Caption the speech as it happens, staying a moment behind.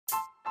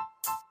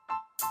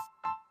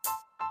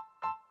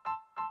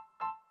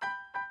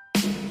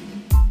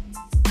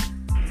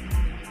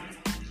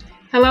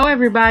Hello,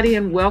 everybody,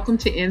 and welcome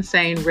to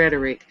Insane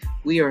Rhetoric.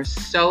 We are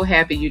so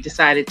happy you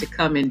decided to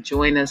come and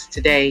join us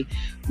today.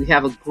 We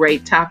have a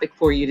great topic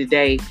for you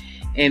today,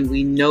 and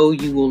we know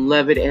you will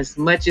love it as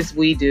much as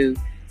we do.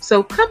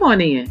 So come on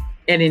in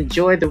and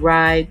enjoy the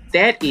ride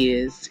that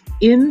is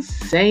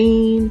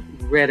Insane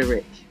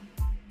Rhetoric.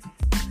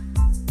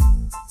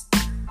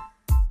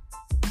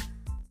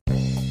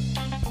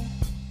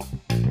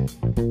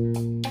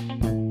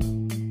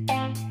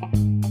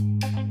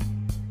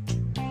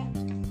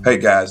 Hey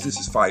guys, this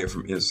is Fire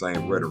from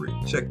Insane Rhetoric.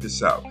 Check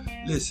this out.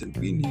 Listen,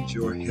 we need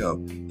your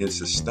help in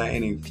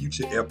sustaining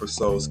future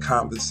episodes,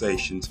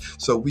 conversations,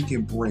 so we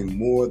can bring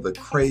more of the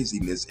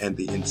craziness and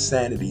the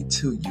insanity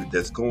to you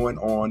that's going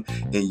on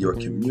in your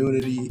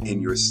community,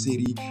 in your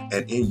city,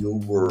 and in your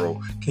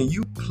world. Can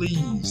you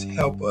please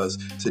help us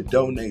to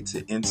donate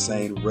to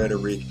Insane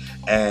Rhetoric?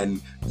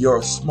 And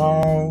your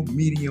small,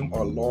 medium,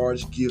 or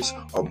large gifts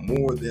are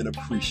more than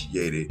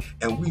appreciated.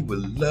 And we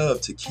would love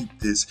to keep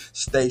this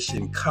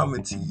station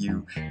coming to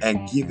you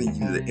and giving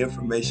you the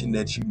information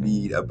that you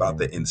need about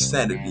the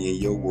insanity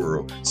in your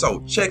world.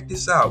 So check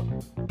this out.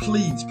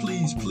 Please,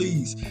 please,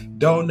 please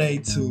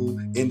donate to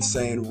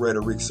Insane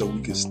Rhetoric so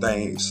we can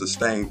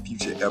sustain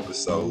future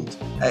episodes.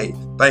 Hey,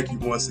 thank you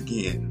once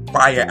again.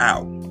 Fire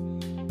out.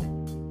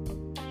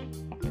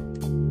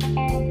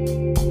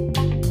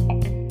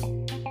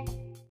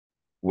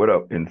 What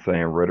up,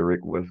 Insane Rhetoric?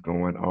 What's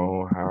going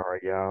on? How are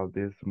y'all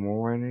this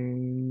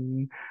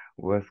morning?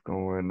 What's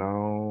going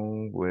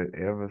on?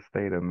 Whatever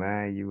state of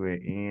mind you are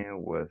in,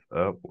 what's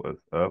up?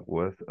 What's up?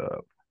 What's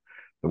up?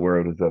 The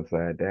world is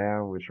upside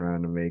down. We're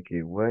trying to make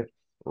it what?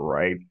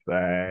 Right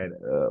side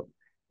up.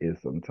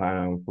 Is some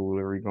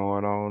tomfoolery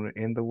going on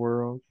in the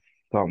world?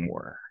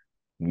 Somewhere.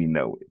 We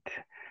know it.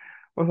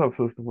 What's up,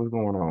 sister? What's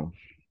going on?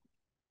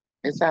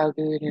 It's all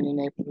good in the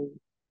neighborhood.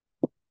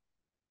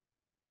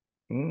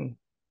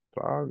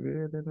 It's all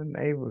good in the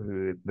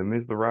neighborhood. The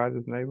Mr.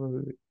 Rogers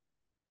neighborhood.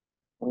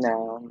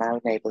 No, my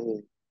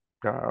neighborhood.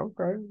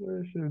 Okay.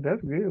 Well, shit,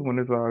 that's good when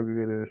it's all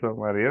good in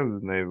somebody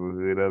else's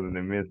neighborhood other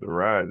than Mr.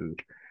 Rogers,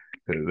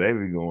 because they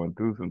be going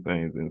through some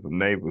things in some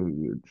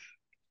neighborhoods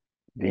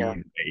Yeah,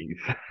 these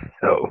days.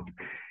 So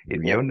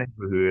if yeah, your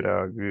neighborhood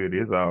all good,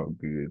 it's all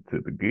good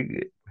to the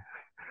good.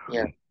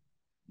 yeah.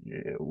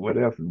 Yeah. What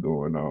else is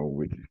going on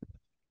with you?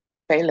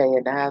 Pele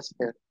in the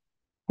hospital.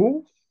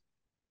 Who?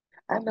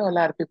 I know a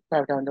lot of people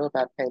probably don't know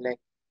about Pele,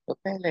 but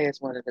Pele is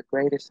one of the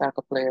greatest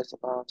soccer players of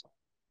all time.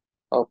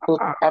 Oh,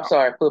 I'm Oh,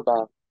 sorry,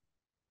 football.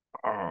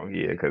 oh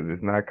yeah, because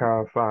it's not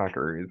called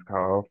soccer, it's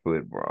called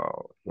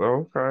football.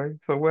 Okay.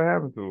 So what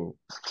happened to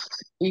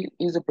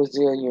He's a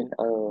Brazilian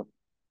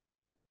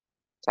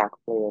soccer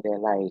player that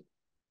like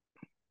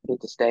hit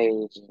the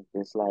stage and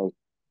just like him?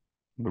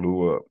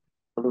 Blew up.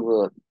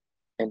 blew up.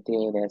 And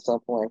then at some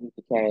point he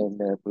became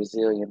the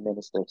Brazilian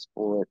Minister of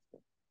Sports.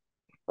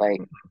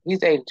 Like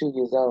he's 82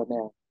 years old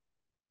now,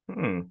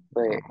 Hmm.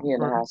 but he in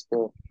the Okay.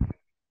 hospital.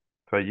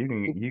 So you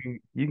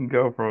can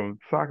go from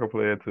soccer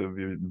player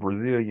to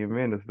Brazilian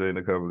minister in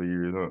a couple of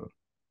years,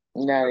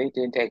 No, they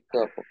didn't take a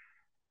couple.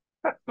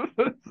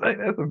 huh? Say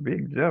that's a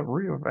big jump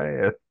real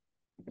fast.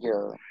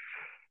 Yeah.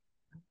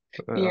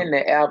 He Uh, in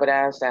the Albert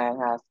Einstein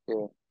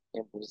Hospital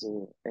in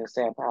Brazil, in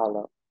Sao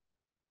Paulo.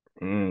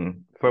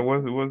 so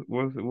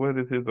what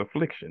is his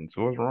afflictions?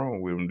 What's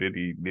wrong with him? Did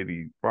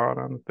he fall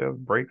down the steps,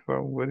 break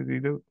something? What did he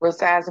do?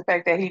 Besides the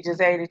fact that he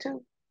just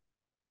 82.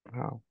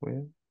 Oh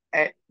well,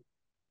 Eh,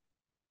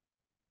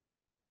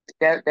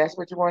 that's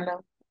what you want to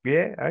know?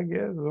 yeah, I guess.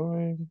 I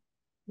mean,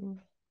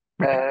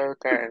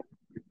 Okay.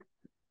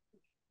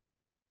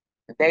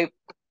 They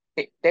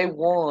they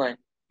won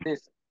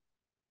this.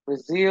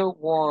 Brazil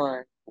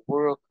won the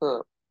World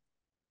Cup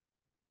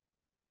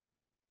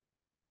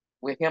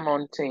with him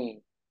on the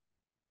team.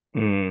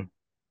 mm,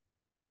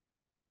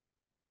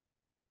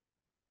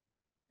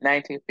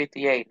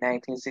 1958,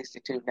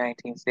 1962,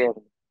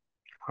 1970.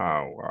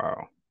 oh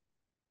wow.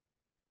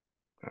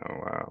 Oh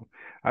wow!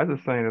 I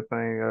just seen a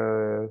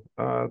thing.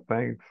 I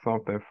think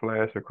something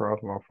flashed across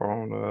my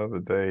phone the other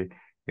day.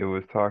 It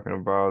was talking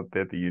about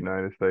that the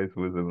United States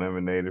was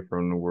eliminated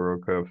from the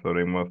World Cup, so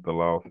they must have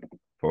lost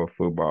for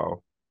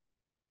football.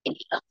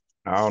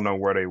 I don't know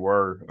where they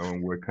were,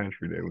 what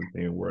country they was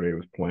in, where they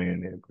was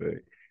playing in,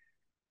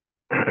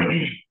 but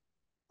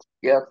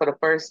Yeah, for the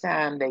first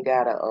time they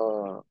got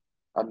a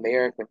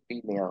American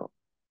female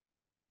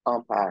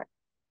umpire.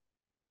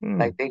 hmm,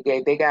 Like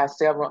they got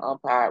several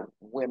umpire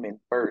women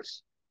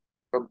first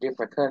from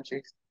different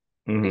countries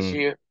this hmm,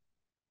 year,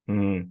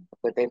 hmm.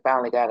 but they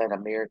finally got an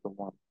American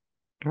one.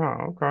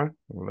 Oh, okay.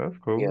 Well, that's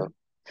Yeah. cool.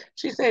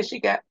 She said she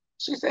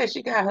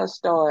got her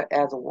start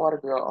as a water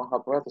girl on her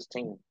brother's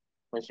team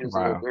when she was a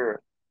little Wow, girl.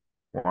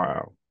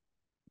 wow.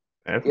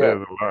 That Yeah,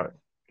 says a lot.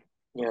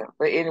 yeah.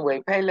 But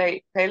anyway,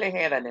 Pele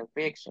had an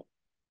infection.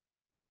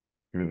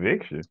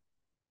 Conviction.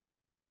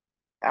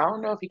 I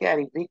don't know if he got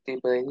evicted,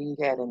 but he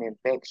had an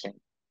infection.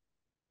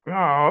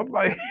 Oh,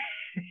 like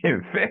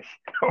infection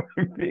or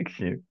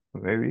eviction.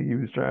 Maybe he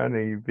was trying to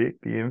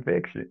evict the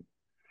infection.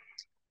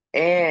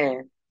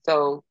 And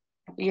so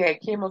He had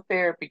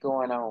chemotherapy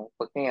going on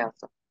for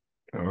cancer,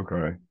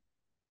 Okay.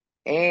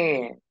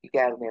 and he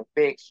got an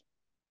infection.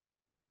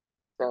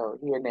 So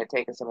he in there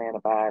taking some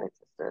antibiotics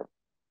and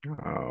stuff.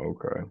 Oh,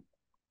 okay.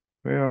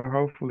 Well,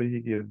 hopefully he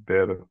gets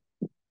better,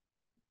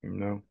 you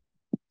know.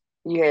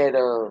 He had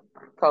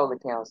colon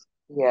cancer.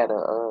 He had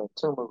a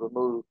tumor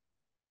removed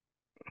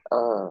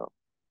uh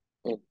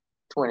in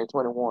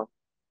 2021,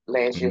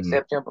 last year Hmm.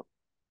 September.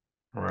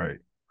 Right.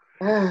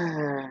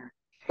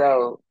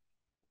 So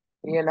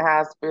he in the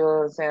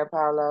hospital in Sao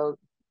Paulo,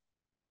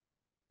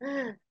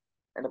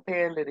 and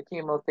apparently the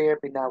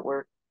chemotherapy not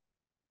working.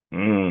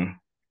 Mm,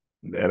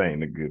 that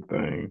ain't a good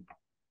thing.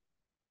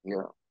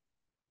 Yeah.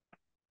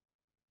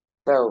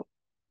 So,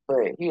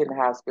 but he in the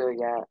hospital,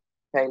 y'all.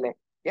 Pele.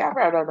 Y'all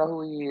probably don't know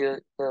who he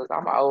is because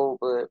I'm old,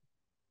 but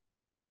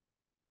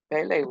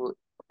Pele was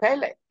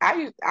Pele.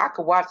 I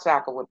could watch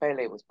soccer when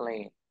Pele was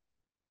playing.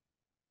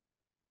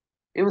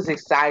 It was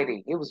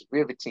exciting. It was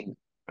riveting.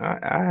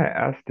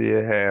 I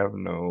still have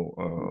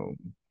no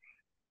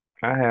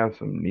I have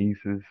some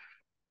nieces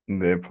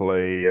that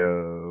play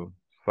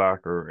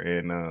soccer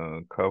and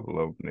a couple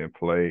of them that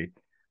plays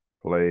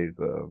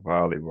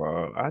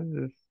volleyball.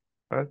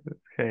 I just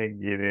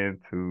can't get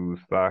into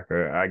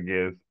soccer. I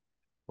guess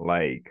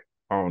like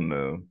on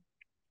the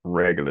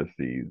regular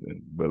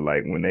season, but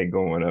like when they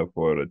going up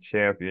for the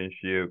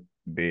championship,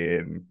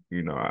 then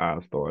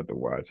I'll start to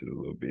watch it a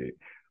little bit.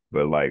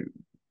 But like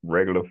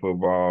regular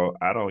football,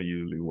 I don't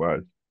usually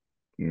watch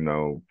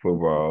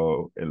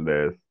football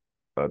unless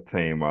a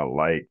team I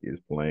like is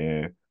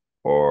playing,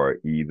 or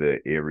either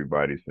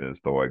everybody's finna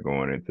start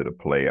going into the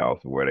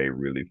playoffs where they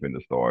really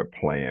finna start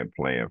playing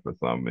for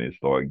something and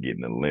start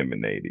getting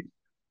eliminated.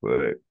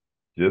 But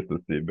just to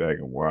sit back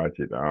and watch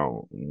it, I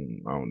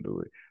don't do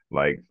it.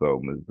 Like so,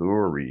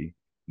 Missouri,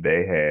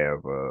 they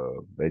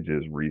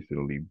just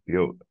recently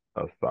built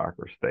a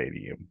soccer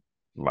stadium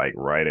like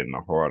right in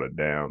the heart of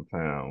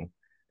downtown,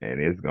 and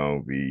it's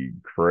gonna be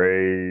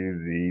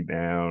crazy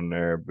down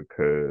there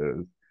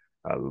because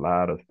a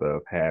lot of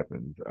stuff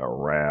happens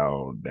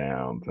around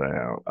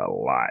downtown a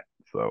lot.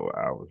 So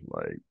I was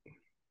like,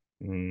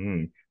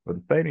 but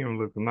the stadium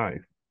looks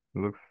nice. It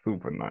looks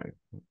super nice.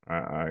 I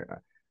I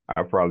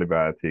I probably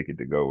buy a ticket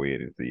to go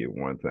in and see it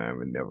one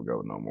time and never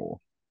go no more.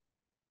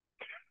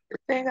 The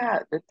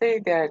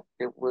thing that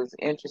was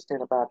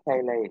interesting about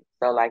Pele,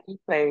 so like he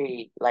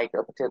played like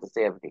up until the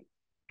 70s.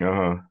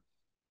 Uh-huh.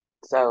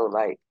 So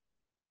like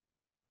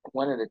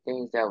one of the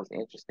things that was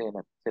interesting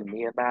to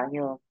me about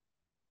him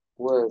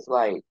was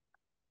like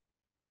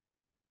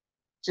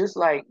just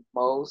like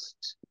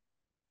most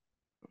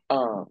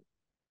um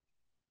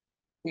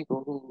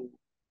people who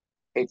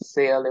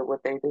excel at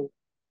what they do,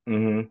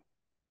 Mm-hmm.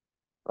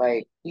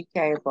 like he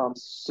came from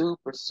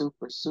super,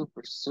 super,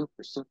 super,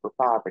 super, super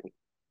poverty.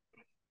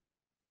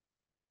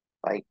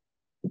 Like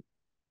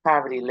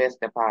poverty less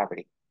than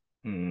poverty,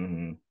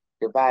 Mm-hmm.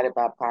 divided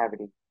by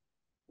poverty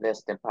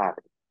less than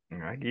poverty,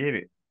 I get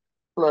it.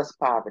 plus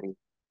poverty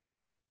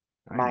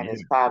I get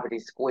minus it. poverty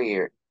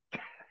squared.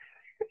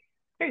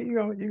 Hey, you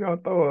gonna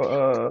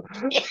throw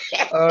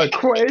a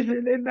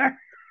equation in there?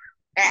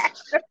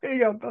 You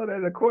gonna throw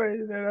that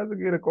equation there? That's a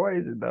good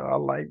equation though. I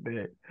like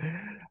that.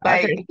 I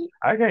Like, can't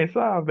I can't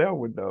solve that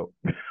one though.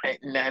 I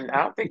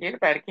don't think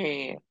anybody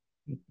can.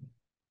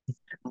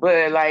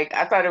 But like,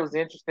 I thought it was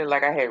interesting.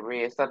 Like, I had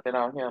read something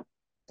on him,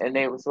 and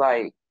it was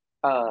like,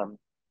 um,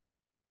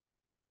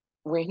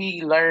 when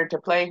he learned to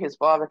play, his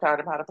father taught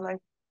him how to play,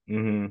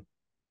 Hmm.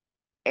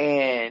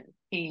 and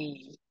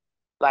he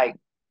like,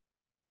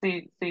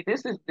 see,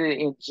 this is the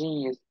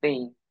ingenious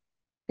thing.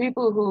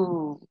 People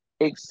who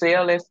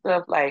excel at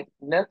stuff, like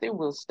nothing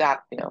will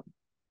stop them.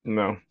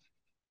 No.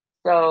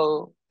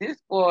 So this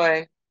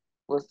boy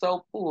was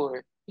so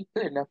poor, he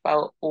couldn't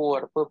afford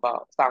a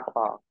soccer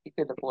ball. He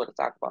couldn't afford a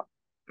soccer ball.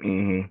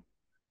 Hmm.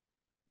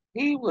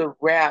 He would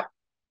wrap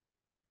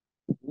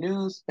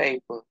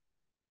newspaper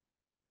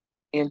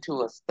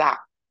into a sock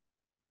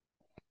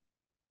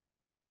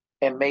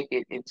and make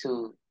it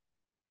into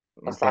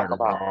a soccer Soccer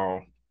ball.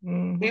 ball.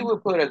 He Hmm.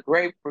 would put a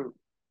grapefruit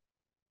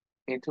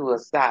into a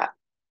sock,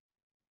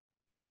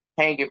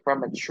 hang it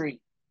from a tree,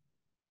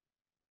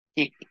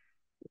 kick it.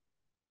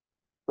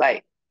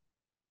 Like,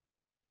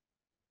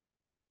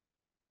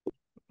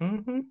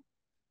 Hmm.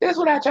 that's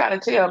what I try to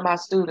tell my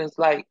students.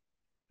 Like,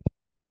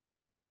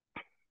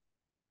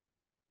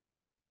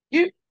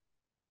 you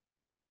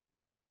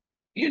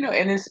you know,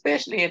 and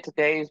especially in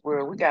today's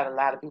world, we got a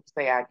lot of people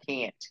say I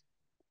can't.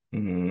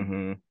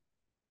 Hmm.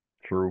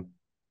 True.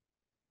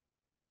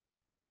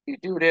 You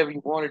do whatever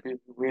you want to do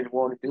if you really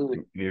want to do it.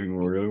 If you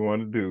really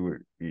want to do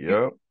it. You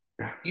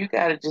Yep. you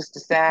gotta just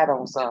decide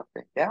on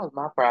something. That was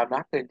my problem.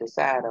 I couldn't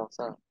decide on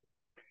something.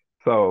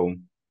 So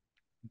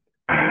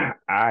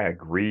I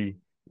agree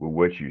with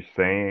what you're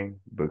saying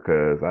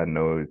because I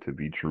know it to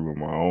be true in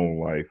my own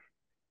life,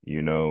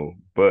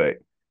 but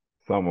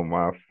some of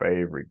my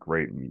favorite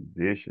great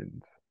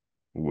musicians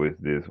was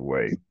this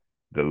way.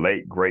 The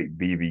late great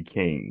BB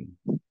King,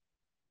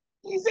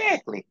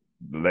 Exactly.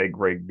 the late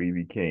great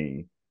BB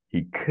King,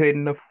 he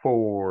couldn't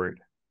afford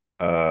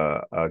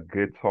a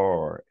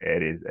guitar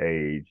at his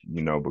age,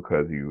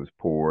 because he was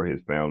poor,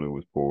 his family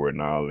was poor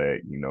and all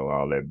that,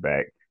 all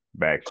that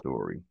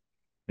backstory.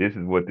 This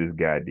is what this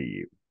guy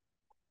did.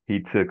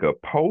 He took a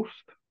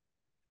post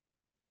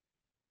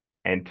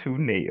and two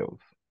nails,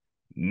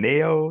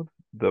 nailed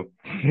the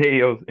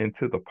nails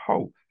into the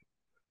post,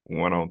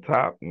 one on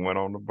top, one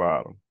on the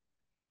bottom.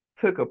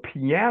 Took a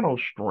piano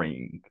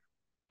string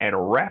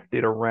and wrapped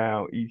it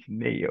around each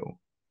nail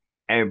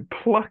and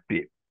plucked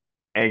it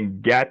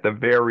and got the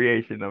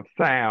variation of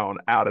sound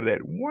out of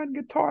that one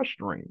guitar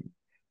string.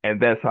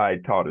 And that's how he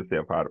taught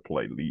himself how to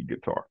play lead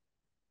guitar.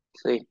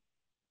 See,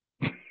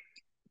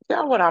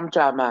 that's what I'm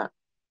talking about.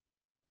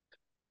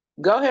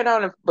 Go ahead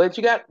on, but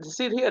you got to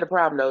see here the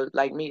problem though.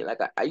 Like me, like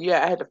I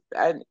had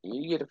to,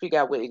 you had to figure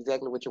out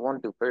exactly what you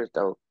want to do first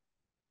though.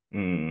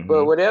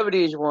 But Mm-hmm. whatever it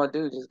is you want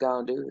to do, just go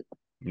and do it.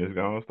 Just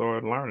gonna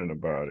start learning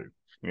about it.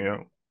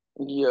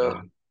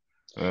 Yeah,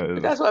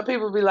 but Uh, that's why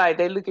people be like,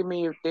 they look at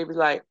me, they be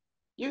like,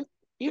 you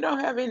you don't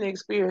have any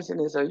experience in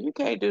this, or you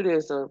can't do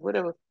this, or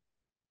whatever.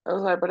 I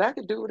was like, but I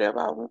can do whatever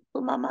I want,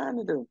 put my mind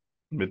to do.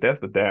 But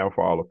that's the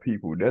downfall of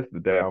people. That's the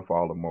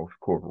downfall of most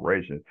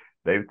corporations.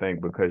 They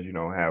think because you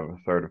don't have a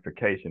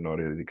certification or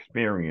the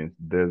experience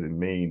doesn't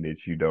mean that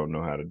you don't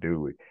know how to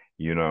do it.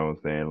 You know what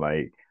I'm saying?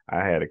 Like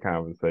I had a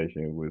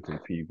conversation with some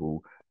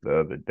people the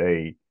other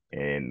day,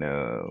 and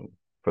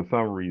for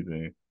some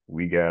reason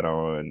we got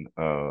on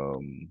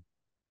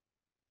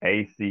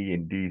AC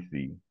and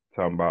DC,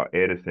 talking about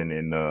Edison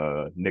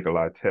and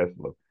Nikola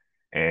Tesla.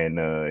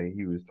 And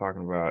he was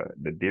talking about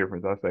the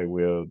difference. I say,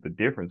 well, the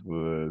difference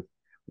was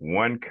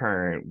one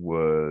current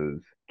was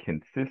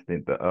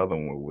consistent, the other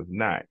one was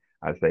not.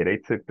 I say they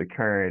took the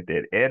current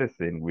that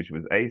Edison, which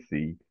was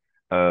AC,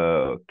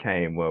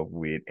 came up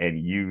with and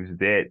use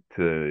it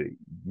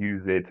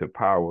to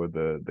power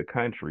the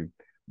country.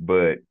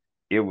 But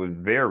it was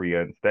very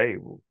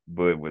unstable.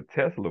 But what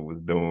Tesla was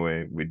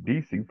doing with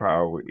DC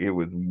power, it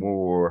was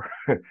more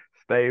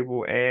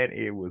stable and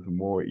it was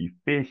more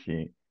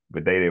efficient.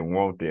 But they didn't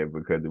want that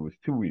because it was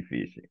too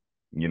efficient,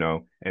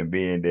 And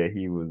being that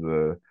he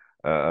was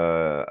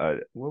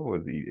what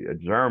was he? A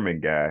German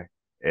guy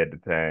at the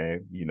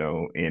time,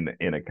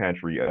 in a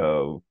country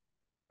of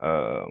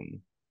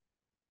um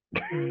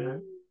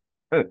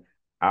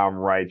I'm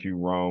right, you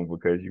wrong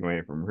because you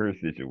ain't from her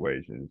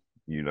situations,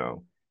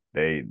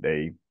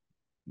 they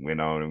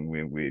went on and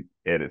went with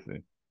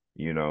Edison,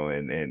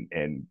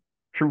 and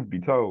truth be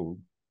told,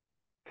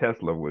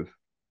 Tesla was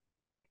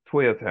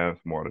 12 times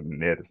smarter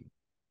than Edison.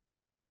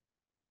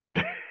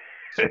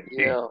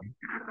 Yeah,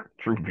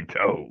 Truth be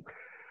told.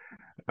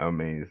 I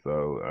mean,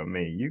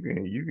 you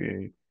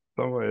can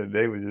somebody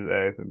they was just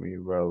asking me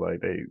about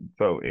like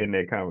so in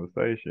that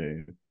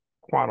conversation,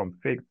 quantum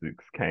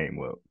physics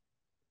came up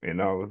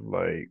and I was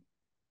like,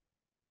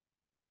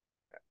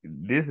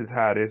 this is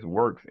how this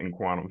works in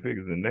quantum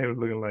physics. And they was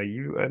looking like,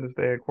 you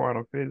understand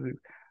quantum physics?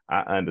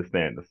 I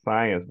understand the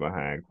science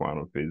behind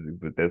quantum physics,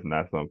 but that's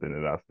not something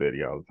that I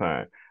study all the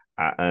time.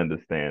 I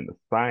understand the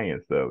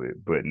science of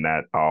it, but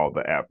not all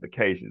the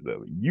applications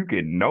of it. You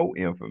can know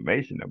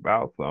information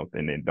about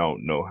something and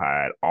don't know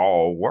how it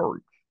all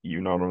works.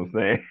 You know what I'm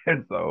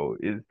saying? So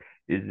it's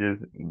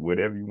just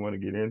whatever you want to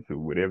get into,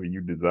 whatever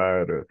you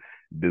desire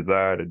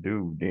to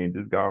do, then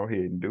just go ahead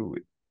and do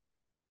it.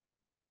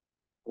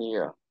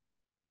 yeah,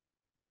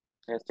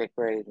 that's that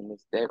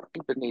craziness. That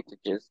people need to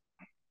just,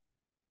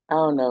 I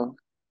don't know.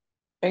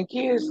 And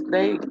kids,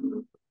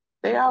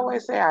 they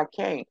always say I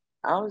can't.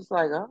 I was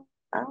like, oh,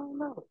 I don't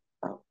know.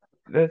 Oh,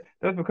 That's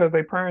because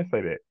they parents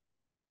say that.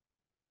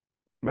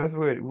 That's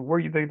where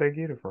you think they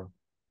get it from.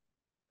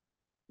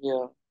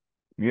 yeah,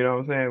 You know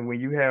what I'm saying? When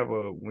you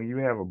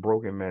have a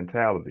broken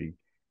mentality,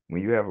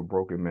 when you have a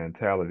broken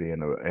mentality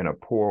and a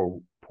poor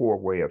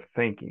way of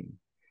thinking,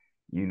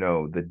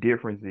 the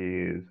difference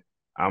is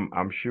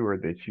I'm sure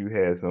that you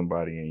had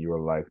somebody in your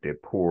life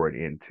that poured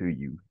into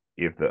you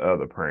if the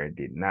other parent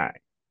did not.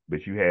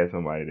 But you had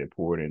somebody that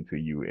poured into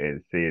you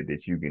and said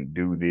that you can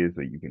do this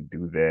or you can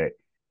do that,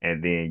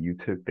 and then you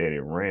took that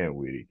and ran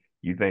with it.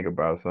 You think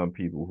about some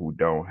people who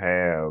don't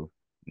have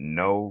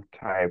no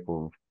type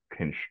of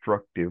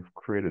constructive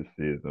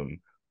criticism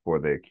for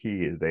their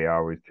kids. They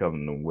always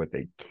telling them what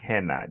they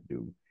cannot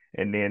do.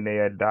 And then they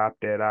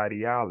adopt that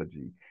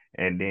ideology.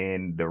 And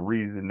then the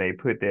reason they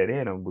put that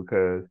in them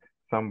because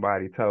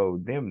somebody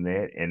told them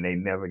that and they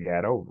never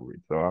got over it.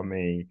 So I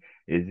mean,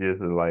 it's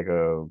just like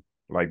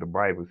the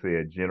Bible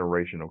said,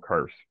 generational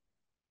curse.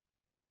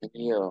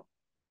 yeah,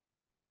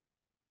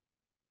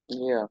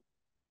 yeah.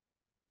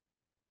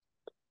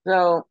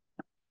 So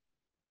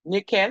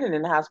Nick Cannon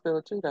in the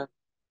hospital too, though.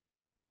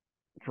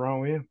 What's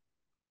wrong with him?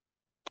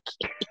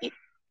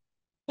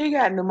 He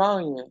got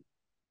pneumonia.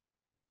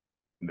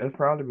 That's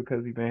probably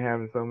because he's been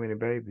having so many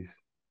babies.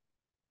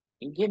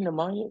 You get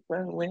pneumonia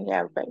from when he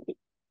have a baby.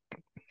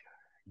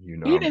 I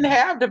He didn't mean,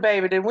 have the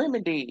baby, the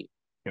women did.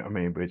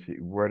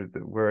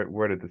 but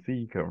where did the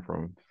seed come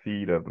from?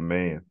 Seed of the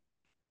man.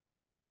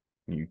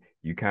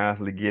 You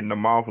constantly getting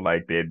them off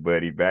like that,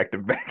 buddy, back to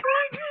back.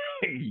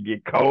 You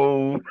get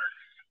cold.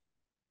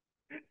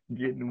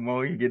 Get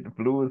pneumonia, get the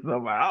flu or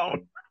something. I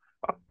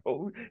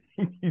don't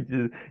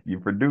know. You're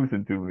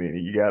producing too many.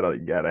 You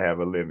gotta have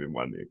a limit,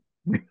 my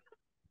nigga.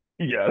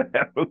 You gotta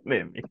have a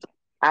limit.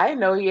 I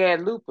didn't know he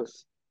had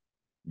lupus.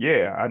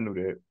 Yeah, I knew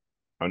that.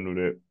 I knew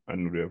that. I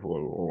knew that for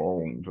a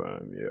long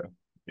time.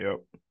 Yeah. Yep.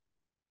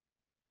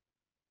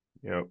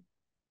 Yep.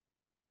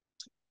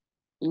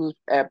 He was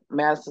at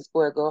Madison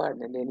Square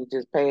Garden and then he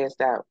just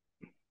passed out.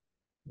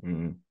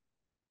 Mm,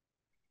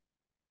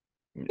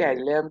 He got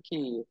yeah. 11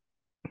 kids.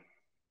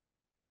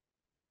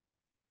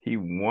 He's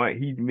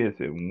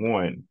missing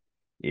one.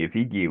 If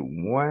he get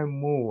one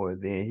more,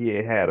 then he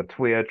had a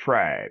 12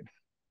 tribes.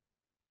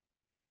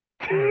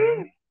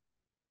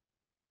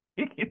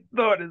 He can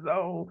start his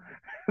own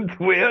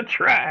 12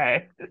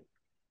 tribes.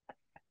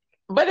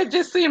 But it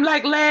just seemed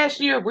like last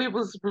year we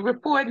was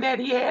reporting that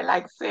he had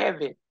like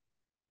 7.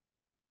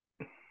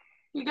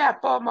 He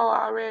got 4 more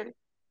already.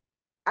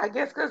 I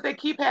guess because they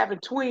keep having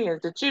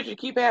twins. The children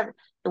keep having,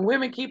 the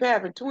women keep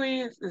having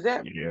twins. Is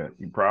that? Yeah,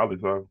 he probably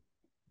so.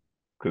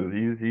 Cause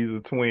he's a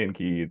twin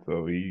kid,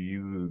 so he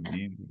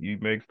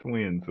makes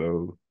twins.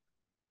 So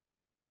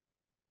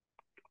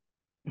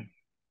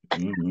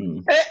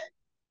mm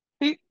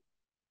He,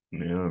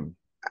 yeah,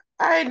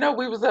 I didn't know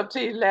we was up to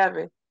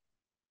 11.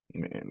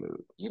 man.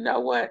 Look. You know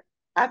what?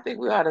 I think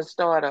we ought to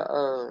start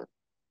a,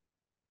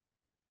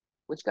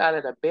 which call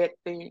it a bet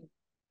thing.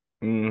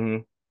 hmm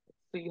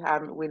See how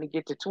when it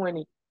get to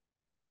 20.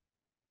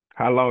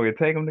 How long it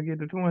take him to get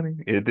to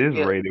 20? At this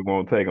Yeah. rate, it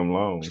won't take him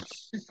long.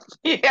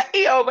 Yeah,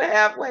 he over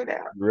halfway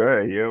now.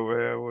 Right? Yeah,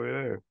 well,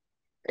 there.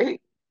 He,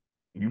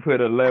 You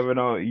put 11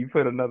 on. You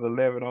put another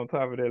 11 on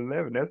top of that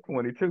 11. That's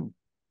 22.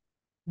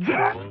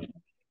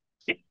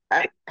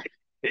 I,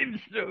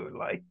 It's sure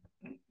like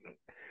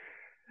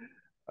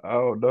I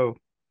don't know.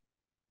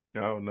 I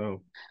don't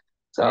know.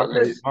 so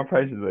listen, My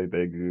patience ain't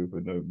that good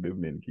for no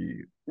them many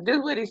kids. this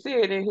is what he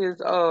said in his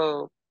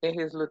little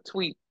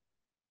tweet.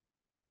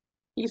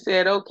 He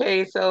said,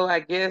 "Okay, so I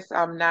guess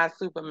I'm not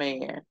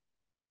Superman.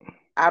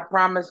 I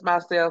promised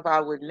myself I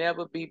would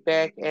never be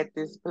back at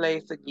this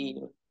place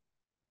again.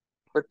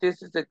 But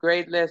this is a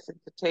great lesson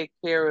to take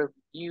care of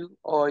you,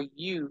 or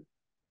you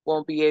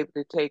won't be able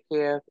to take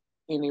care of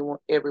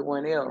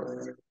everyone else.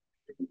 I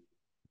say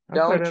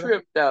Don't that.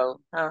 trip though,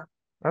 huh?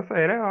 I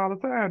say that all the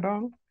time,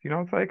 don't I? If you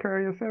don't take care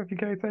of yourself, you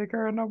can't take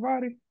care of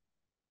nobody.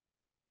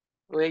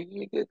 Well,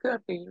 you good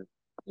company,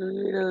 you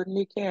little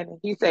Nick Cannon.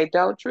 He said,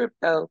 don't trip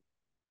though.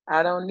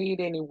 I don't need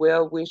any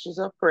well wishes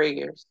or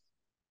prayers.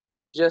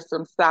 Just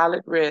some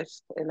solid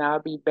rest, and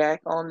I'll be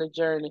back on the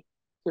journey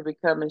to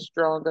becoming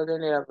stronger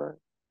than ever.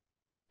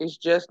 It's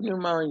just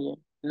pneumonia,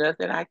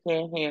 nothing I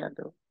can't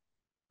handle.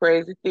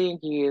 Crazy thing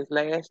is,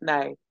 last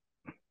night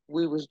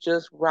we was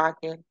just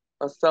rocking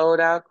a sold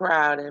out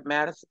crowd at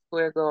Madison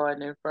Square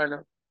Garden in front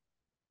of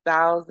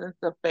thousands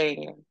of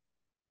fans.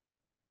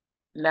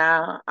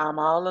 Now I'm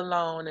all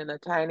alone in a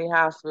tiny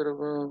hospital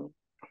room.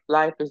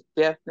 Life is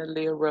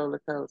definitely a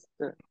roller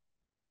coaster.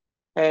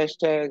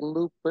 Hashtag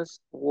lupus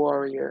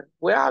warrior.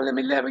 Where all them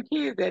 11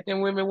 kids at?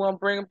 Them women won't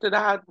bring them to the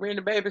house, bring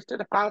the babies to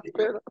the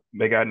hospital.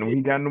 He got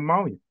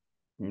pneumonia.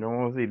 You don't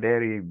want to see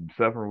daddy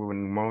suffering with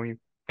pneumonia.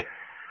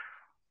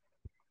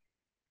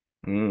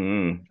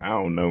 I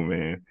don't know,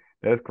 man.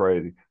 That's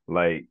crazy.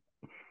 Like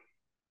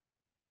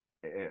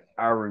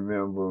I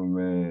remember,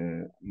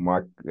 man.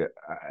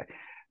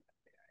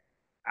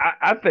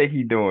 I think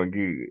he doing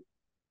good.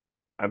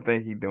 I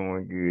think he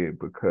doing good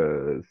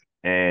because,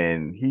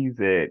 and he's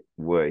at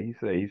what he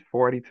say he's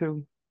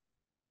 42.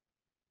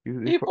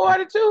 He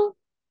 42?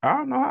 I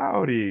don't know how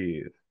old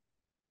he is.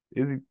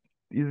 Is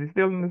he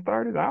still in his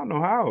 30s? I don't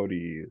know how old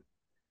he is.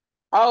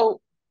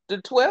 Oh, the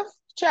 12th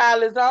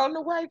child is on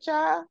the way,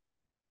 child.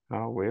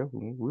 Oh well,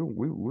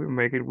 we're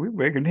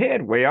making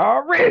headway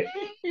already.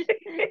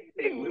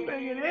 We're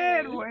making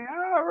headway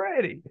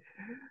already.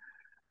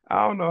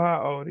 I don't know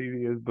how old he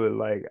is, but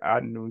like I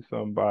knew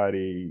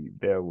somebody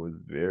that was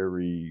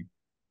very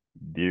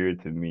dear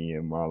to me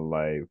in my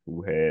life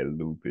who had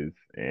lupus,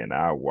 and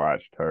I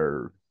watched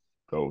her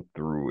go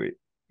through it.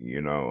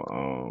 You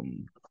know,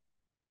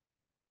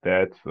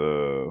 that's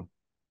a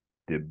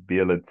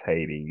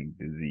debilitating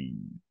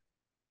disease,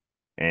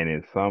 and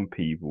in some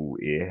people,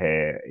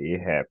 it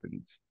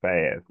happens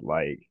fast.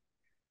 Like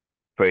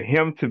for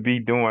him to be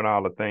doing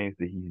all the things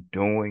that he's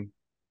doing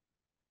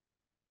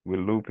with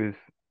lupus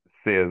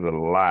says a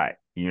lot,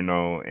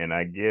 and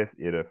I guess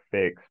it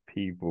affects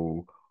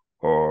people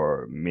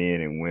or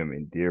men and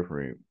women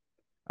different.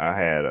 I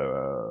had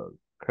a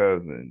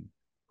cousin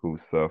who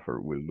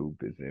suffered with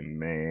lupus, and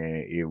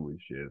man, it was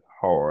just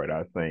hard.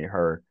 I seen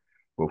her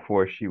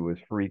before she was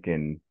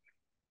freaking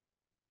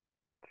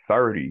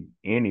 30,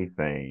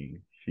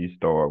 anything. She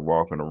started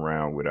walking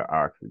around with an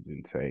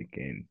oxygen tank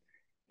and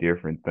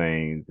different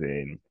things,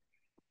 and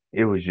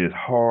it was just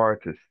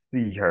hard to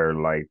see her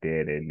like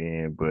that. And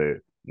then,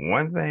 but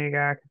one thing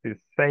I could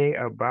just say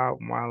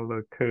about my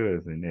little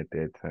cousin at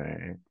that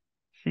time,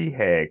 she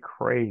had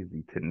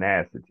crazy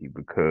tenacity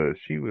because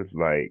she was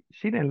like,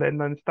 she didn't let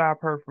nothing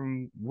stop her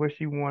from what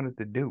she wanted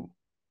to do.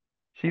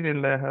 She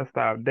didn't let her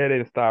stop. That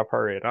didn't stop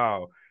her at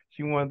all.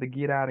 She wanted to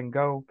get out and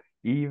go,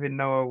 even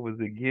though it was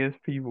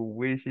against people's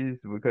wishes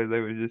because they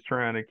were just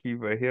trying to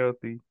keep her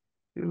healthy.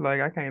 She was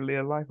like, I can't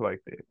live life like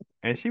that.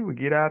 And she would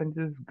get out and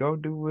just go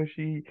do what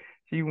she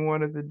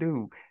wanted to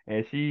do.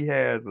 And she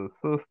has a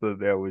sister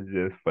that was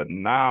just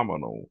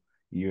phenomenal,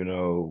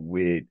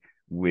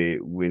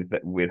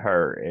 with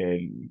her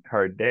and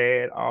her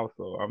dad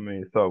also. I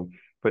mean, so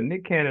for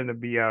Nick Cannon to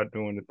be out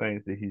doing the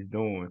things that he's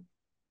doing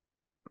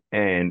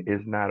and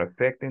it's not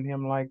affecting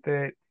him like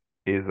that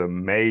is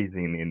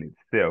amazing in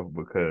itself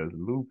because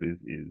lupus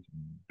is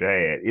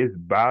bad. It's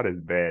about as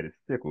bad as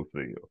sickle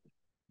cell.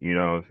 You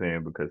know what I'm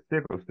saying? Because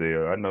sickle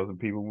cell, I know some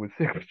people with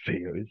sickle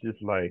cell. It's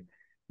just like,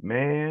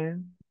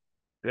 man,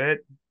 that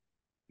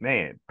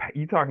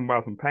you talking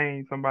about some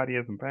pain, somebody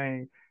has some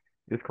pain.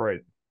 It's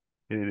crazy.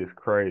 It is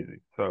crazy.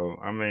 So,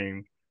 I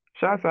mean,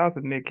 shouts out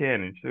to Nick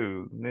Cannon,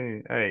 too.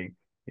 Man, hey,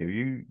 if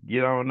you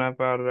get on up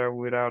out of there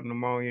without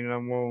pneumonia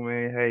no more,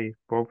 man, hey,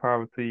 more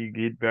power to you.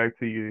 Get back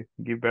to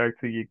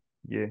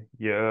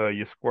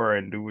your square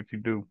and do what you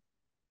do.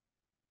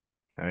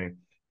 Hey,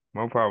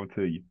 more power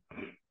to you.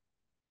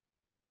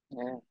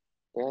 Yeah,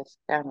 that's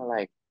kind of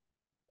like,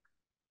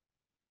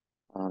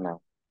 I don't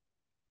know.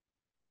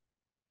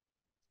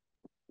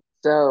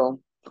 So,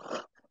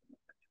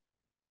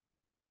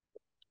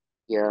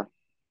 yeah,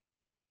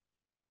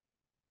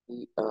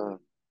 he, uh,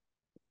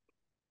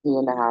 he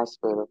in the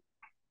hospital.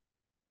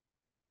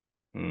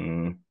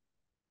 Mm,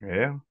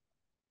 yeah.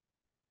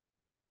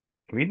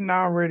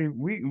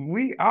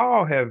 We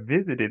all have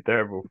visited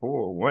there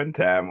before one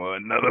time or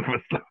another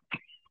for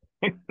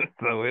something.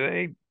 So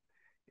it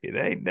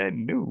ain't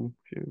nothing new.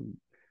 Shoot,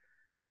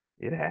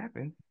 it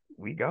happens.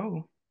 We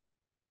go.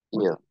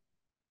 Yeah.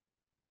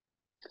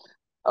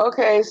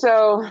 Okay,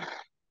 so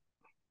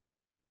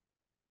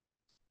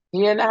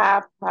he in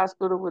the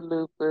hospital with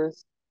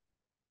lupus.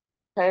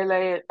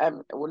 Pele,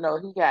 well, no,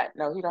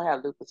 he don't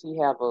have lupus. He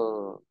have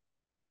a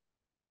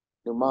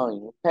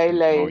pneumonia.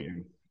 Pele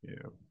Pneumonia. Yeah.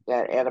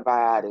 got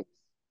antibiotics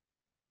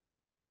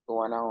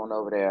going on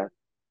over there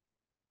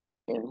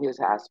in his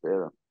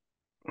hospital.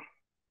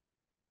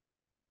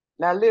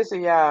 Now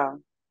listen, y'all.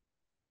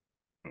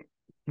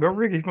 But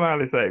Ricky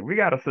Smiley say, we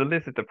gotta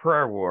solicit the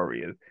prayer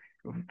warriors.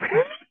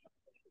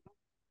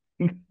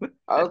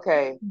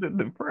 Okay,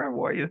 The prayer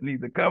warriors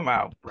need to come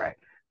out.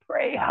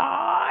 Pray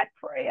hard,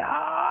 pray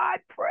hard,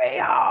 pray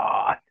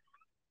hard.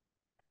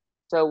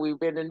 so we've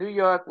been to New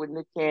York with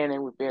Nick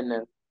Cannon. We've been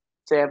to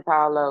Sao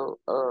Paulo,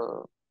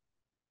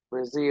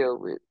 Brazil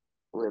with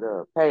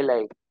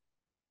Pele.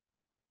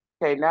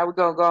 Okay, now we're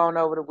gonna go on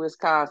over to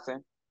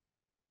Wisconsin.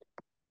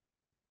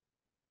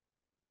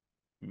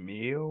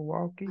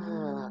 Milwaukee.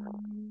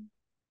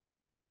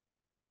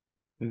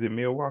 Is it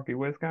Milwaukee,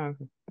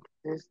 Wisconsin?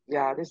 This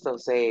so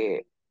sad.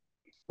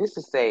 This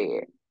is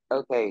sad.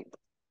 Okay,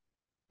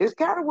 it's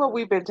kind of what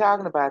we've been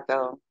talking about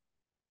though.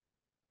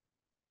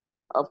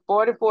 A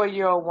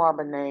 44-year-old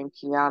woman named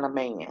Kiana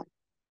Mann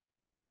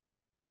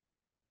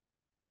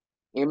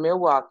in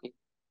Milwaukee.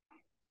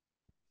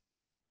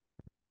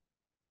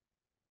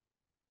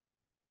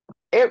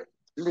 It,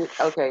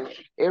 okay,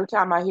 every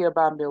time I hear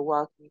about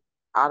Milwaukee,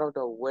 I don't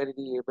know what it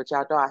is, but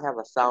y'all know I have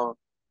a song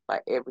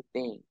for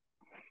everything.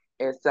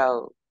 And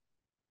so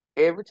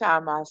every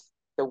time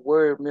the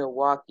word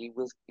Milwaukee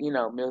was,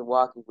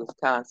 Milwaukee,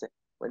 Wisconsin,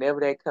 whenever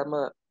they come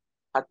up,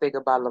 I think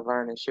about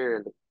Laverne and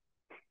Shirley.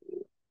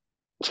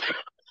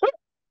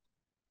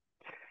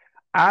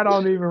 I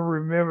don't even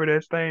remember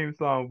that theme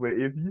song, but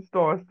if you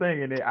start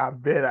singing it, I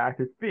bet I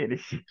could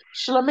finish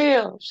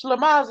Schlemiel,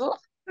 Schlemazel,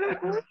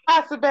 it.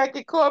 Hasselbeck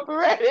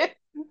Incorporated.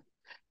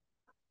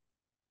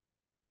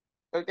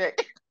 Okay.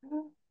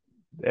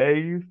 They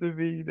used to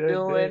be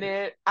Doing that.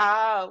 it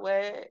our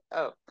way.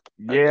 Oh, okay.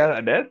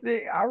 Yeah, that's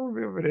it. I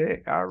remember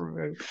that. I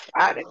remember.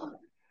 I I, didn't.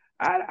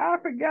 I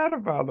forgot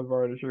about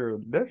Laverne and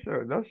Shirley.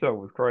 That show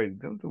was crazy.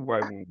 Them two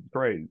white women was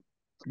crazy.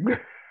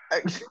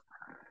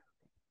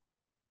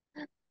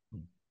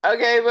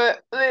 okay,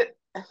 but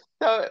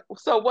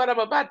so what I'm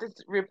about to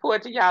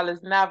report to y'all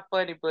is not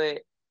funny,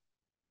 but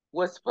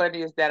what's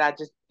funny is that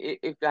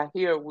if I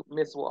hear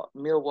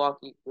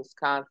Milwaukee,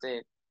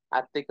 Wisconsin,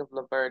 I think of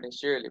Laverne and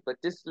Shirley. But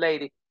this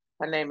lady,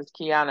 her name is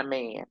Kiana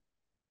Mann,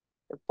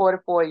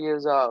 44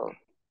 years old.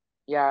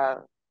 Yeah,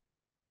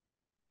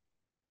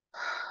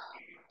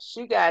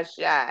 she got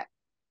shot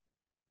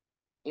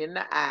in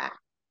the eye.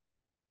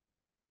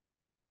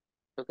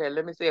 Okay,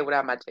 let me say it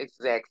without my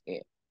Texas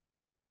accent.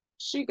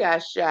 She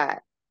got shot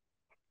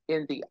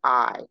in the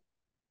eye,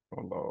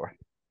 Oh Lord.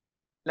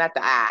 not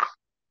the eye,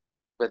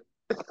 but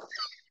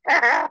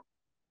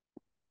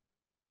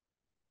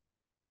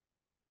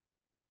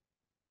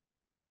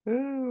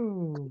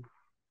Ooh.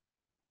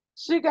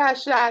 she got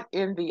shot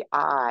in the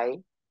eye.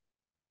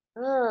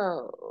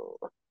 Oh,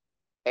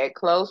 at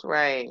close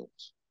range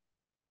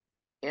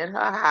in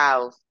her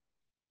house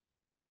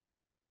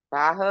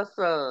by her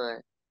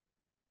son.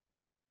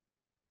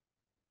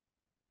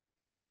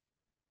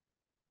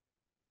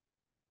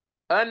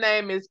 Her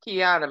name is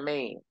Kiana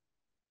Mann.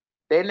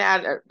 They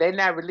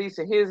not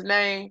releasing his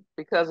name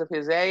because of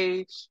his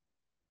age.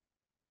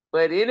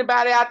 But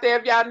anybody out there,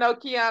 if y'all know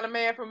Kiana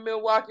Man from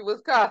Milwaukee,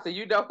 Wisconsin,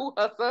 you know who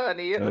her son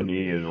is. And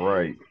he is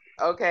right.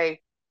 Okay.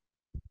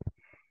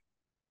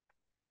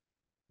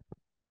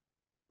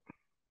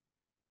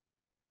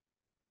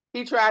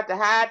 He tried to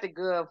hide the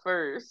gun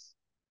first.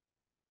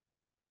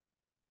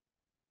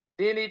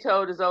 Then he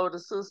told his older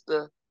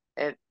sister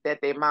that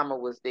their mama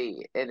was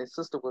dead, and his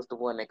sister was the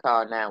one that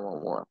called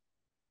 911.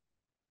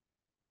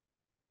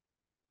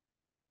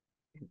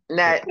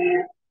 Now,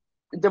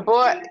 the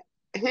boy,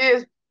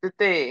 here's the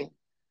thing.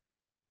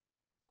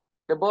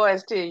 The boy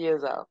is 10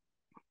 years old.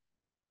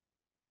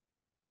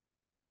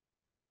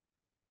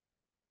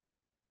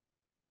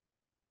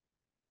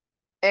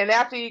 And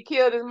after he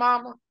killed his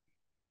mama,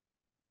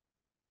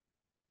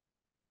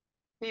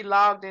 he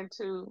logged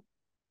into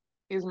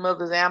his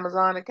mother's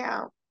Amazon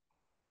account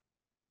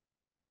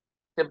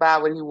to buy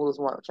what he was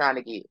trying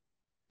to get.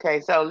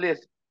 Okay, so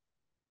listen.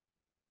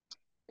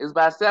 It was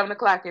about 7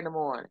 o'clock in the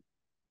morning.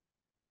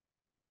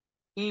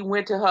 He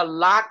went to her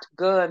locked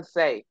gun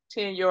safe,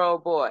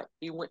 10-year-old boy.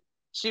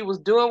 She was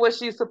doing what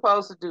she's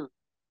supposed to do.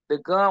 The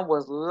gun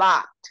was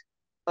locked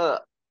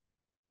up.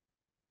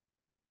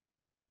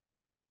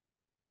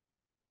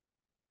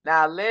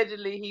 Now,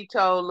 allegedly, he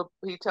told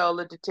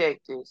the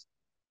detectives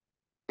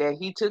that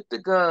he took the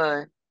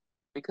gun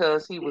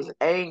because he was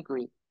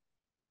angry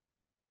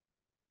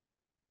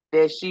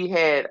that she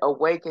had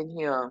awakened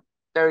him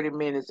 30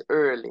 minutes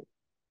early,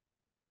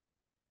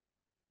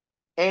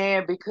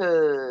 and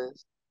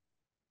because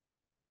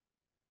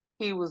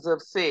he was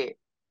upset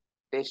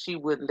that she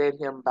wouldn't let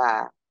him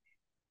buy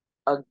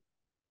a,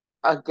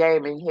 a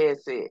gaming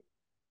headset,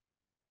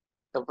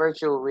 a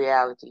virtual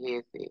reality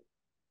headset.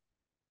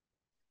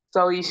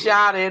 So he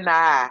shot her in the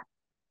eye.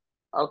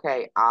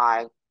 Okay,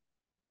 eye.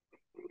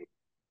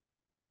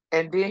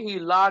 And then he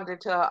logged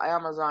into her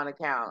Amazon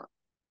account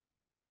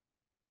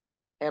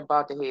and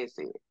bought the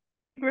headset.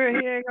 Well,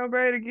 he ain't gonna be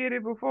able to get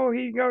it before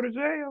he go to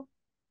jail.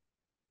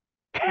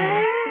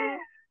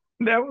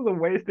 That was a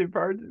wasted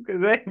purchase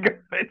because they ain't gonna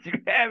let you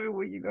have it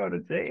when you go to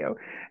jail.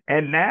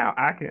 And now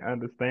I can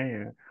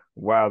understand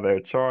why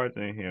they're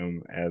charging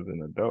him as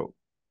an adult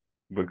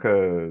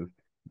because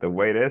the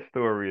way that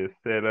story is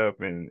set up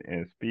and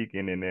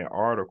speaking in that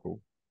article,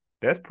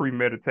 that's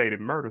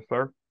premeditated murder,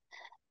 sir.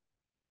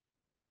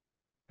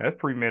 That's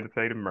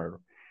premeditated murder.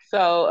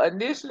 So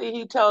initially,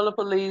 he told the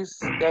police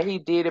that he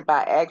did it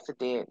by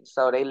accident.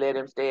 So they let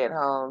him stay at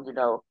home,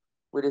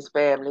 with his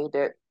family.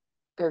 That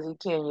because he's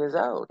 10 years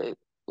old,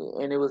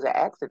 and it was an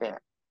accident.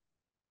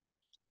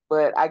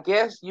 But I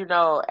guess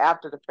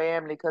after the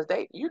family, because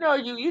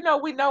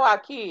we know our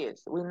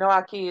kids, we know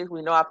our kids,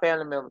 we know our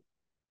family members.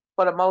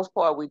 For the most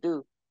part, we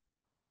do.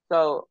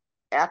 So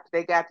after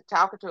they got to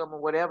talking to him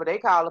or whatever, they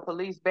call the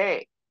police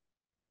back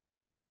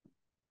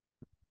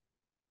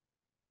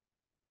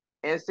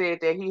and said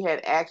that he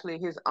had actually,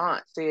 his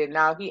aunt said,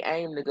 now he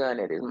aimed the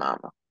gun at his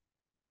mama.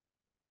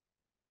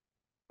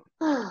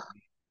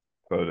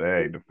 So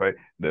hey,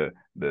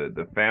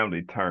 the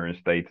family turned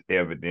state's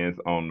evidence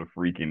on the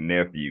freaking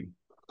nephew.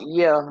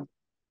 Yeah.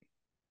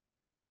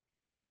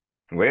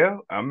 Well,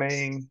 I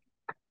mean,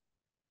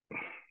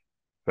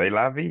 say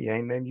la vie,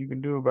 ain't nothing you can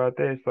do about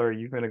that, sir.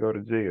 You finna go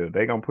to jail.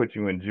 They gonna put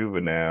you in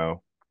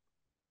juvenile.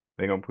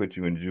 They gonna put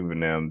you in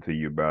juvenile until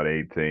you're about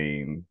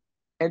 18.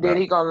 And then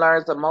he gonna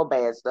learn some more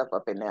bad stuff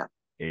up in there.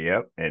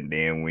 Yep. And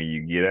then when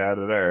you get out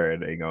of there,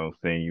 they gonna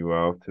send you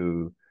off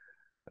to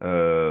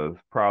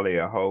probably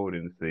a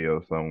holding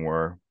cell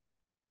somewhere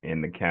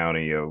in the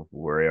county of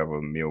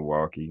wherever,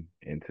 Milwaukee,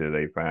 until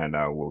they find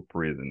out what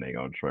prison they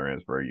gonna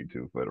transfer you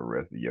to for the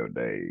rest of your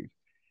days.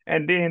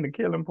 And then the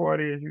killing part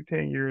is you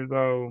 10 years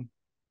old,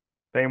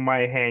 they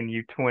might hand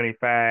you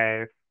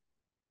 25.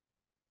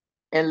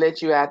 And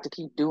let you out to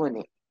keep doing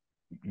it.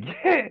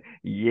 Yeah,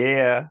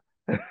 yeah.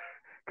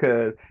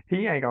 Cause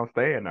he ain't gonna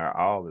stay in there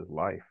all his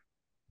life.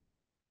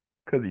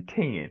 Cause he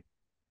 10.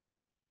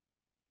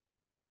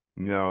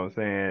 You know what I'm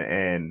saying?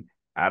 And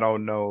I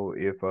don't know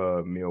if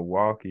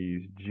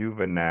Milwaukee's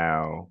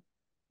juvenile,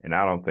 and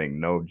I don't think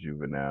no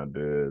juvenile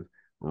does,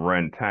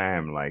 run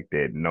time like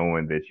that,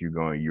 knowing that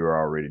you're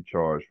already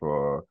charged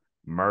for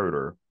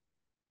murder.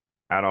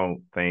 I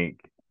don't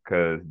think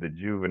because the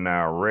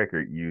juvenile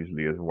record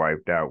usually is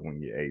wiped out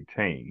when you're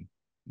 18.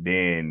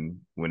 Then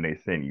when they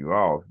send you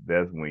off,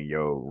 that's when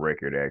your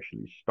record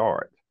actually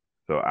starts.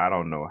 So I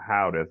don't know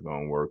how that's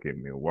gonna work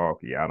in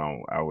Milwaukee.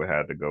 I would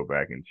have to go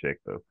back and check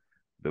the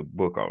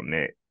book on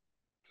that.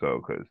 So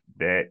because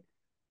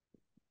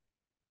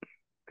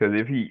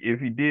if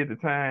he did the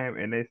time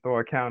and they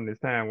start counting his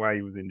time while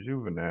he was in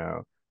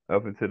juvenile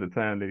up until the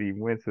time that he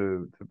went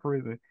to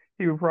prison,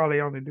 he would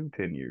probably only do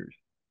 10 years.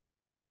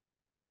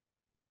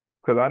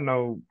 Because I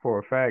know for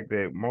a fact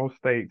that most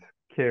states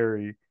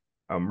carry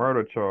a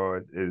murder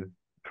charge is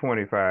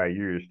 25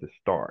 years to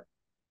start.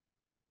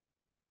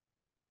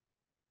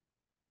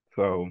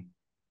 So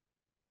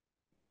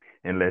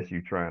unless you're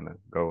trying to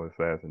go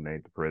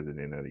assassinate the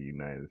president of the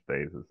United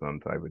States or some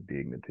type of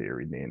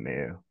dignitary, then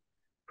they'll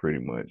pretty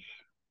much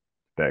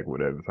stack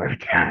whatever type of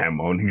time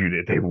on you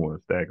that they want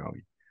to stack on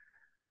you.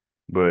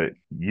 But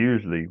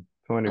usually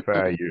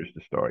 25 years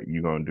to start,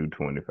 you're gonna do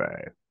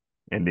 25.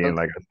 And then Okay.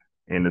 like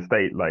in the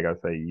state, like I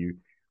say, you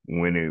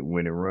when it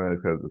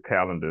runs because the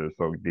calendar is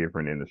so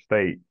different in the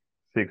state,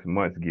 6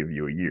 months give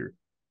you a year.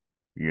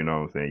 You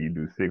know what I'm saying? You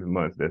do 6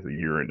 months, that's a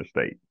year in the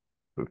state.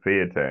 But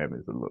Fed time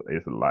is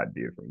it's a lot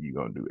different. You're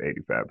gonna do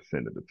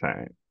 85% of the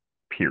time,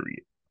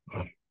 period.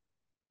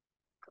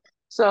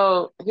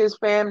 So his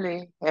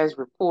family has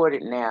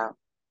reported now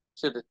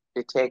to the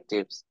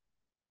detectives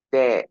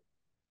that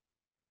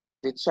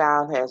the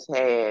child has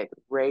had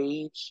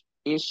rage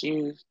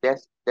issues.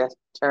 That's the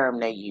term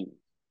they use.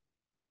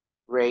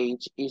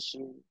 Rage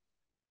issues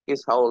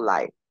his whole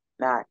life.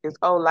 Now his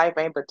whole life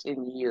ain't but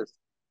 10 years.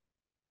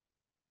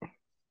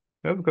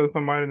 That's because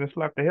somebody done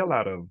slapped the hell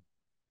out of him.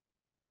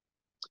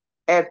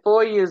 At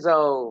 4 years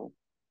old,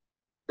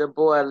 the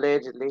boy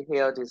allegedly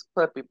held his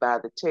puppy by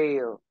the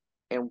tail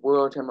and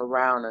whirled him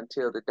around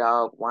until the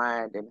dog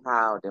whined and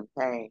howled in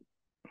pain.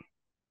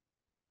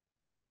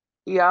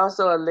 He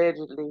also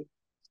allegedly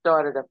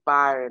started a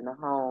fire in the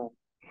home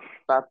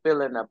by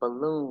filling a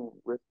balloon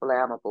with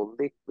flammable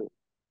liquid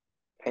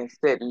and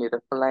setting it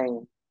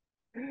aflame.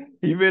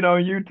 He been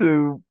on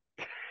YouTube.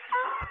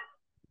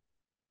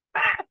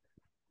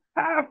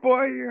 How a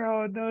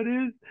 4-year-old know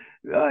this?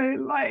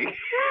 Like,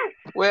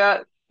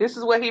 Well, this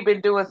is what he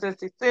been doing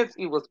since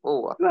he was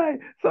 4.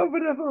 so but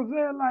that's what I'm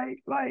saying.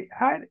 Like,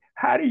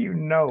 how do you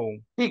know?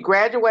 He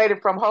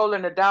graduated from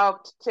holding a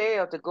dog's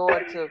tail to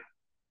going to.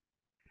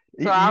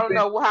 So I don't Even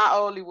know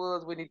how old he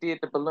was when he did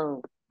the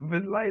balloon.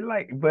 but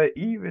but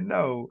even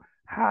though,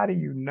 how do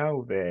you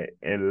know that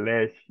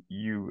unless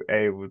you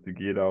able to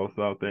get on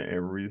something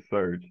and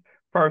research?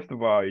 First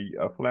of all,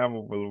 a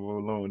flammable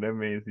balloon, that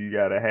means you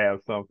gotta have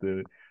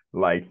something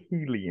like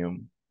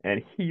helium,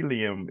 and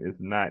helium is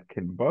not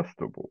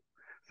combustible.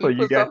 So He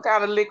you put got some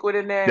kind of liquid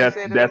in there and that's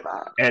set it that's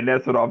afire. and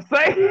that's what I'm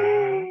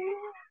saying.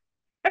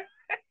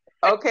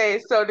 Okay,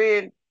 so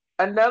then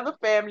another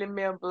family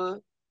member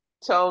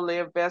told the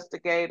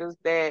investigators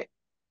that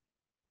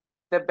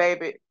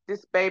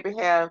this baby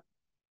have,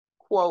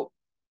 quote,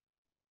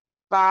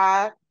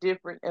 5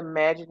 different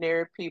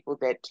imaginary people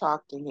that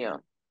talk to him.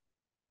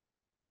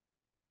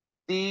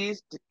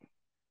 These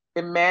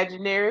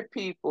imaginary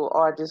people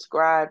are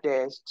described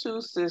as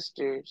 2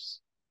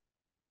 sisters,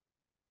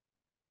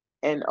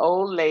 an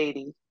old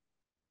lady,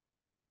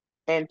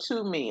 and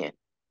 2 men.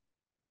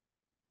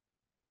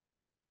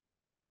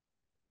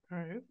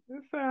 It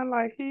sounds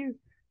like he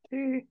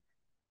it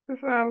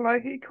sounds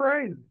like he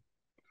crazy.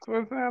 So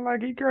it sounds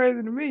like he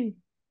crazy to me.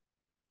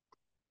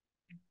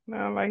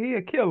 Sounds like he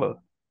a killer.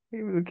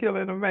 He was a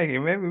killer in the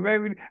making.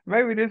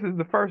 Maybe this is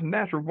the first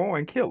natural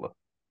born killer.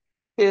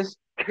 His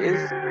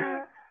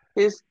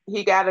his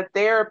he got a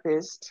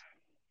therapist.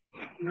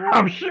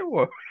 I'm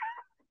sure.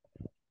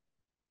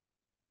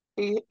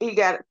 He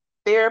got a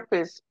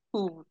therapist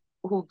who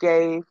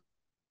gave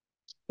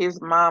his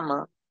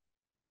mama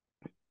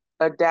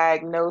a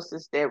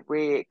diagnosis that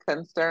read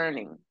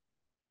concerning,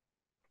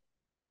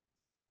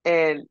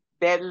 and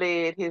that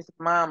led his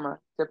mama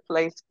to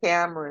place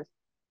cameras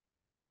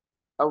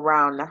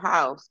around the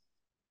house.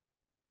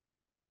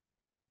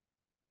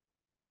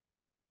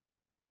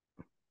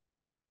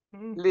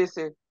 Hmm.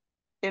 Listen,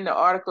 in the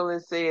article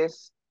it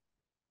says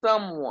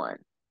someone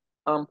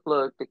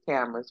unplugged the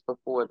cameras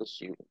before the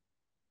shooting.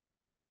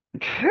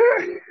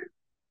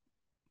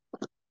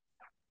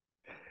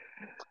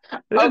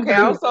 This Okay,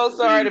 I'm dude. so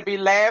sorry to be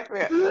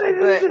laughing,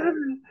 but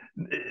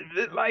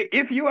Like,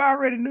 if you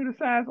already knew the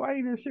signs, why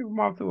you didn't ship him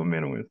off to a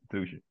mental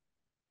institution?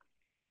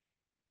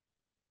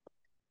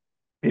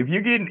 If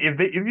you're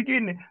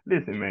getting,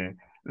 listen, man,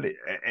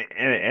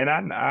 and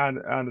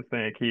I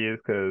understand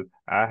kids because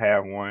I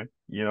have one,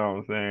 you know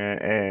what I'm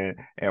saying,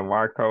 and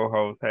my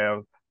co-hosts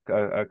have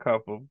a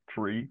couple,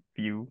 three,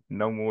 few,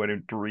 no more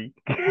than three.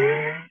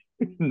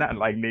 Not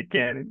like Nick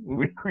Cannon.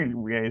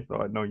 We ain't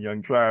starting no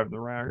young tribes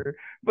around here,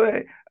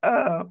 but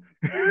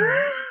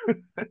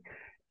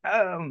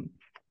um,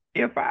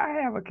 if I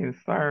have a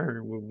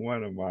concern with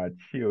one of my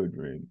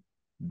children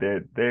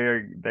that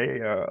they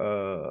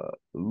are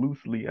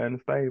loosely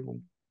unstable,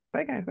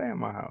 they can't stay in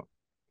my house.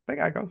 They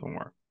gotta go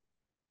somewhere.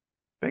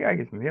 They gotta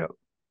get some help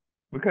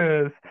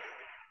because,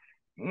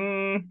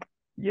 mm,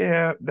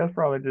 yeah, that's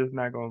probably just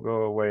not gonna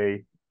go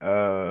away.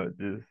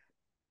 Just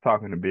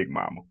talking to Big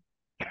Mama.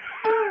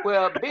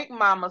 well, Big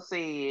Mama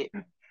said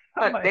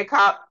I'm they like,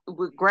 called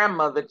with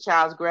grandmother,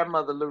 child's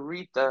grandmother,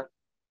 Laretha,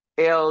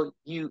 Lueritha,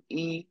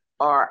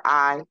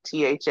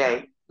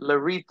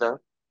 Laretha.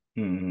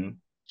 hmm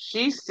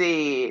She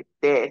said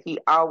that he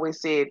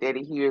always said that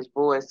he hears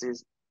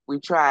voices. We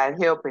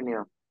tried helping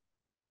him.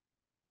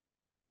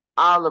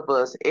 All of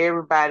us,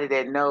 everybody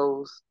that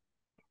knows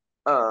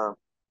uh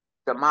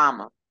the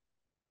mama,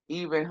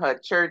 even her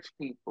church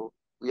people,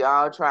 we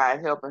all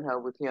tried helping her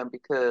with him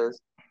because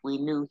we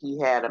knew he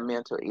had a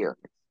mental illness.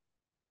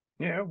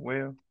 yeah,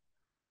 well,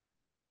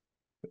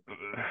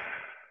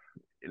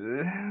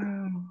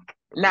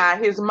 Now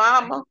his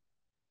mama,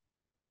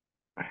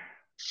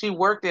 she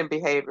worked in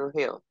behavioral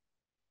health.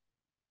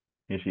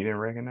 And she didn't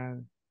recognize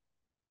it?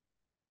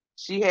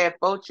 She had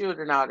 4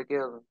 children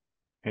altogether.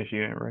 And she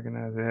didn't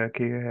recognize that her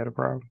kid had a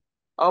problem?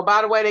 Oh,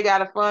 by the way, they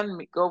got a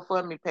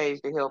GoFundMe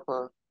page to help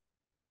her.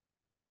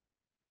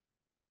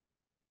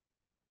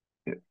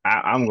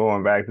 I'm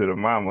going back to the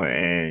mama,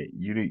 and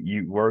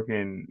you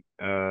working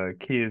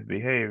kids'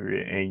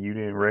 behavior, and you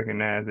didn't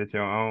recognize that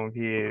your own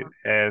kid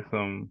had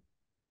some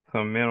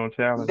mental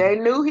challenges. They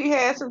knew he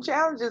had some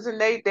challenges, and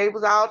they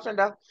was all trying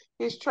to.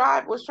 His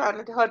tribe was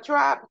trying to. Her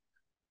tribe,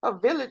 her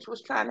village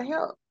was trying to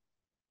help.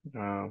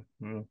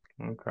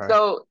 Okay.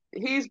 So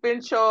he's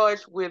been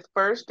charged with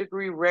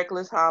first-degree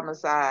reckless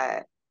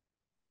homicide.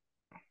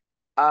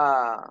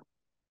 Uh,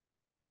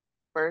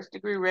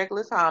 first-degree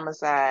reckless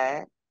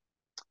homicide,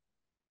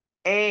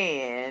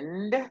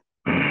 and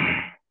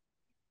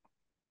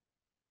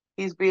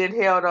he's being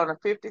held on a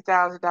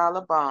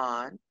 $50,000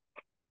 bond.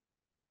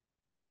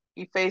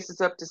 He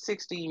faces up to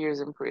 60 years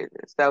in prison.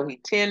 So he's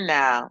 10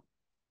 now.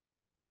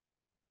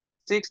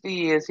 60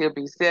 years, he'll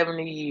be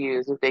 70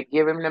 years if they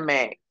give him the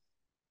max.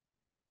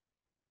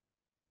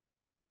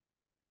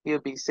 He'll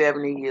be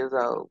 70 years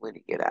old when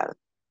he get out of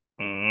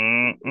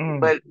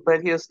Mm-mm.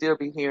 but he'll still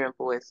be hearing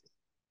voices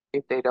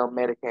if they don't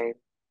medicate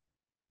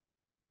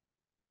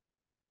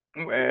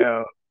him.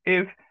 Well,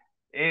 if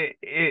it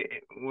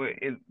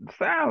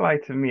sounds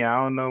like to me,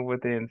 I don't know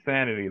what the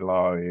insanity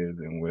law is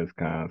in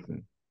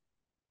Wisconsin.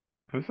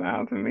 It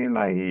sounds to me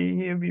like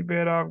he'll be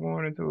better off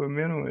going into a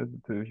mental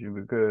institution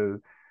because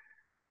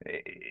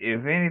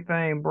if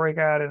anything break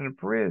out in the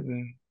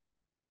prison,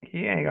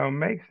 he ain't gonna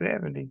make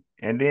 70.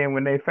 And then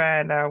when they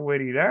find out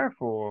what he there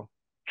for,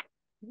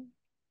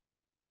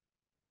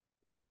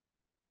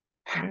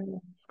 yeah,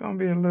 it's gonna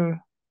be a little.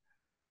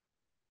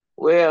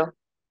 Well,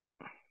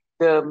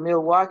 the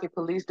Milwaukee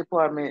Police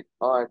Department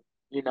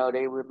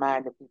they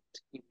remind the people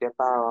to keep their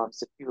firearms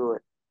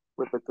secured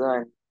with a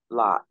gun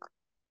lock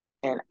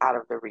and out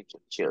of the reach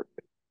of children.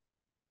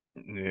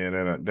 Yeah,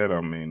 that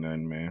don't mean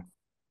nothing, man.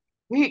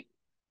 He,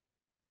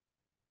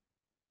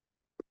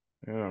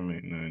 That don't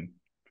mean nothing.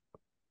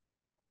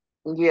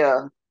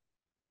 yeah.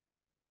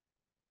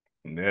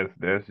 That's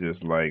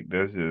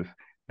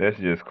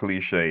just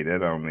cliche. That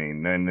don't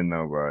mean nothing to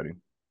nobody.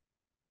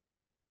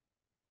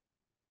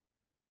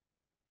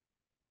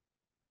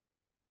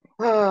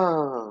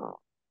 Oh,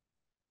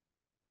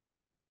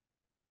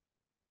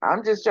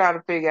 I'm just trying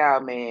to figure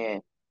out,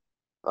 man.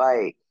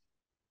 Like,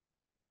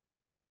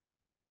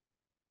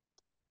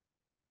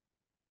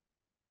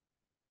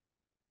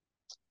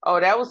 oh,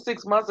 that was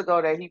 6 months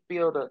ago that he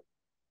filled a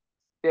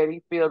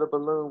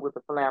balloon with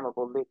a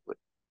flammable liquid.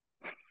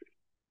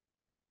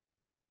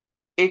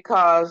 It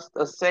caused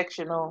a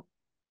sectional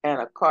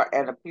and a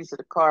piece of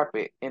the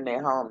carpet in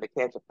their home to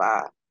catch a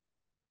fire.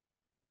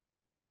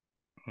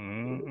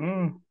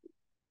 Mm-mm.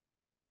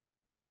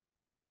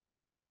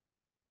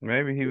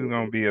 Maybe he was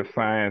gonna be a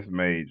science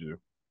major.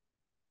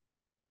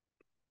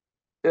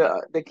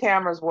 The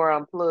cameras were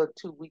unplugged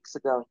 2 weeks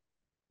ago.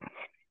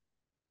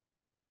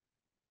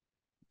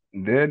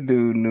 That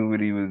dude knew what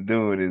he was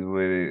doing. Is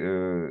what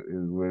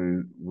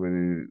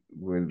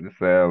it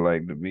sound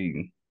like to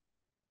me.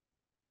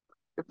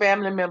 The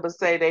family members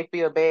say they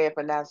feel bad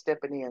for not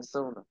stepping in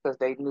sooner because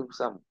they knew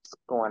something was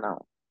going on.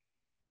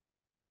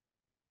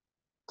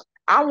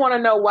 I want to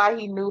know why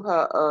he knew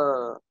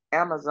her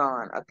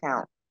Amazon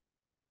account.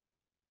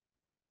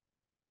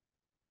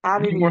 How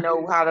did You he want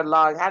know how to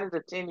log? How did a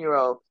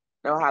 10-year-old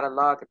know how to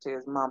log into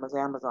his mama's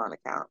Amazon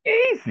account?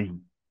 easy.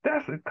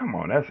 Come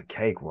on, that's a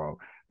cakewalk.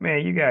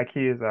 Man, you got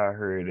kids out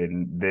here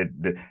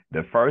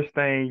the first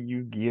thing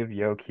you give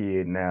your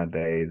kid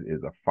nowadays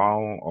is a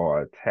phone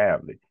or a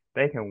tablet.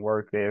 They can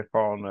work that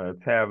phone or a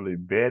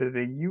tablet better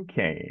than you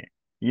can.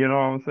 You know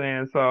what I'm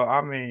saying? So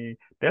I mean,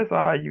 that's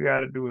all you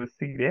gotta do is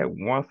see that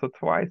once or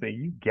twice and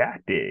you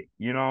got that.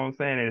 You know what I'm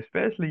saying? And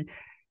especially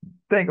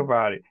think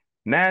about it.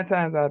 9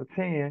 times out of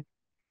 10,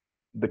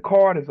 the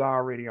card is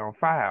already on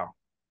file.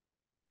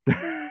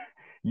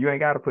 You ain't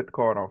got to put the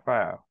card on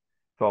file.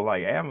 So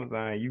like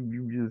Amazon,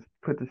 you just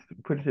put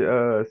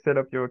your set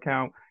up your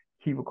account,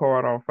 keep a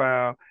card on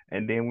file,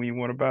 and then when you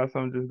want to buy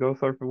something, just go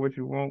search for what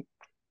you want.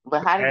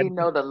 But how did Add he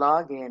know the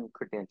login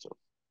credentials?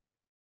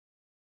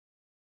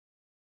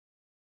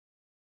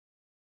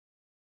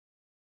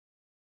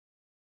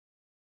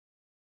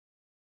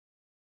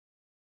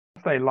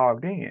 stay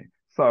logged in.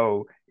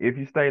 So if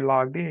you stay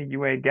logged in,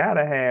 you ain't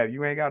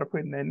gotta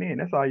put nothing in.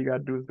 That's all you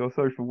gotta do is go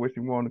search for what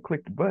you want and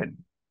click the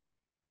button.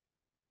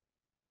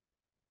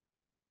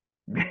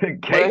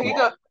 Well, he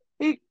go Cakewalk.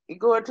 he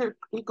going to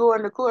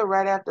court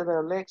right after the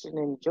election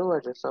in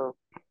Georgia. So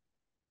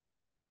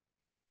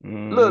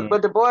look, Mm-hmm.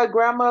 but the boy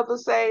grandmother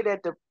say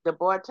that the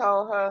boy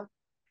told her,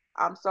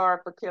 "I'm sorry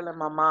for killing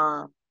my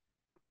mom."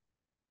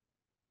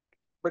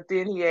 But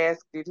then he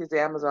asked, "Did his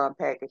Amazon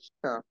package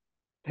come?"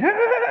 that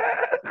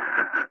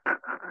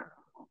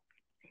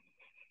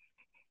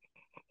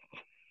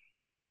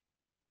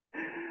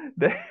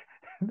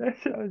that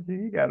shows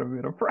you got a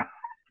bit of pride.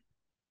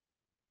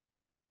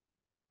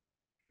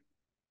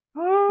 He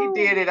Oh,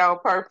 did it on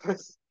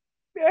purpose.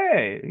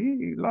 yeah,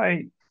 he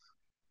like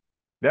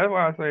That's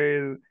why I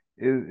say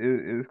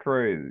it's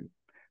crazy.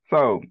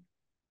 So,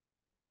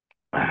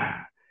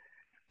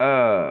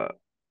 uh,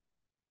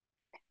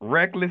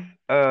 reckless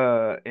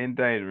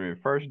endangerment,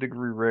 first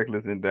degree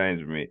reckless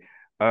endangerment.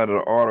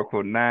 The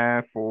article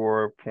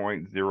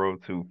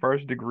 94.02,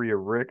 first degree of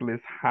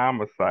reckless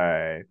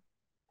homicide.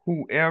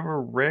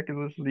 Whoever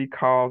recklessly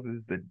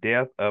causes the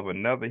death of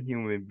another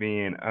human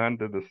being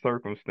under the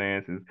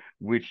circumstances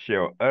which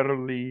shall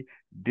utterly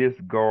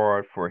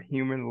disregard for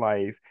human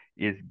life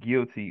is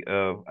guilty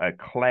of a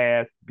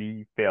Class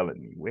B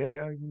felony. Well,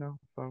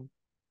 so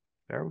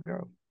there we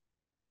go.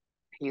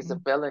 He's a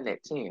Mm. felon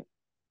at 10.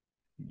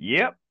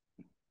 Yep.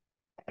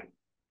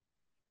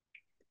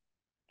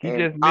 He And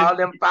just missed. all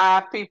them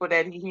 5 people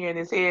that he hear in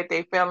his head,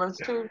 they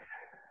felons too.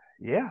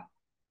 Yeah.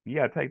 You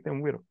gotta take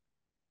them with him.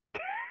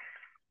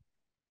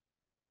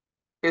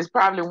 It's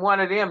probably one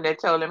of them that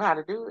told him how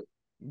to do it.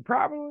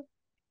 Probably.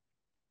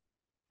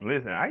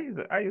 Listen, I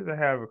used to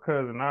have a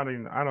cousin. I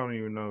don't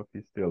even know if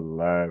he's still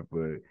alive,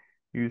 but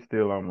he was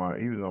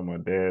on my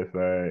dad's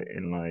side,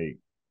 and like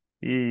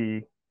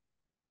he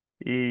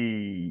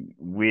he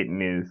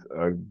witnessed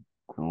a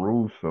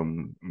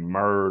gruesome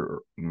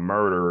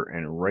murder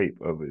and rape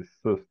of his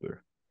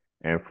sister,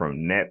 and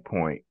from that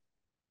point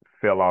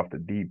fell off the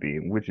deep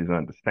end, which is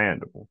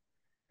understandable.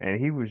 And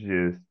he was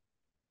just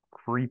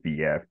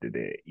creepy after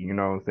that. You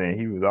know what I'm saying?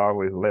 He was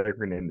always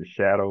lurking in the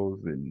shadows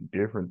and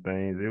different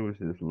things. It was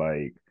just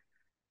like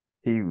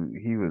he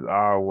was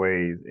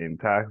always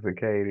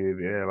intoxicated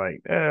and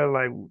like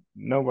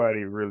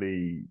nobody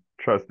really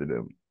trusted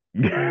him.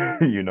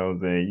 You know what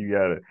I'm saying?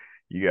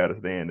 You gotta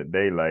stay in the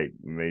daylight,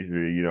 make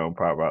sure you don't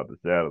pop out the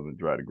shadows and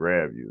try to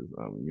grab you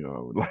or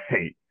something,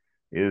 like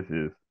it's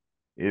just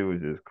it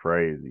was just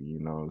crazy, you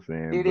know what I'm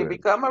saying? Did he But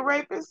become a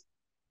rapist?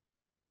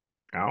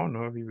 I don't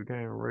know if he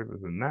became a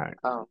rapist or not.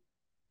 Oh,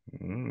 I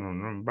don't know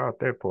nothing about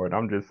that part.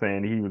 I'm just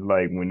saying he was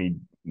like when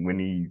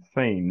he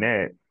seen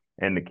that,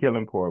 and the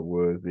killing part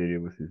was that it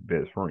was his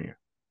best friend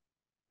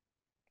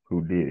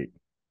who did it.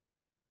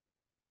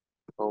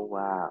 oh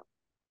wow.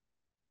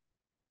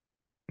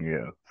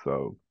 Yeah,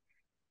 so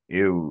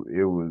it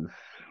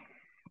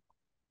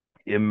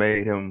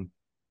made him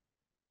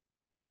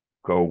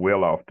go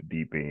well off the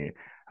deep end.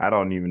 I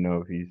don't even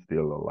know if he's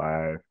still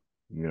alive,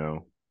 you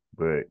know,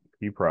 but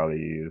he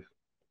probably is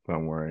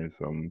somewhere in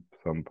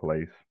some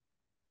place.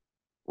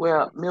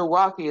 Well,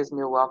 Milwaukee is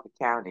Milwaukee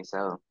County,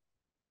 so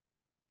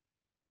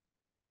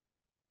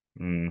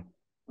Mm.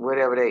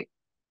 whatever they.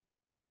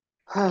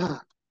 I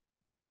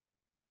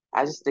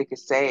just think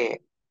it's sad.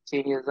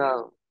 10 years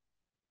old.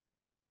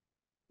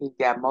 He's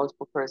got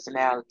multiple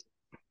personalities.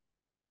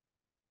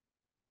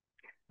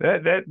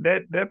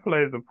 That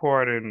plays a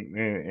part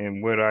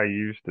in what I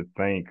used to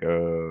think.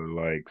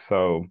 Like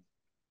so,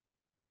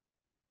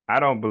 I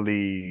don't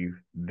believe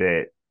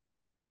that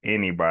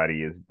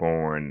anybody is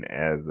born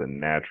as a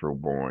natural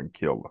born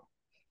killer.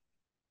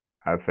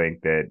 I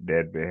think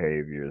that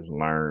behavior is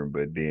learned,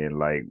 but then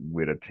like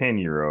with a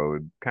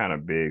 10-year-old, it kind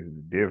of begs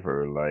to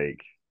differ.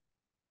 Like,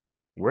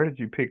 where did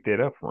you pick that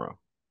up from?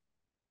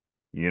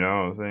 You know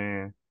what I'm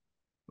saying?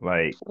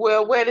 Like,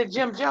 Well, where did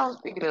Jim Jones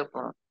pick it up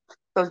from?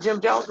 Because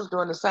Jim Jones was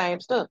doing the same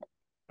stuff.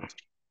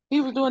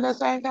 He was doing that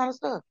same kind of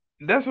stuff.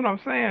 that's what I'm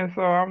saying.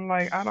 So I'm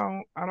like, I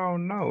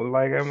don't know.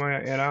 Like, am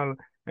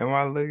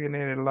I looking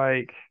at it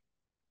like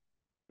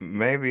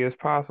maybe it's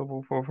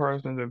possible for a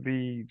person to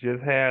be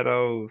just had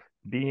those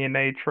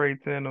DNA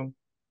traits in them,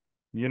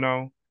 you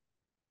know?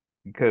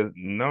 Because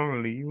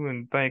normally you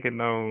wouldn't think of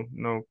no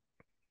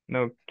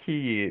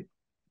kid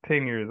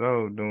 10 years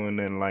old doing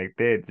nothing like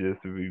that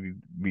just to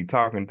be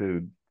talking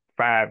to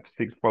 5,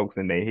 6 folks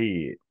in their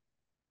head.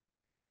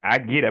 I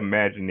get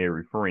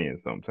imaginary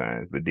friends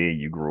sometimes, but then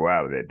you grow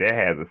out of that. That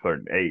has a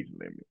certain age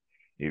limit.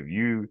 If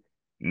you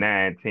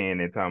 9, 10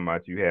 and talking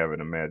about you have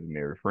an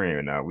imaginary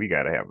friend, now we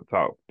gotta have a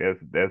talk. That's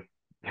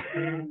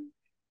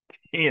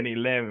 10,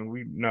 11.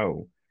 We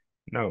no.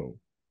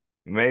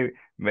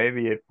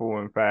 Maybe at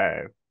 4 and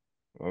 5,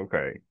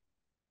 okay,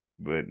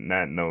 but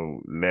not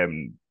no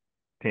 11,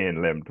 10,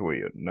 11,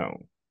 12.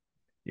 No.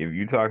 If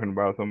you're talking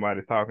about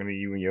somebody talking to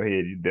you in your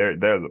head,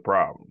 there's a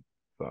problem.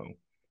 So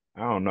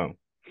I don't know.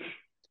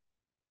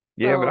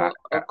 Yeah, but So,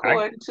 I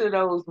according to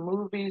those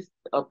movies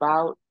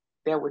about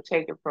that were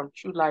taken from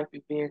true life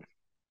events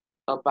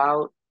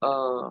about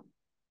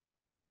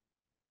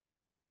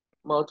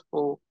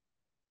multiple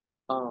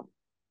um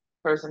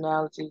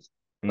personalities,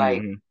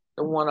 like hmm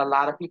the one a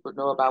lot of people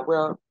know about.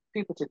 Well,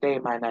 people today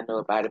might not know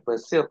about it, but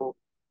Sybil.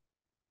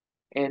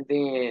 And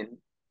then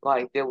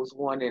like there was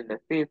one in the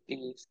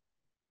 50s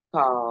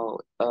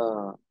called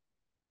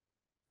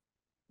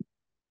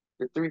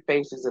The Three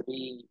Faces of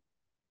Eve.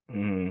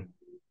 hmm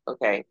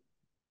Okay.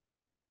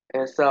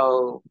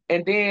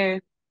 And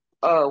then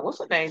what's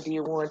her name did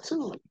one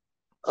too?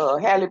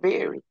 Halle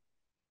Berry,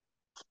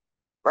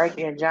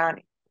 Frankie and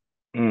Johnny.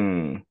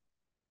 mm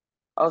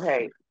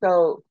Okay.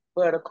 So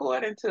but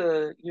according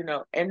to,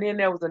 and then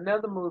there was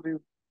another movie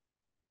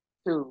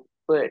too.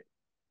 But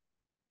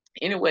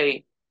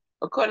anyway,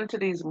 according to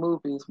these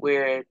movies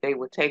where they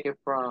were taken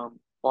from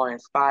or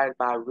inspired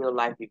by real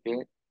life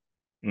events,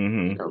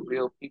 Mm-hmm.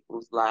 real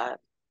people's lives.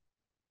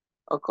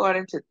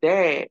 According to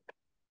that,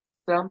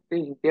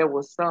 there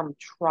was some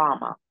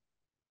trauma.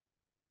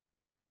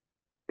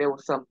 There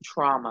was some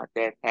trauma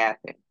that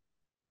happened.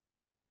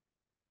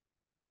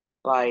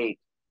 Like,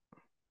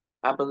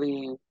 I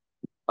believe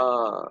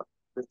the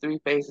Three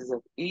Faces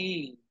of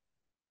Eve,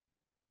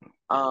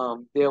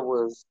 there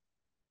was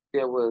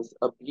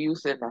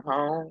abuse in the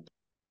home.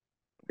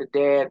 The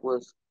dad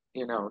was,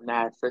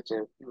 not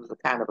he was a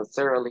kind of a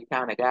surly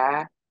kind of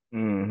guy.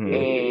 Mm-hmm.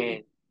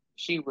 And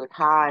she would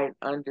hide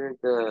under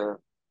the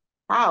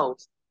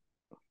house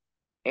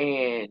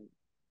and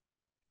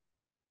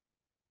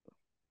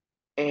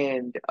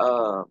and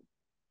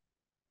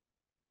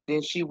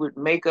then she would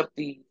make up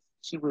these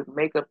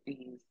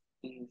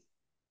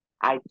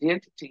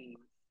identities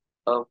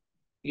of,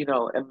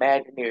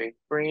 imaginary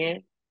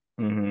friends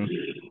Mm-hmm.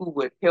 who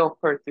would help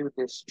her through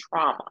this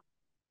trauma.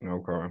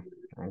 Okay.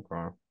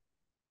 Okay.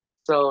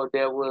 So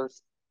there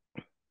was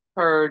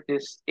her,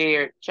 this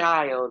scared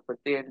child, but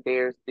then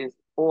there's this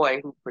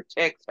boy who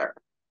protects her.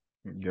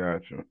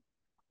 Gotcha.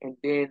 And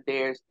then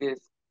there's this,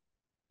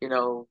 you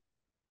know,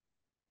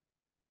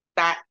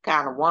 that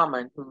kind of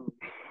woman who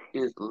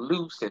is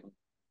loose and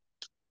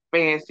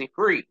fancy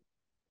free,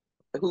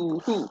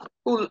 who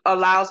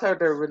allows her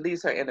to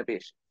release her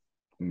inhibition.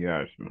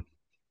 Gotcha.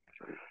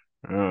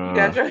 You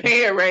got Uh, your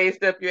hand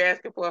raised up, you're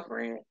asking for a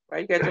friend? Why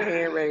you got your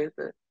hand raised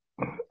up?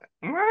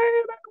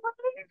 man,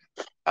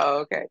 Oh,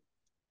 okay.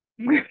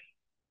 I'm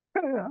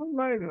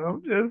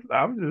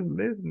just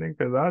listening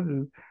because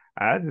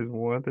I just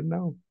want to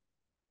know.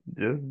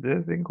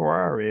 Just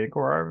inquiring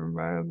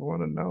minds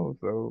want to know.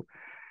 So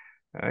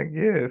I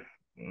guess.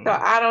 So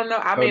I don't know.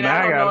 I So mean, I now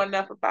I don't know gotta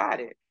enough about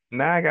it.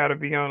 now I gotta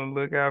be on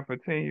the lookout for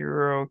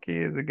 10-year-old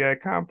kids that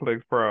got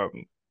complex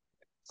problems.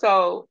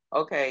 So,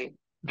 okay.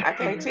 I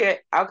can't tell.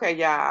 Okay,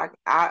 y'all.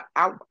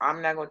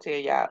 I'm not gonna tell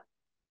y'all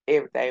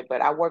everything,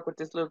 but I work with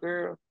this little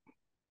girl,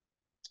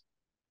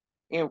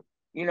 and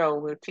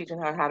we're teaching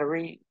her how to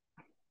read,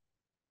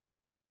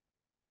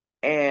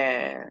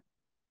 and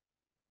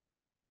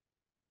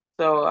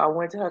so I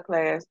went to her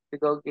class to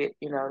go get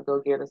her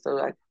so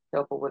I could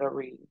help her with her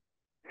reading.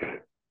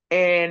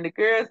 And the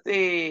girl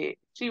said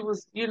she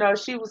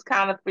was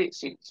kind of fit.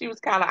 She was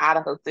kind of out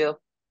of herself.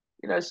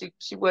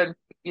 She wasn't,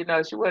 she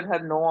wasn't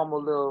her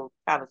normal little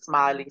kind of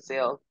smiley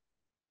self.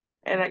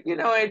 And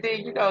and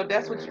then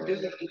that's what you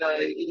do.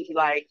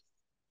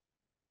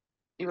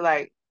 You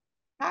like,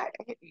 hi.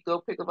 You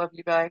go pick them up.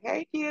 You be like,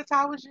 hey kids,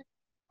 how was your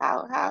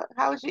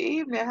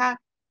evening?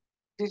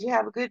 Did you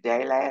have a good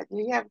day Did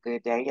you have a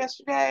good day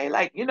yesterday?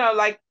 Like,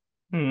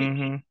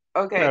 Mm-hmm.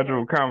 okay,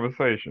 Casual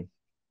conversation.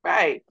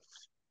 right.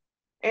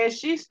 And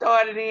she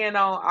started in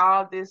on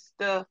all this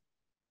stuff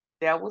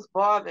that was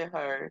bothering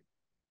her.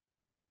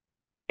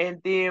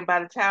 And then by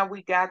the time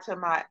we got to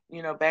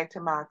back to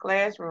my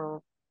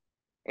classroom,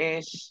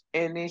 and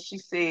then she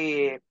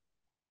said,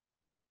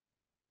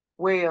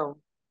 well,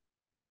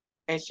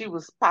 and she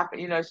was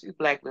popping, she's a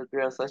black little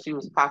girl, so she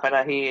was popping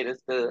her head and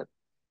stuff.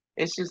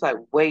 And she was like,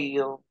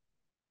 well,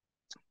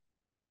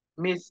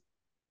 Miss,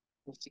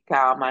 and she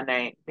called my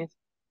name, Miss,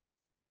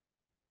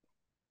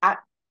 I,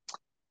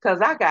 cause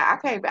I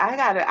got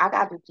to,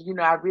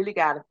 I really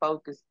got to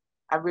focus,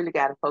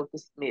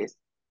 Miss.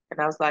 And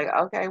I was like,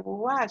 okay, well,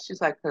 why?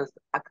 She's like,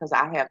 cause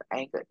I have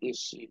anger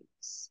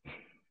issues.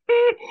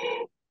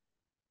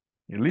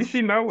 At least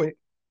she know it.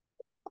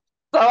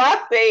 So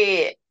I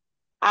said,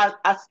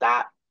 I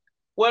stopped.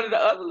 One of the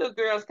other little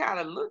girls kind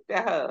of looked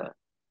at her.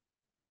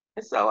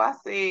 And so I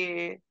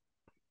said,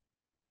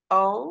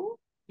 oh,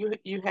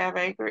 you have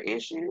anger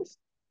issues?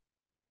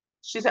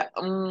 She said,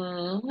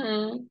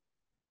 mm-hmm.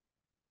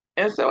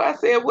 And so I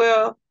said,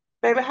 well,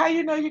 baby, how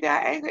you know you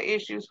got anger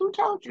issues? Who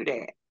told you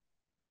that?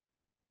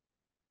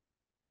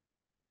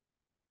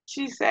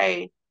 She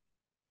say,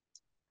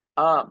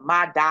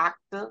 my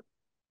doctor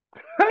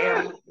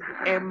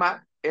and my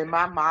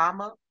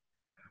mama.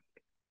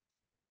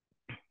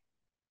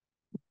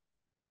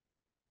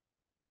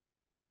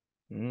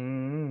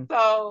 Mm-hmm.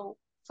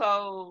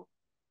 So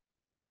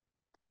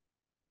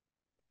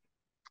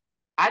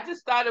I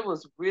just thought it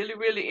was really,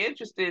 really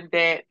interesting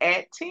that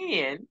at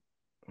 10,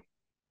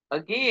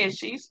 again,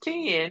 she's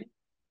 10,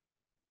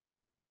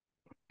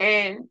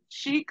 and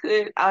she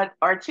could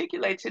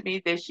articulate to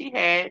me that she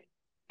had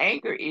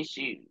anger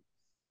issues.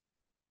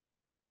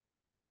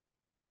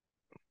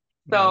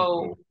 So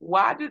Okay.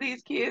 why do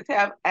these kids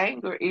have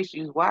anger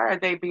issues? Why are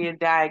they being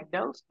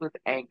diagnosed with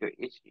anger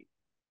issues?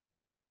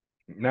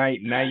 Now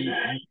you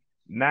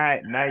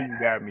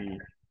got me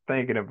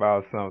thinking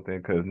about something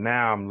because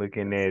now I'm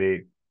looking at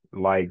it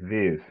like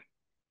this.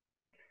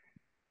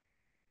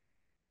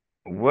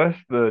 What's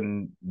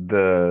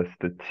the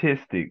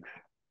statistics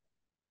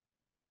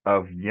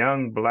of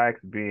young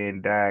blacks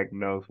being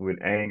diagnosed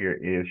with anger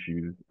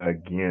issues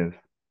against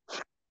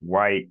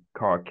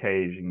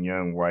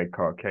young white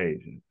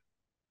Caucasians?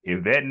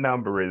 If that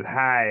number is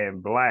high in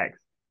blacks,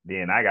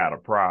 then I got a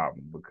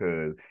problem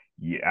because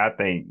I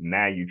think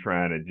now you're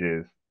trying to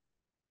just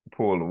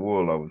pull the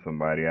wool over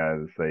somebody's eyes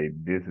and say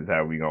this is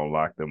how we gonna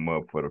lock them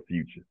up for the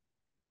future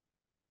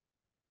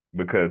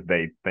because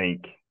they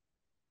think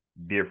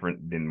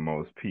different than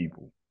most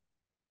people.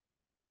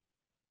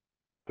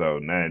 So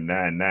now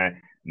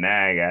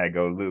I gotta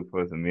go look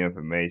for some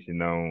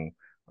information on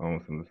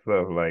some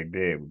stuff like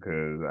that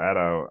because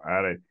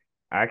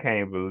I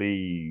can't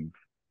believe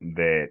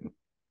that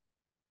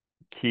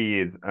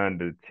kids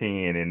under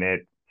 10 and that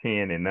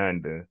 10 and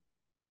under,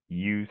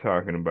 you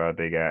talking about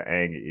they got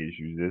anger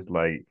issues. It's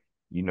like,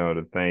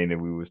 the thing that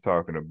we was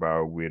talking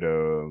about with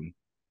um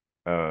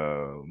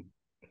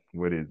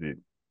what is it?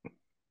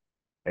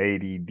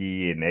 ADD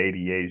and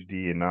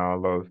ADHD and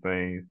all those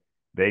things.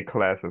 They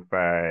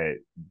classified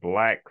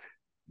black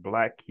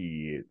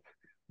kids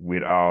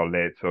with all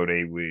that so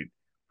they would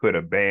put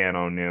a ban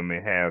on them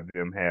and have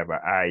them have an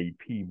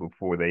IEP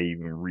before they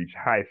even reach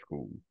high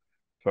school.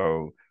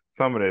 So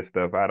some of that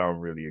stuff I don't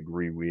really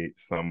agree with.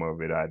 Some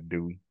of it I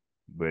do,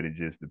 but it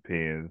just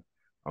depends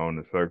on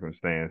the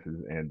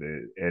circumstances and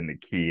the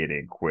kid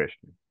in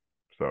question.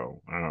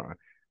 So I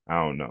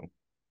don't know.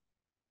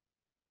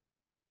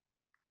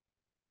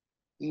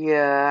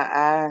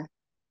 Yeah,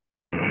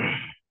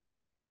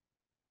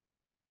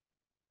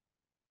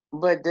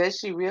 but does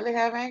she really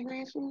have anger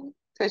issues?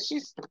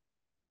 Because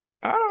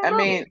I don't I know.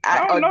 mean,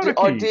 I don't know the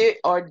kid.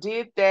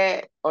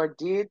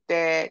 did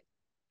that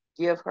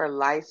give her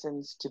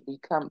license to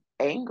become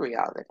angry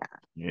all the time?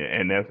 Yeah,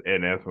 and that's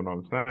what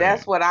I'm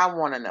That's saying. what I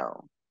want to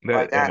know. That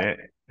Like and that,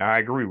 I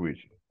agree with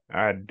you.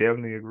 I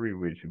definitely agree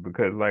with you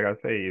because, like I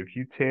say, if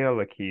you tell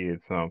a kid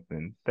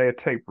something, they're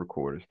tape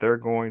recorders. They're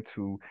going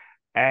to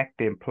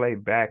act and play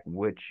back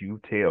what you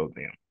tell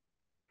them.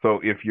 So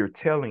if you're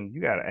telling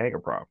you got an anger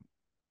problem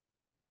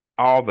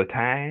all the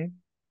time,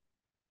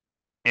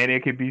 and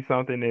it could be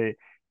something that,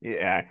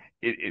 yeah,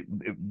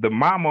 the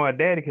mama or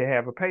daddy could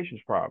have a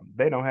patience problem.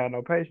 They don't have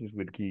no patience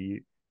with the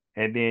kid.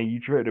 And then you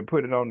try to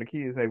put it on the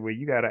kid and say, well,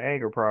 you got an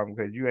anger problem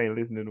because you ain't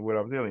listening to what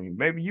I'm telling you.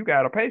 Maybe you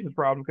got a patience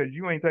problem because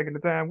you ain't taking the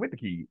time with the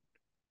kid.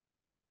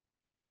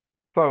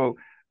 So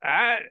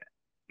I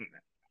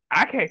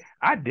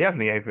I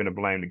definitely ain't finna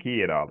blame the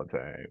kid all the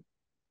time.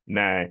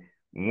 Now,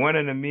 one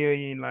in a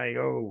million, like,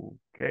 oh,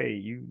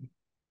 okay,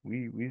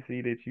 we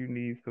see that you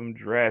need some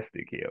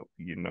drastic help.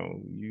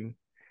 You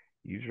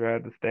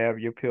tried to stab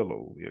your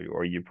pillow,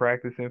 or you're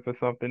practicing for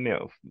something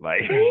else.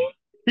 Like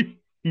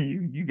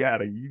we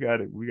gotta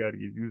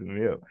give you some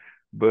help.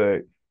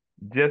 But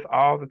just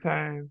all the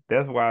time,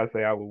 that's why I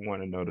say I would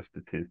want to know the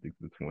statistics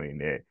between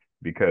that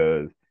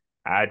because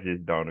I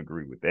just don't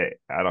agree with that.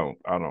 I don't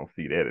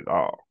see that at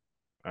all.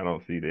 I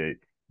don't see that,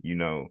 you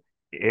know,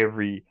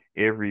 every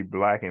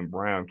black and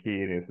brown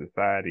kid in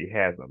society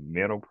has a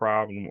mental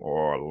problem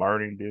or a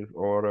learning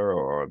disorder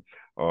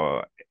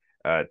or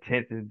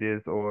attention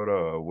disorder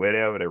or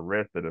whatever the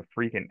rest of the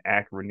freaking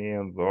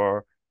acronyms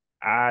are.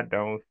 I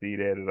don't see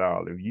that at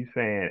all. If you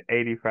saying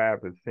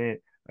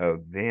 85%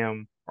 of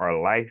them are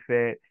like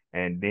that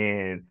and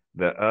then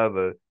the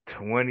other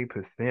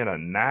 20% are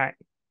not,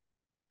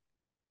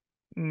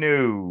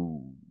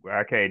 no.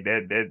 Okay,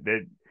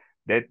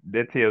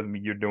 that tells me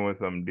you're doing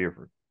something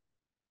different.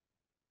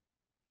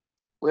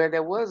 where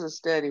there was a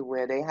study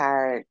where they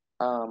hired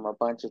a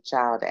bunch of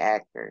child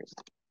actors,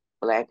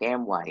 black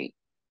and white,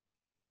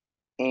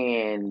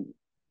 and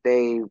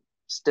they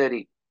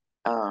studied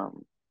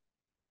because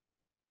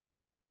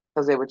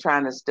they were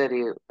trying to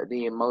study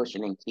the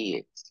emotion in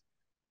kids,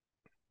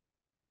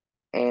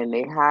 and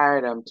they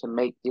hired them to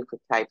make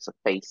different types of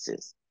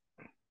faces,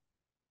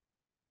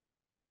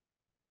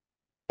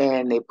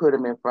 and they put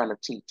them in front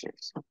of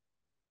teachers.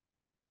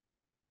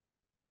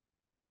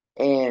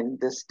 And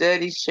the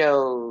study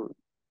showed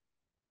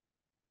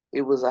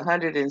it was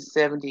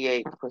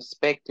 178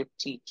 prospective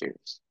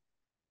teachers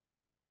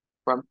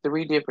from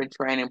 3 different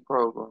training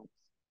programs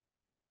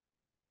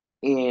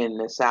in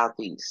the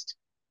Southeast.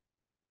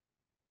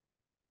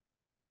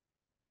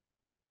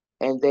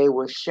 And they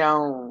were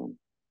shown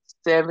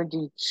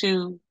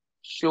 72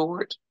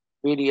 short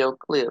video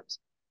clips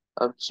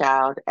of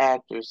child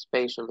actors'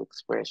 facial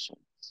expressions.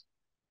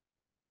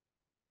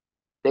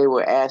 They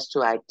were asked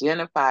to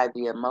identify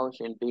the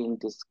emotion being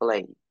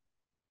displayed.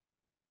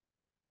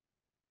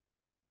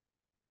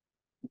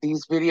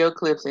 These video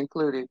clips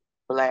included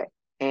black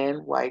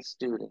and white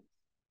students,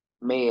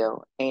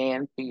 male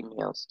and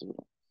female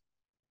students.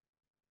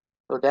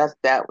 So that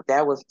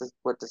was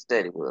what the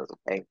study was,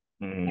 okay?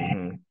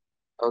 Hmm.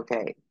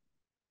 Okay.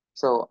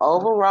 So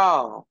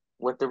overall,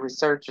 what the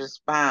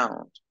researchers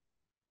found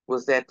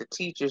was that the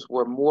teachers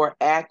were more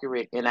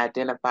accurate in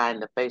identifying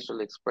the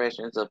facial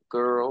expressions of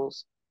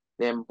girls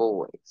than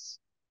boys.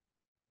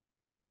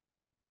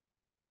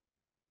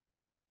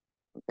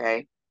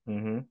 Okay?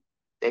 Hmm.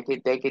 They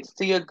could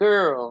see a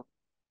girl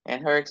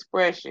and her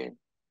expression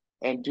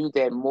and do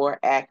that more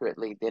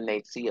accurately than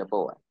they see a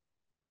boy,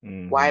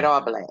 white Hmm.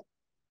 or black.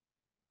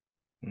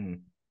 Hmm.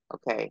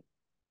 Okay.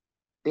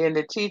 Then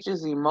the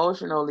teacher's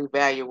emotional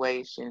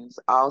evaluations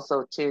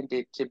also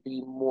tended to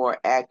be more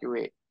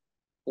accurate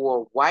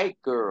for white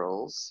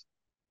girls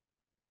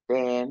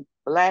than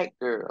black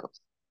girls.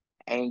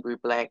 angry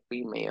black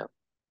female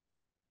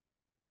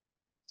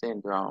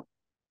syndrome.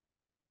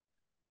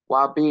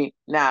 While being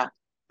now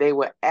they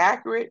were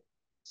accurate,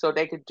 so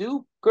they could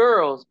do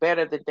girls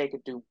better than they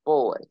could do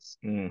boys,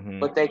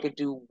 but they could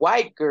do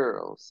white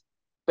girls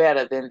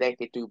better than they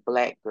could do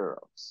black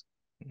girls.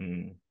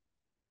 Okay.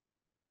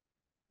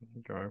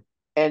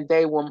 And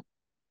they were,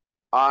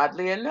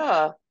 oddly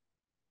enough,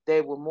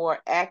 they were more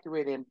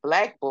accurate in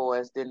black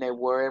boys than they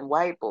were in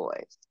white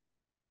boys.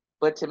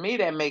 But to me,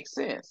 that makes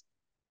sense.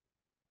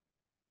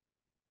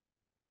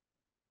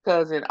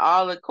 Because in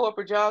all the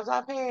corporate jobs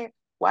I've had,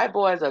 white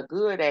boys are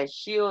good at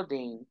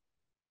shielding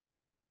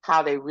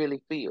how they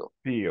really feel.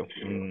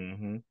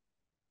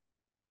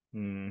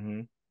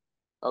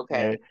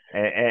 Okay.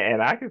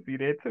 And I can see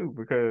that too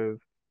because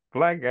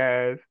black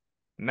guys,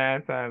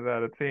 9 times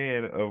out of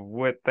 10 of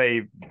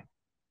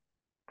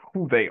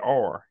who they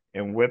are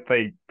and what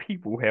they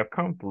people have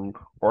come through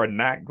are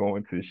not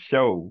going to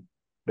show.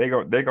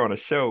 They're gonna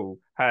show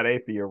how they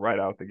feel right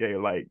out the gate.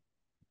 Like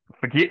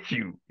forget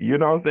you. You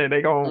know what I'm saying?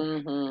 They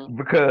gonna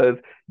because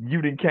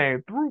you done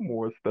came through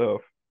more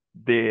stuff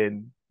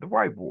than the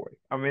white boy.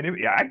 I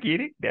mean, I get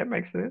it. That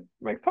makes sense.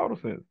 Makes total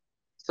sense.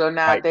 So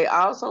now Like, they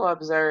also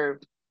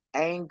observed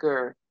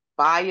anger,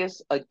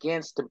 bias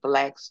against the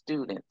black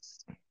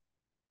students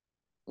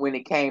when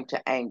it came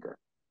to anger.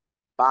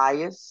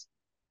 Bias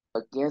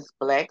against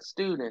black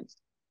students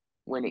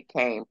when it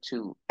came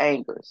to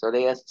anger. So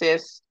they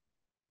assessed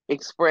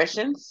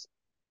expressions,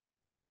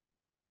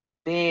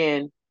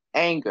 then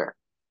anger.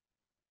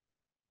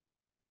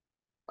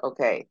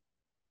 Okay.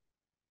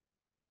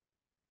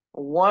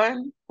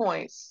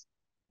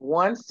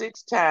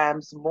 1.16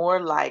 times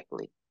more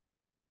likely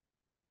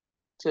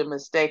to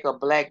mistake a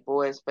black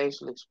boy's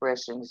facial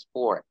expressions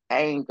for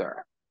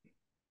anger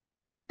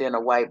than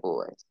a white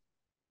boy's.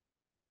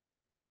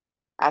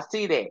 I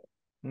see that.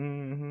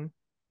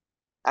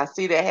 I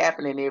see that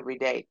happening every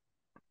day.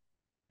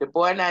 The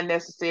boy not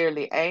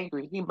necessarily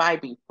angry. He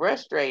might be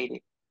frustrated,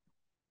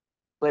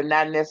 but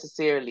not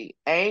necessarily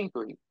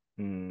angry.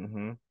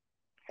 And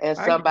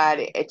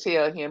somebody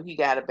tell him he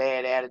got a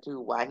bad attitude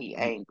while he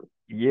angry.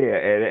 Yeah,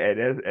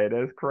 and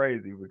that's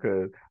crazy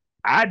because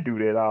I do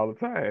that all the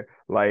time.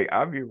 Like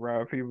I be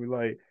around people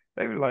like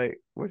they be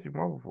like, "What you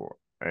moping for?"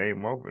 I ain't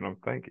moping. I'm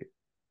thinking.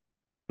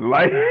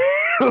 Like,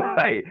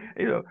 like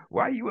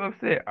why you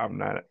upset? I'm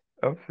not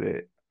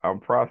upset.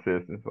 I'm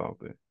processing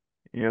something.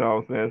 You know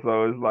what I'm saying?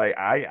 So it's like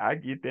I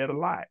get that a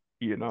lot.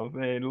 You know what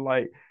I'm saying?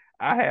 Like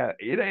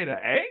it ain't an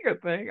anger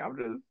thing. I'm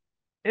just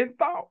in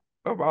thought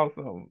about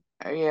something.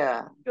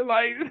 Yeah.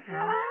 Like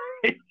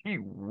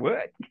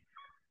what?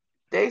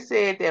 They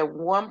said that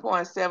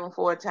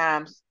 1.74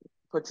 times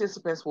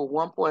participants were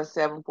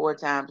 1.74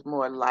 times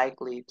more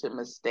likely to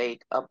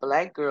mistake a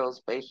black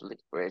girl's facial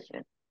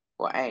expression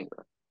for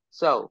anger.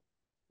 So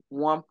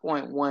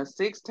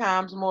 1.16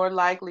 times more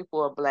likely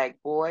for a black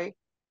boy,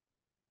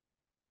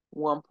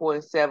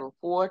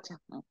 1.74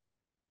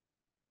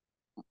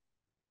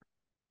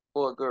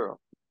 for a girl,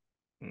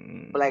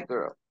 black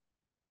girl,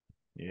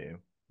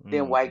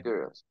 than white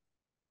girls.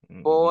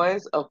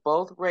 Boys of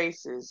both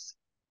races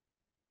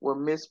were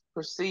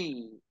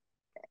misperceived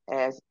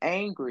as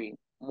angry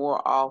more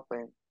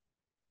often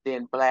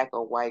than black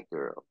or white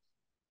girls.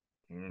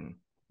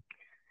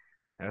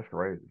 That's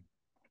crazy.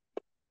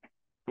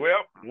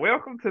 Well,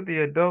 welcome to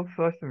the Adult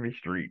Sesame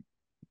Street.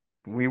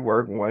 We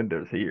work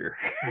wonders here.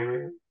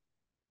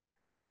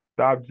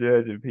 Stop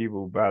judging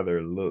people by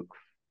their looks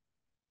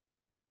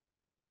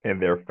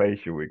and their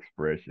facial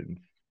expressions.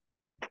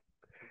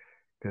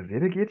 Cause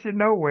it'll get you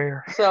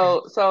nowhere.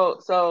 So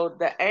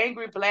the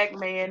angry black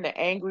man, the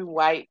angry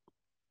black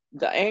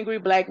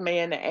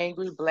man, the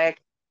angry black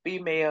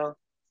female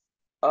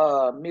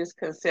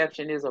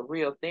misconception is a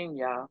real thing,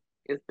 y'all.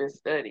 It's been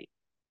studied.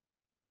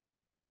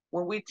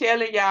 When we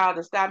telling y'all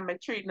to stop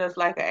treating us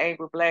like an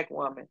angry black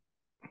woman,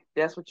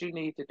 that's what you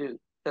need to do.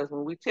 Because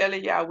when we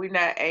telling y'all we're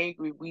not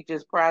angry, we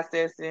just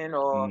processing,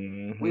 or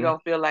we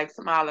don't feel like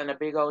smiling a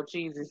big old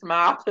cheesy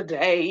smile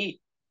today.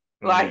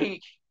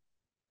 Like,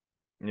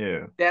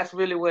 yeah, that's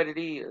really what it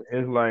is.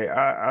 It's like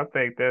I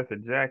think that's a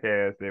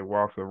jackass that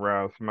walks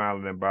around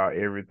smiling about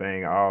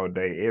everything all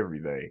day, every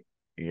day.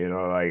 You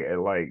know,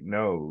 like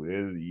no,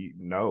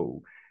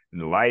 no.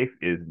 Life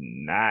is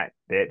not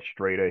that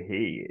straight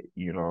ahead.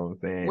 You know what I'm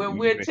saying?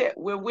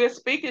 When we're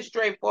speaking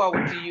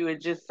straightforward to you and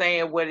just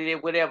saying what it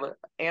is, whatever,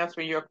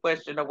 answering your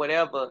question or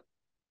whatever,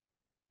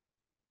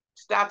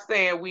 stop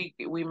saying we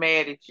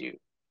mad at you.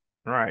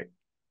 Right.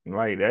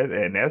 Like that,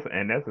 and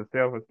that's a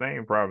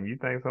self-esteem problem. You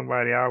think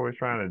somebody always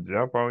trying to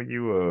jump on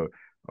you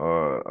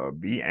or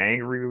be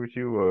angry with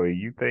you, or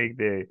you think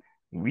that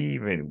we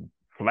even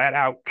flat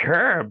out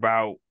care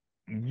about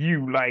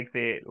you like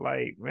that?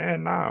 Like,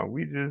 man, nah,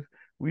 we just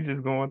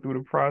going through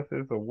the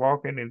process of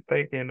walking and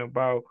thinking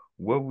about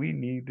what we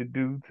need to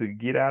do to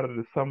get out of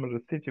some of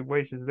the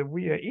situations that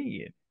we are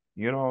in.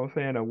 You know what I'm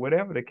saying? Or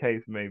whatever the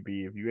case may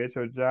be. If you at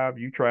your job,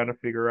 you trying to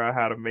figure out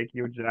how to make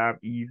your job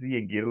easy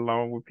and get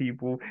along with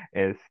people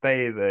and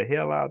stay the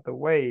hell out the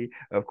way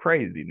of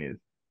craziness,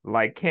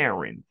 like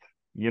Karens.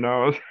 You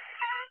know?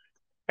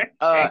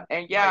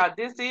 And y'all,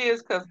 this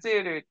is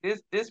considered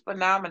this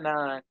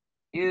phenomenon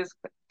is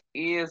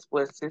is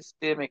what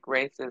systemic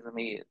racism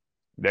is.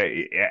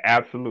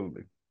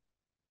 Absolutely.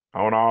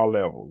 On all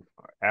levels.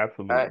 Uh,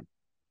 Absolutely.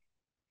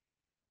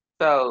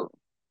 so,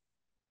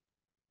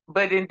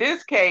 but in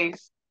this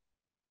case,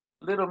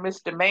 little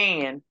Mr.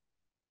 Man,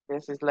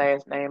 that's his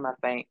last name, I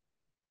think.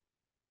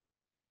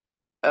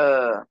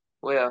 Uh,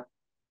 well,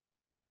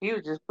 he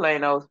was just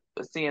plain old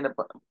seeing a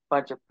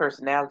bunch of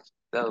personalities.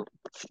 So,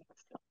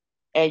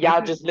 and But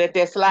y'all you, just let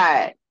that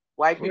slide.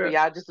 White people, well,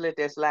 y'all just let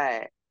that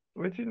slide.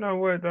 but you know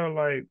what though?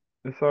 Like,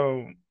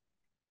 so,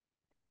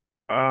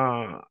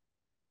 uh,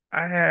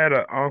 I had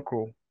an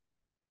uncle,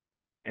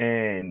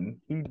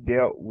 and he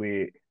dealt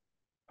with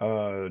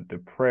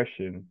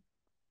depression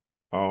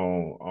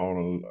on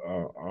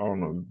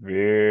a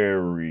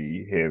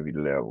very heavy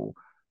level.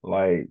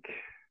 Like,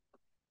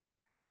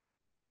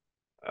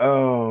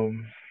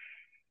 um,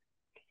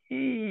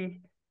 he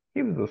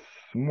he was a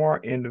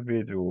smart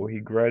individual. He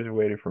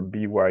graduated from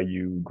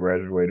BYU,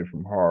 graduated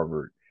from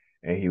Harvard,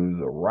 and he was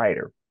a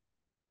writer.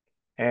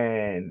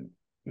 And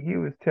he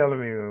was telling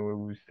me when we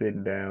were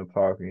sitting down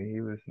talking,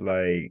 he was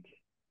like,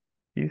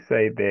 you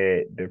say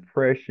that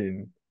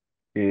depression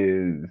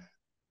is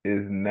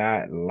is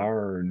not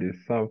learned,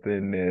 it's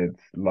something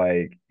that's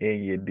like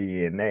in your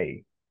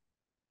DNA.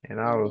 And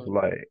Hmm.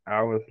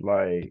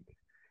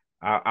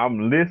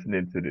 I'm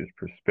listening to this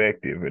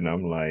perspective, and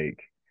I'm like,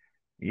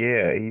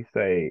 yeah, he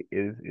say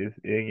it's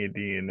in your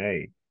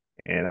DNA.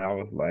 And I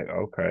was like,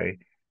 okay.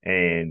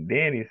 And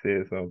then he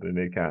said something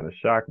that kind of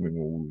shocked me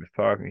when we was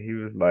talking. He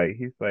was like,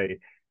 he say,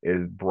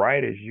 as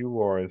bright as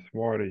you are, as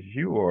smart as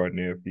you are,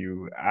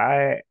 nephew,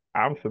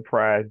 I'm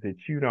surprised that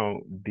you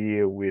don't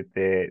deal with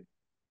that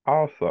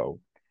also.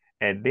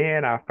 And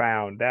then I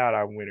found out,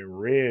 I went and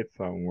read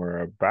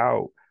somewhere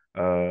about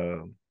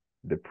uh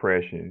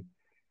depression.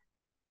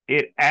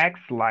 It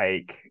acts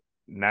like,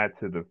 not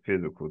to the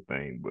physical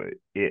thing, but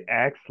it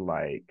acts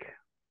like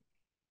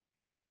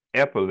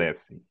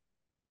epilepsy,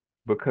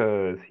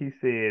 because he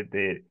said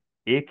that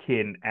it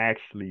can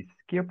actually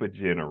skip a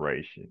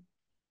generation,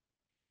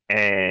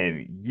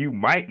 and you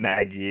might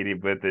not get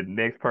it, but the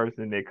next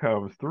person that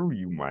comes through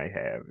you might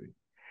have it.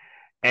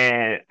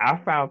 And I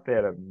found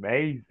that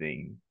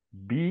amazing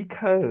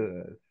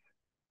because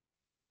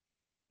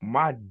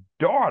my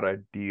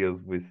daughter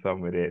deals with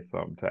some of that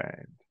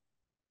sometimes.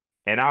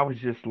 And I was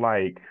just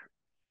like,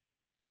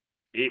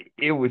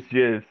 it was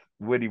just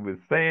what he was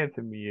saying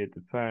to me at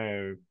the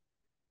time.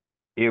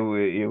 It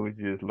was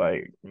just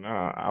like,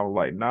 nah. I was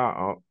like,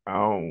 nah, I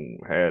don't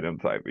have them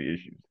type of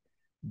issues.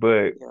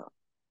 But Yeah.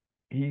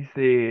 he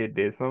said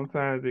that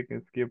sometimes it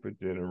can skip a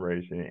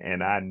generation,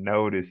 and I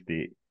noticed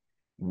it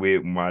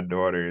with my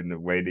daughter in the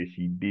way that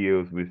she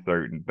deals with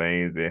certain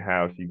things and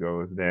how she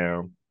goes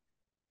down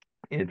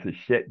into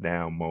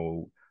shutdown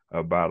mode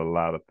about a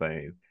lot of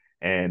things.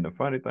 And the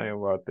funny thing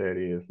about that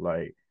is,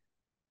 like,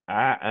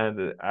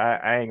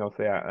 I ain't gonna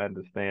say I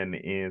understand the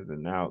ins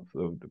and outs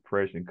of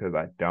depression, because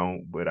I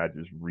don't, but I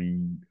just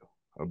read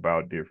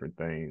about different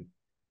things.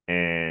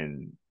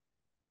 And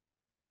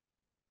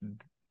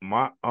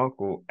my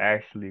uncle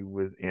actually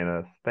was in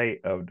a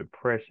state of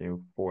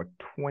depression for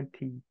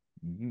 20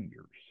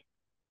 years,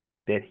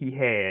 that he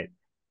had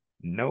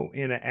no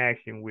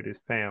interaction with his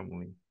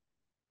family,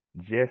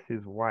 just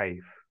his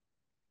wife,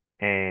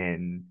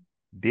 and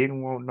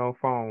didn't want no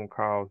phone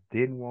calls,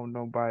 didn't want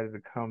nobody to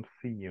come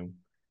see him.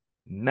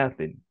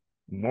 Nothing.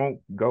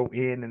 Won't go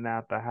in and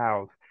out the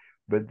house.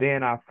 But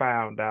then I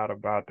found out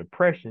about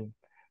depression.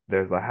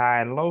 There's a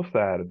high and low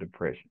side of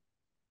depression.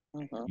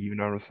 Hmm. You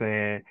know what I'm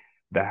saying?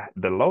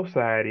 The low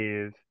side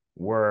is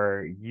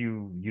where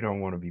you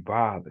don't want to be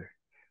bothered.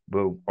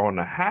 But on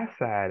the high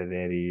side of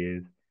that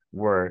is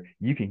where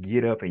you can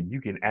get up and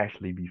you can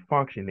actually be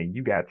functioning.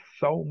 You got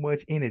so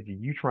much energy.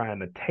 You trying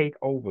to take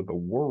over the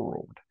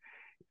world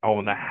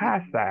on the Hmm.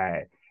 high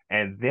side.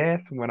 And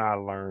that's when I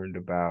learned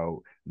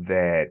about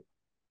that.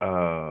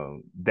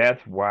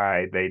 That's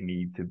why they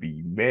need to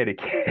be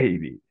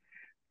medicated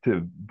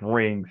to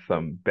bring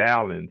some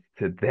balance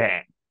to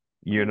that.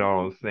 You know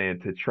what Hmm. I'm saying?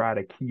 To try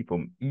to keep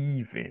them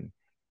even.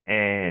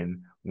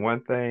 And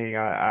one thing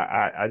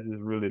I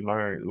just really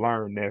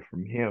learned that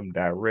from him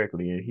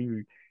directly,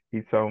 and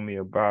he told me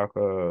about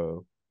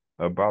the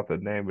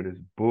name of this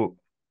book,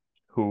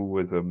 who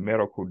was a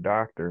medical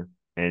doctor,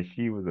 and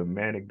she was a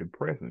manic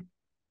depressive.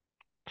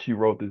 She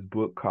wrote this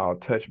book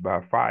called Touched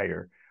by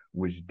Fire,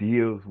 which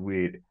deals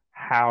with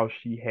how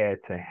she had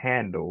to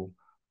handle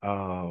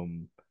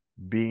um,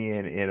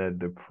 being in a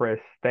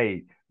depressed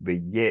state,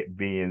 but yet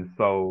being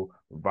so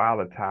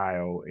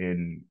volatile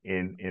in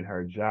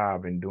her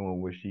job and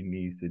doing what she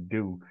needs to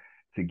do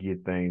to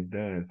get things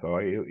done. So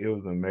it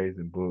was an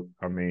amazing book.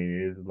 I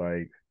mean, it's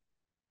like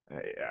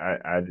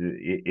I just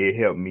it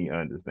helped me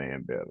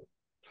understand better.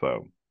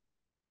 So,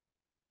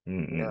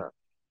 mm-mm, Yeah.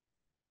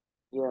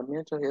 Yeah.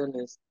 Mental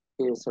illness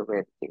is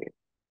hereditary.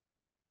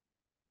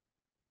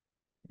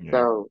 yeah,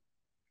 So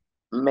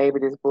maybe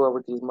this boy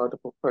with these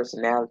multiple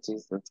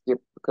personalities and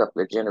skipped a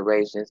couple of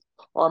generations,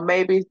 or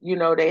maybe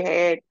they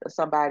had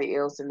somebody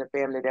else in the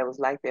family that was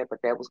like that, but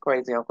that was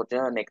crazy Uncle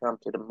John. They come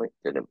to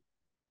the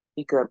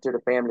he come to the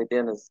family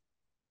dinners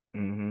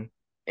Mm-hmm.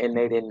 and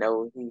they didn't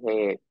know he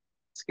had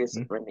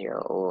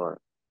schizophrenia or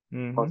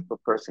Mm-hmm. multiple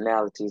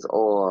personalities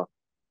or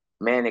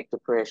manic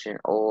depression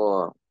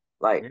or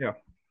like Yeah.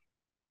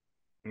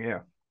 Yeah.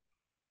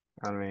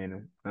 I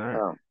mean,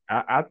 um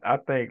I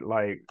think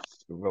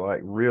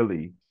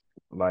really,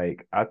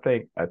 like I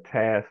think a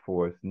task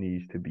force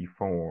needs to be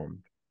formed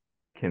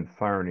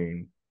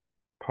concerning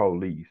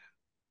police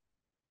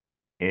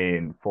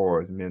and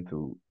for as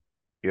mental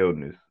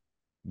illness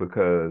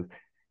because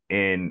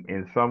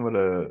in some of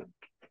the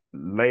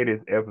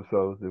latest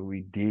episodes that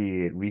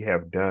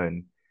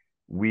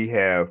we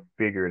have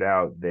figured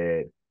out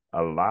that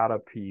a lot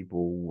of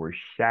people were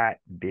shot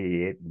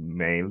dead,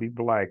 mainly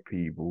black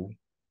people,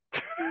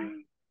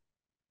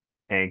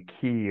 and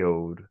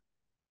killed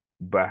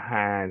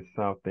behind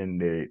something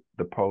that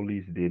the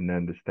police didn't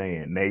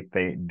understand. They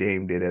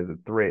deemed it as a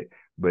threat,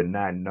 but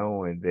not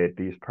knowing that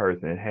this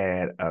person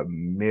had a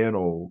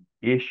mental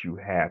issue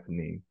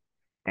happening.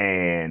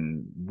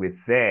 And with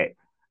that,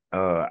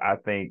 I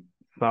think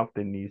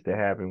something needs to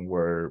happen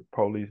where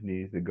police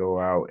needs to go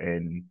out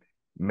and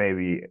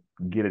maybe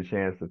get a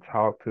chance to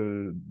talk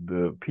to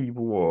the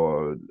people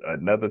or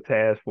another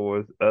task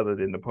force other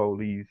than the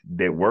police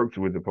that works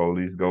with the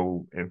police,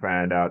 go and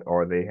find out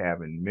are they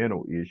having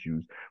mental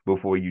issues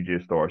before you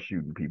just start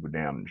shooting people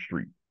down in the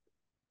street.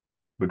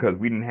 Because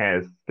we didn't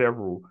have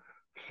several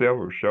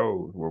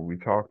shows where we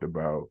talked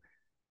about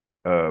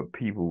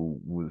people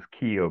was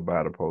killed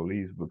by the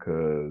police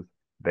because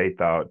they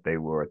thought they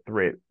were a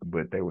threat,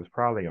 but they was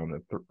probably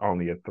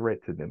only a threat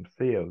to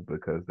themselves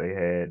because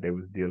they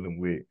was dealing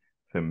with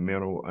some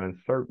mental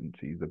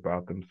uncertainties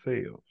about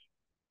themselves.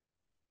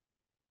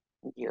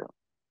 yeah.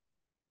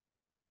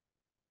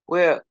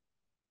 Well,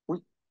 we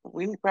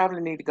we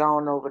probably need to go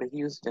on over to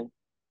Houston,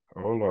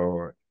 Oh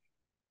Lord.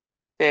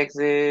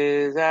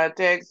 Texas,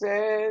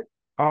 Texas.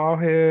 All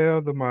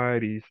hail the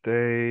mighty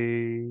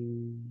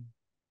state.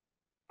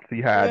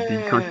 See how I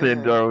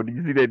decrescendo? Do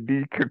you see that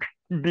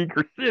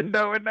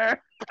decrescendo in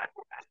there?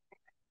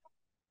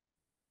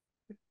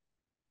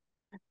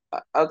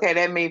 Okay,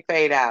 that means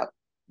fade out.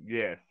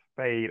 Yes,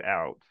 fade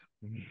out.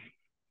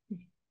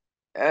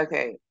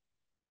 Okay,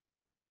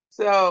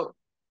 so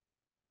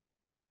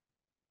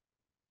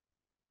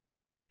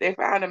they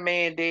found a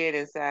man dead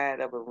inside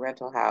of a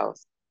rental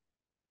house.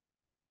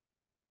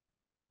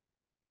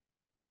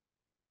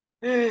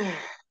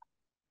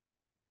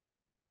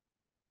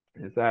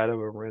 Inside of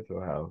a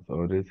rental house.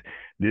 So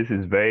this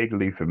is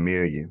vaguely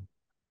familiar.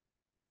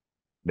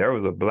 There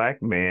was a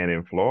black man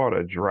in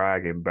Florida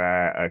driving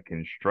by a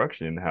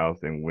construction house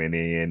and went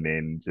in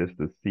and just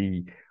to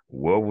see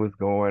what was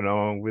going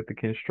on with the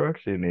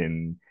construction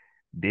and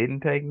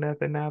didn't take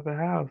nothing out of the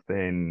house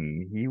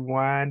and he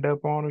wind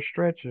up on a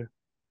stretcher.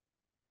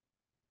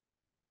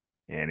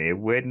 And it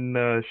wasn't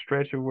a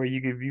stretcher where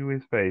you could view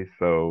his face.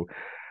 So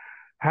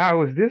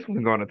how is this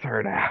one gonna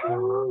turn out?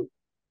 Who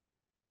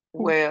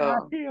shot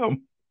Well,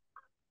 him?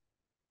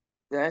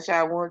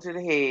 gunshot wound to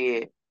the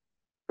head,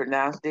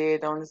 pronounced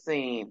dead on the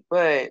scene,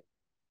 but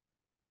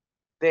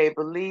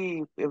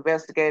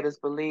investigators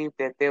believe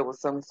that there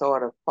was some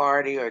sort of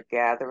party or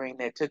gathering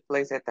that took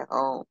place at the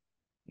home,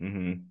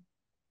 Hmm.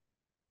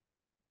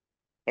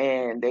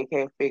 and they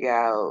can't figure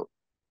out,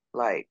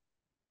 like,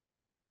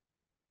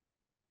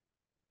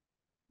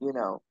 you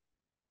know,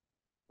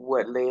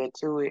 what led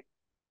to it.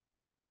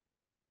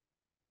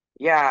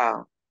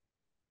 Yeah,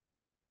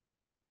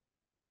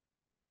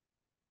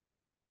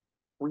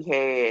 we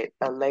had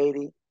a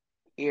lady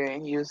here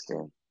in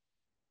Houston.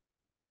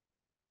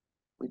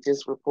 We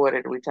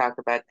talked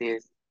about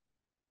this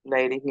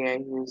lady here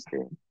in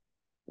Houston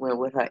went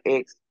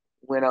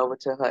over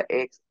to her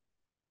ex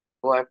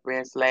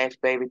boyfriend slash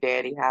baby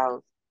daddy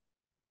house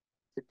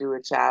to do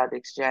a child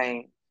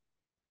exchange.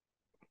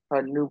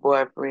 Her new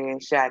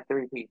boyfriend shot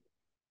three people.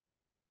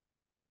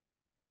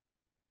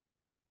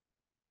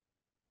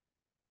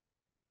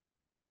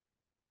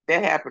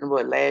 That happened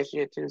last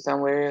year too,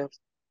 somewhere else.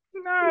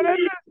 Nah,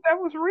 that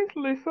was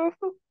recently,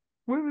 sister.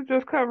 We was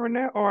just covering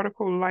that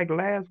article like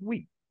last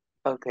week.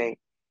 Okay.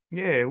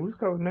 Yeah, we was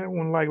covering that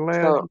one like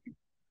last So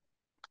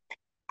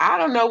I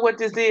don't know what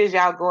this is,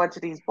 y'all going to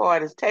these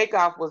parties.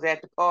 Takeoff was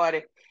at the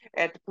party,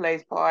 at the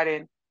place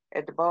partying,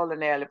 at the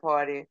bowling alley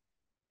party.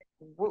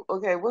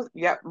 Okay,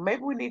 yeah,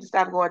 maybe we need to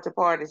stop going to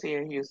parties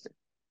here in Houston.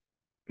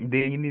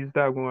 Then you need to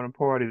start going to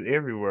parties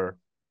everywhere.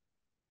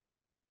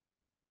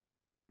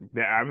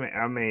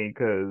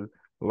 Cause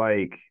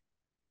like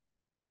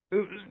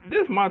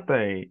this my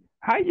thing.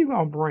 How you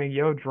gonna bring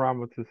your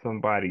drama to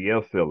somebody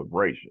else's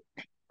celebration?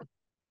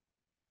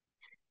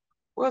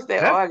 What's they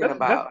That's arguing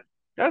that's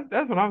that's about?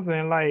 that's what I'm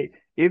saying. Like,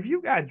 if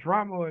you got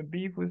drama and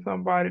beef with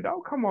somebody,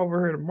 don't come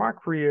over here to my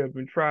crib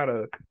and try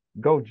to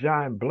go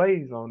giant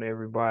blaze on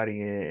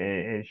everybody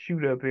and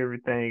shoot up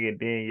everything, and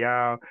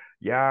then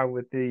y'all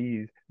with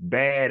these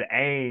bad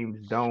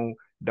aims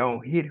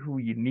don't hit who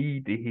you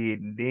need to hit,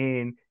 and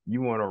then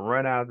you want to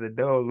run out the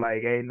door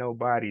like ain't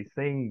nobody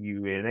seen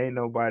you and ain't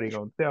nobody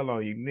gonna tell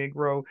on you,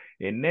 Negro.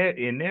 In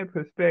that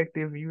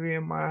perspective, you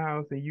in my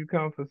house and you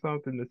come for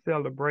something to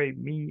celebrate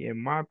me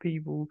and my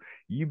people,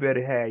 you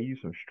better have you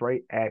some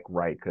straight act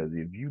right, cause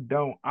if you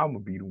don't, I'm gonna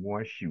be the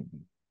one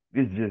shooting.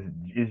 It's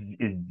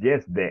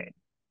just that.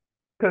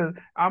 Cause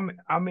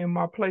I'm in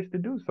my place to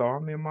do so.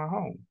 I'm in my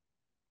home.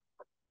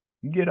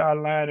 You get out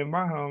of line in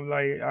my home,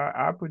 like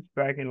I put you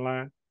back in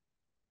line.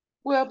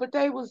 Well, but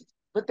they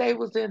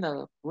was in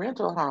a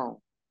rental home.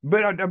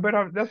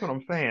 That's what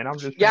I'm saying. I'm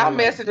just Y'all saying, like,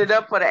 messing it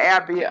up for the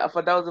Airbnb.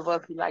 For those of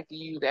us who like to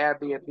use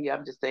Airbnb,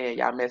 I'm just saying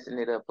y'all messing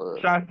it up for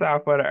us. shouts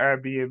out for the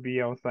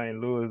Airbnb on St.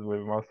 Louis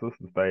with my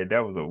sister stayed.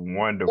 That was a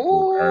wonderful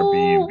Ooh,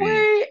 Airbnb.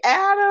 wee,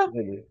 Adam,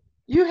 Nigga.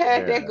 you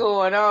had that Yeah,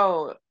 going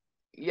on,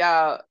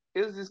 y'all.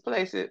 It was this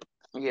place.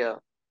 Yeah,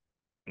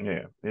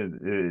 yeah.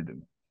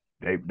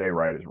 They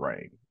right as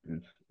rain.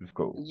 It's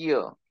cool.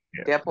 yeah,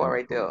 Yeah, that it part was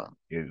right cool.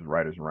 there. It's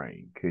right as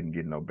rain. Couldn't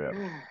get no better.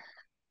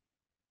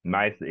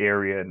 Nice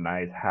area,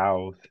 nice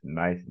house,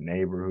 nice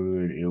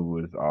neighborhood. It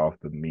was off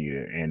the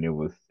meter and it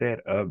was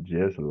set up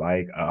just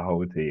like a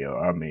hotel.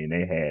 I mean,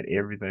 they had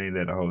everything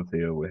that a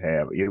hotel would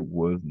have. It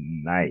was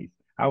nice.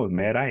 I was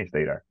mad I ain't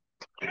stay there.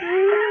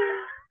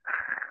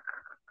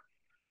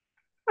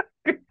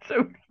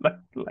 So,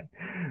 like,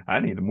 I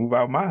need to move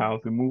out my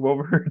house and move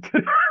over here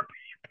to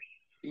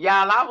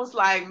Y'all, I was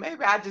like,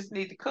 maybe I just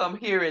need to come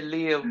here and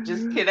live.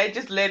 Just can they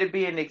just let it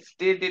be an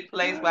extended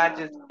place where I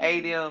just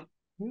pay them?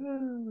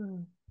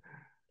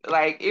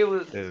 Like it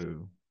was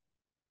Oh,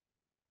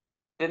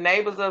 the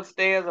neighbors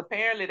upstairs.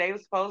 Apparently, they were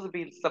supposed to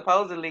be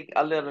supposedly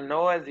a little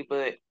noisy,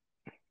 but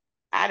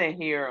I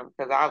didn't hear them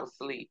because I was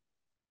asleep.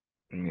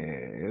 yeah,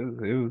 it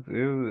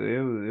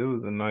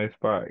was a nice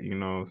spot, you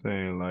know what I'm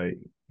saying? Like,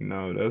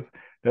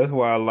 that's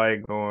why I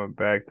like going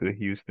back to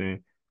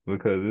Houston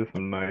because there's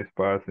some nice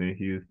spots in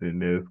Houston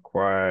that's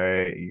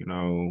quiet,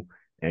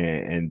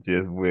 and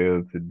just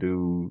well to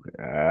do.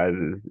 I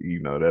just,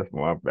 that's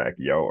my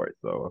backyard,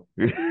 so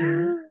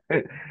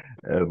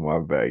that's my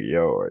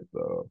backyard,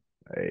 so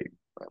hey,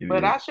 it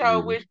But is I what sure it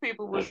is. wish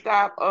people would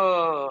stop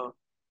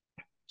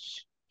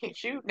sh-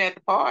 shooting at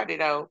the party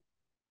though.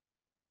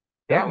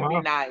 That's That would be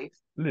why, nice.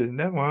 listen,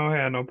 that's why I don't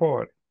have no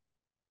party.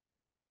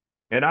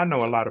 And I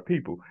know a Yeah. lot of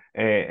people.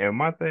 And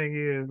my thing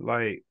is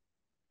like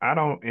I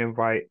don't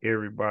invite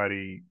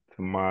everybody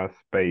to my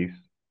space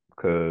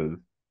because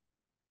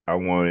I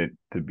want it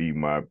to be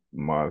my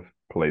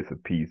place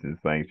of peace and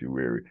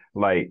sanctuary.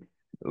 Like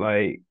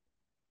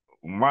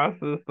my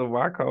sister,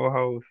 my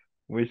co-host,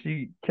 when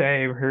she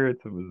came here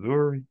to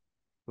Missouri,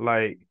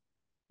 like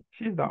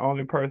she's the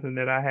only person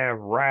that I have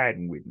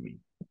riding with me.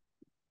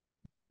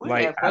 We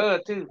Like had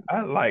fun too.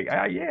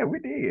 yeah, we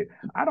did.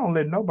 I don't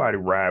let nobody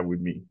ride with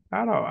me.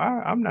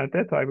 I'm not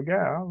that type of guy.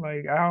 I'm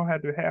like, I don't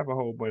have to have a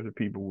whole bunch of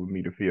people with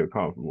me to feel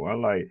comfortable.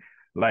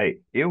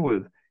 Like it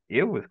was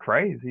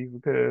crazy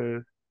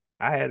because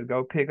I had to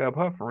go pick up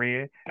her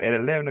friend at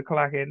 11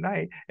 o'clock at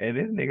night, and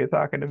this nigga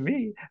talking to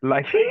me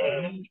like,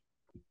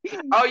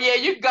 Oh yeah,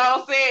 you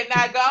go say it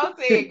now. Go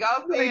say it. Go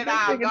say like it this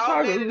out. nigga Go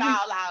talking let to it me.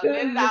 all out. This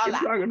Let it all nigga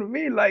out. talking to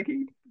me like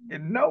he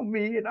know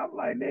me, and I'm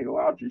like, nigga,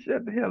 why don't you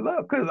shut the hell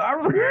up? Cause I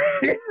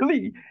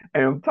really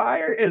am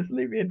tired and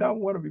sleepy and don't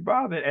want to be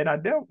bothered, and I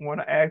don't want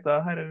to ask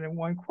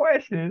 101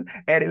 questions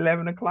at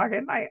 11 o'clock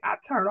at night. I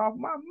turn off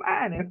my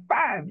mind at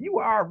 5. You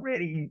are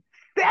already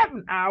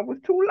 7 hours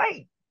too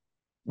late.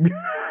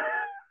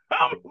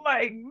 I'm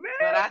like,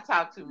 But man, I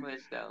talk too much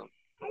though.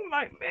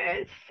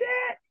 man,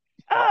 shut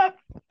up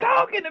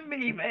talking to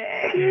me,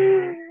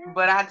 man.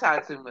 But I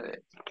talk too much.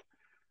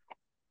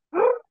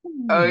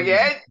 Oh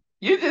yeah,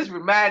 you just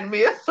reminded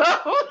me of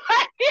something.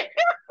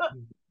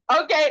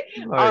 Okay,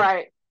 all Like,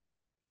 right,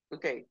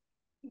 okay.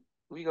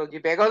 We gonna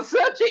get back on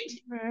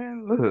subject.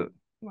 man, look,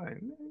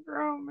 like, man,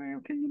 girl,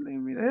 man, can you leave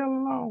me the hell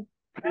alone?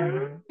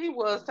 He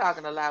was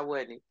talking a lot,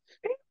 wasn't he?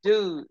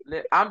 Dude,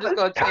 I'm just Was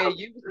gonna tell you, talk-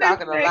 you was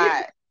talking Listen, a man,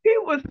 lot. he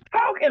was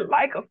talking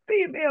like a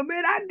female,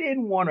 man. I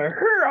didn't want to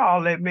hear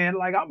all that, man.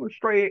 Like, I'm a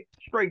straight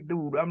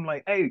dude. I'm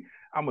like, hey,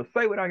 I'm gonna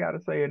say what I gotta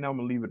say, and I'm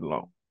gonna leave it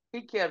alone.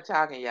 He kept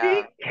talking, He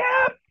y'all.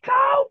 kept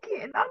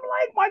talking. I'm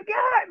like, my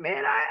God,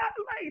 man. I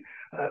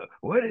like,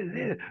 what is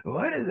this?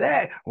 What is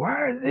that?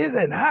 Where is this?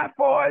 And how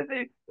far is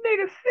it?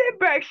 Nigga, sit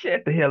back,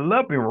 shut the hell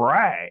up and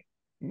ride.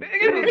 Nigga,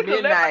 It was it's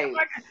 11 midnight.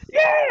 o'clock.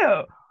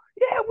 Yeah.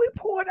 Yeah, we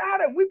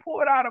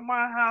pulled out of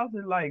my house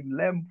at like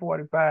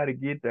 11:45 to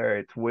get there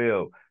at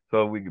 12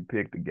 so we could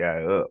pick the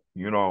guy up.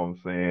 You know what I'm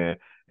saying?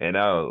 And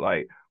I was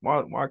like,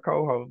 my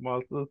co-host, my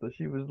sister,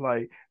 she was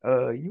like,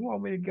 you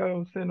want me to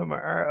go send them Uber.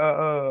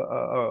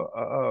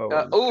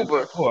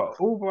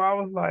 Uber? I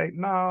was like,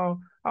 no.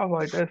 I was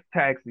like, that's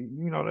taxi.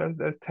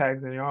 That's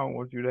taxing. I don't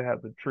want you to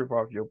have to trip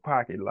off your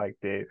pocket like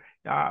that.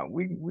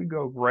 We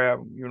go grab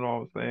 'em, you know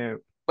what I'm saying?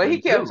 But he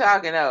But kept dude,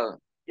 talking though.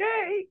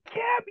 yeah, he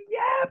kept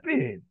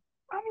yapping.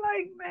 I'm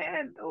like,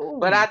 man,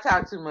 But I dude.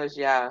 talk too much,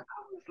 y'all. I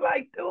was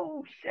like,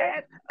 dude,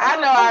 shut I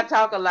know up. I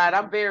talk a lot.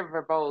 I'm very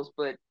verbose,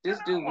 but this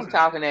dude was I'm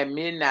talking at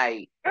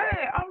midnight.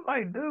 Hey, I'm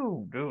like,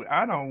 dude,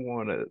 I don't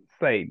want to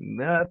say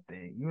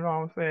nothing. You know what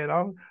I'm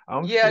saying?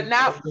 I'm Yeah, sitting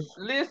now there.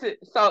 listen.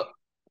 So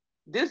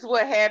this is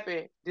what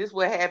happened. This is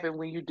what happened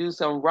when you do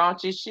some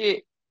raunchy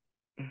shit.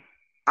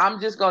 I'm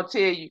just gonna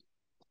tell you.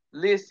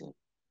 Listen,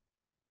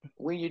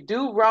 when you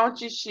do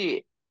raunchy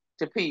shit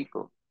to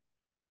people,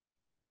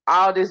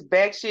 all this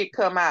back shit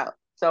come out.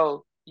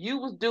 So you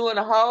was doing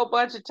a whole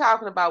bunch of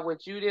talking about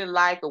what you didn't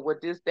like or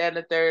what this, that, and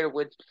the third,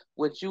 or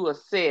what you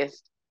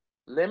assessed.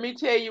 Let me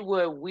tell you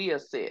what we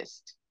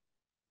assessed,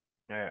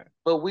 Yeah,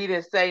 but we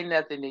didn't say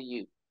nothing to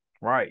you.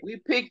 right. We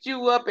picked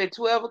you up at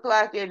 12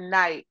 o'clock at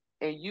night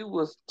and you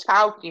was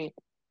talking.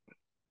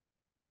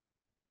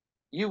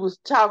 You was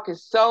talking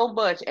so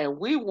much, and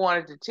we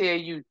wanted to tell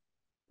you,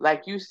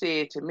 like you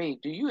said to me,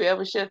 do you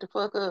ever shut the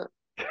fuck up?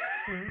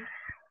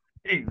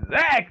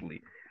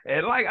 Exactly.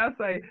 And like I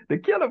say, the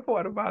killer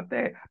part about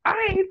that,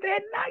 I ain't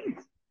that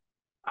nice.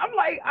 I'm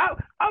like,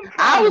 I'm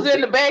I trying to was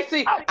in be, the back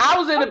seat. I'm, I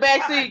was in the I'm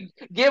back trying, seat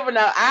giving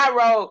an eye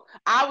roll.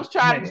 I was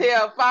trying to man,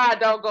 tell fire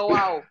don't go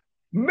off.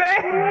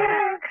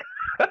 man.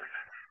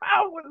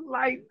 I was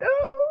like,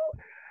 dude,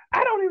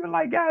 I don't even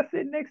like guys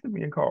sitting next to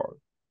me in cars.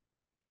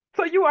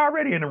 So you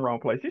already in the wrong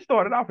place. You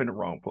started off in the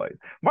wrong place.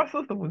 My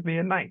sister was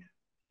being nice.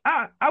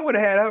 I would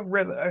have had her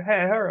rather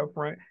had her up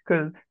front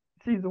because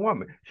she's a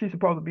woman. She's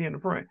supposed to be in the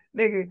front.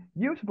 Nigga,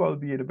 you supposed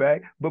to be in the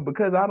back, but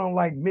because I don't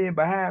like men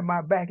behind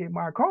my back in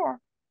my car,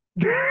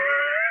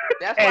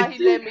 That's and why he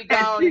she let me go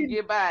and on and she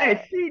get and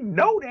by. she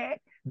know that.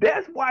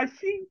 That's why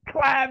she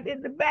climbed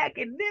in the back,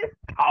 and this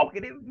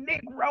talkative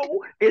Negro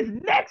is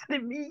next to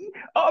me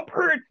up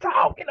here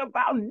talking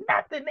about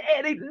nothing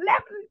at 11,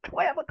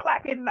 12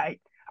 o'clock at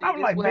night. See, I'm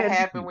this like, what man,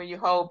 happened when you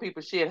hold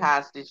people shit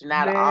hostage.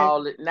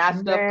 man, Not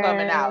stuff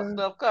coming out. man,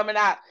 Stuff coming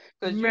out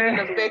because you done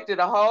man, affected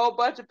a whole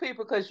bunch of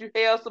people because you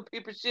held some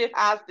people shit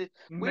hostage.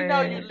 We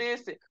know you man,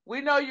 listen.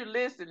 We know you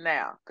listen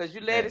now because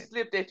you let it man,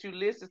 slip that you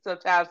listen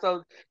sometimes.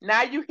 So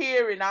now you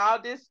hearing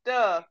all this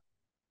stuff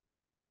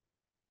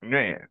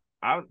man.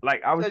 I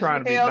was because you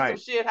trying to be held some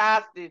nice. shit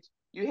hostage.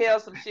 You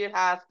held some shit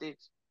hostage.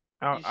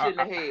 I, You I, shouldn't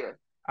have held.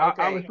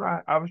 I was Okay.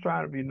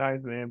 trying to be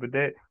nice, man, but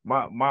that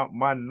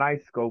my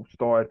nice scope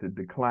started to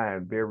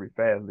decline very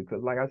fast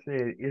because like I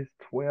said, it's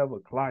 12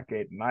 o'clock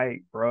at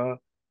night, bruh.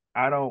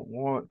 I don't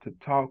want to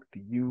talk to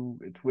you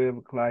at 12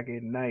 o'clock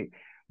at night.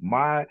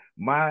 My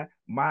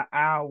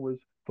hours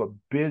for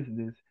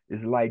business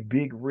is like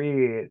Big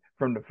Red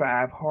from the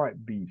Five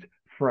Heartbeats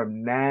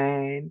from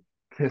 9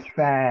 to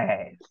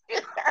 5.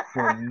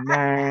 From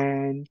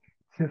 9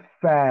 to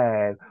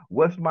 5.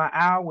 What's my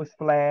hours,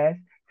 Flash?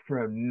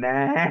 From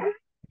nine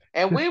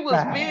And to we was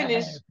five.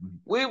 finished.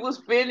 We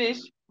was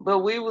finished, but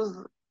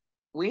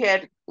we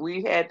had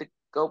to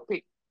go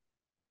pick.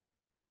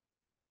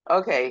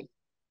 Okay.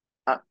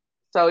 Uh,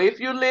 so if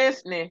you're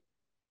listening,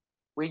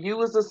 when you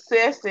was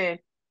assessing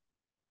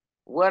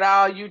what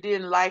all you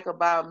didn't like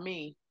about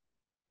me,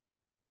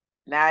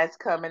 now it's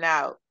coming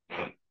out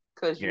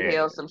because you Yeah,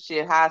 held some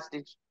shit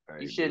hostage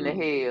you hey, shouldn't have dude,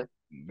 held.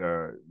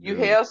 You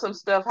dude. held some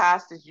stuff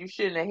hostage you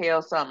shouldn't have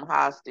held something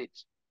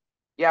hostage.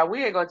 Yeah,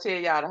 we ain't gonna tell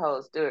y'all the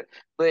whole story,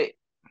 but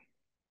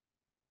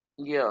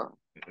yeah.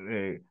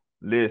 Hey,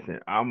 listen,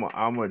 I'm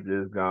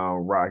just gonna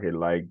rock it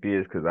like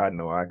this because I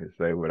know I can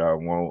say what I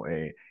want,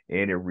 and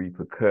any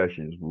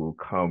repercussions will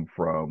come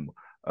from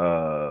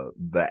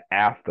the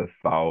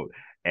afterthought,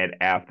 and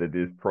after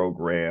this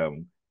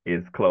program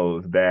is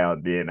closed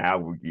down, then I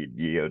will get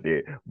yelled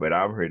at. But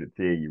I'm here to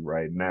tell you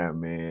right now,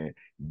 man,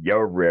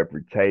 your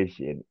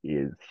reputation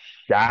is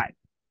shot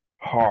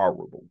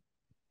horrible,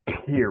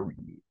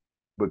 period,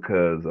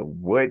 because of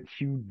what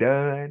you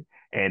done.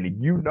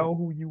 And you know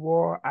who you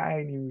are. I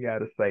ain't even got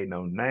to say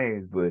no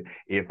names, but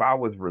if I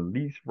was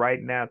released right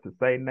now to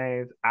say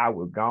names, I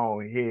would go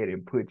ahead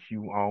and put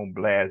you on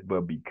blast.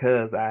 But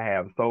because I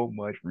have so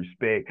much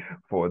respect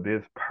for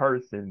this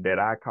person that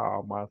I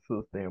call my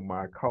sister and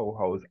my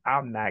co-host,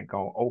 I'm not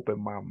gonna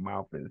open my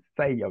mouth and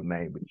say your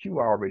name, but you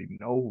already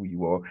know who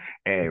you are.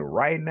 And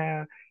right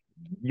now,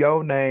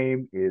 your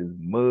name is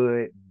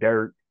Mud,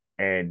 Dirt,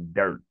 and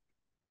Dirt.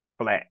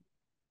 Flat.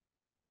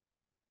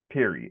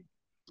 Period.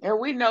 And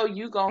we know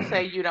you gonna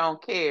say you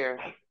don't care,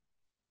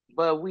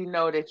 but we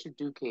know that you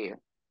do care.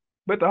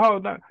 But the whole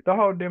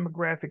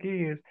demographic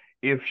is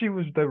if she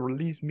was to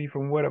release me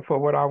from what for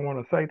what I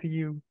want to say to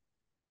you,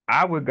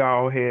 I would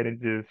go ahead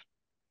and just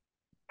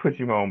put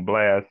you on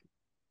blast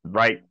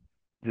right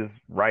just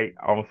right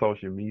on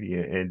social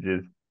media and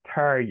just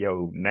tear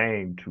your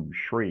name to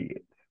shreds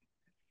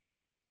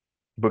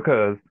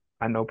because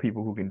I know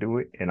people who can do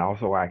it and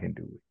also I can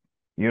do it.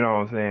 You know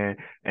what I'm saying?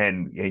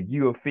 And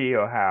you'll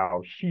feel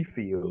how she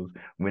feels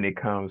when it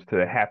comes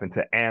to having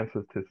to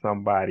answer to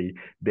somebody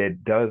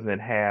that doesn't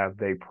have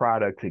their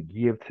product to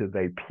give to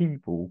their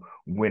people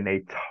when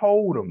they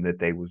told them that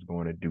they was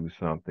going to do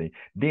something.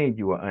 Then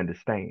you will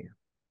understand.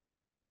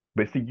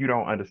 But see, you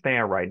don't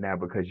understand right now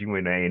because you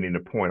ain't in the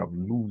point of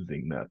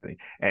losing nothing.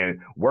 And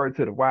word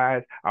to the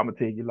wise, I'm gonna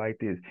tell you like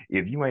this: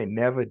 if you ain't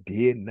never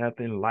did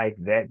nothing like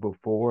that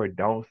before,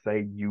 don't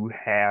say you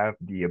have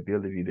the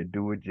ability to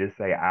do it. Just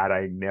say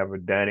I ain't never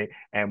done it,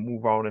 and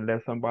move on and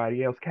let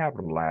somebody else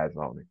capitalize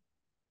on it.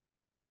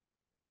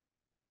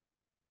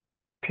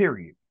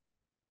 Period.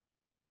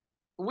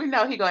 We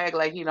know he gonna act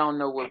like he don't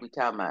know what we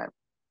talking about,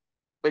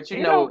 but you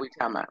It know what don't. we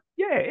talking about.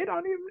 Yeah, it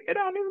don't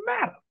even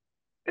matter.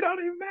 It don't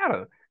even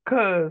matter.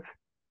 Cause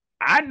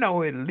I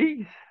know at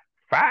least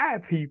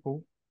 5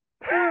 people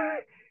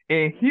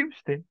in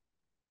Houston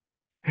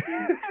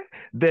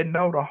that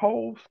know the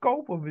whole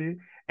scope of it.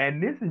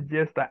 And this is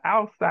just the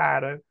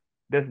outsider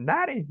that's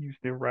not in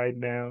Houston right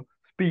now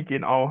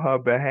speaking on her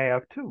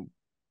behalf too.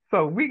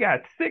 So we got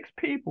 6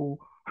 people,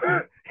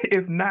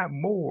 if not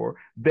more,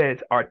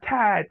 that are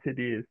tied to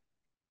this,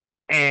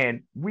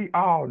 and we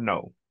all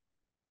know.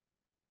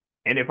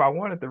 And if I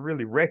wanted to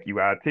really wreck you,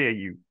 I'll tell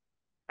you.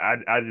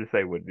 I just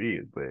say what it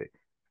is,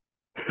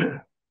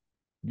 but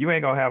you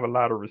ain't gonna have a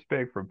lot of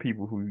respect from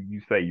people who you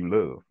say you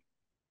love.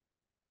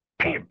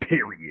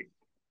 Period.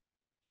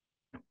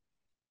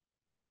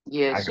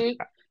 Yeah, I can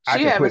I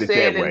she can put haven't it that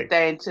said way.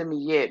 anything to me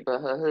yet,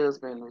 but her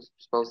husband was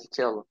supposed to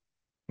tell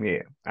her.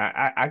 Yeah,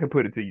 I can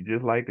put it to you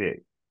just like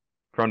that.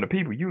 From the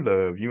people you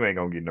love, you ain't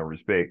gonna get no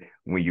respect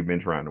when you've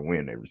been trying to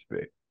win their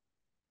respect.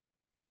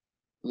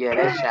 Yeah,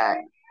 that's shot.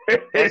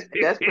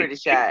 That's pretty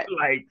shot.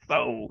 Like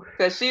so.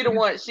 Cause she the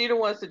one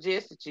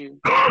suggested you.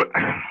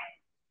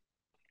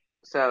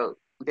 So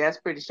that's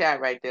pretty shot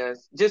right there.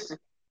 Just in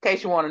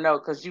case you want to know,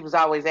 because she was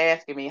always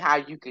asking me how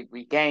you could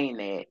regain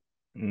that.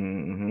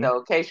 Hmm. So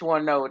in case you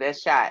want to know,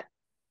 that's shot.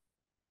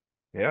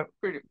 Yep.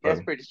 That's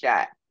So pretty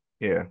shot.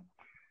 yeah.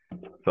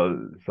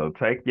 So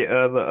take your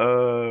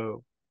other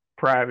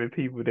private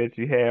people that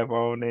you have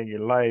on in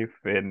your life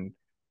and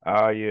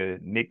all your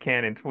Nick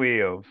Cannon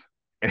 12s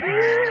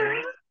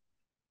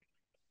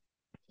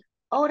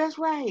Oh, that's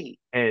right.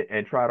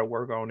 and try to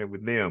work on it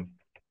with them.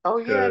 Oh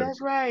yeah, Cause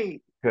that's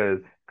right. cause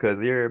cause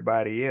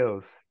everybody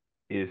else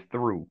is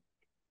through.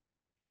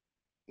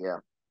 Yeah.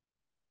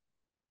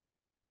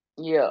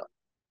 Yeah.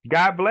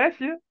 God bless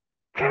you.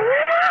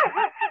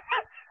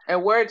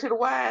 And word to the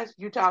wise,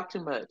 you talk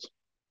too much.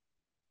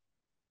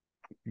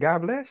 God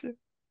bless you.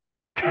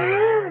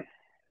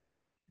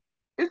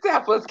 It's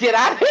time for us to get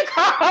out of here.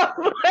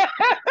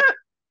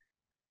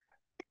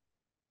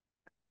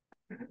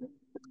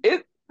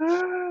 it,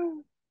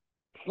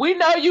 we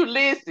know you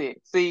listen,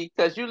 see,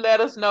 because you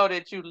let us know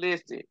that you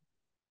listen.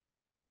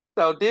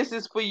 So this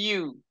is for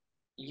you.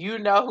 You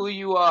know who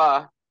you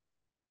are.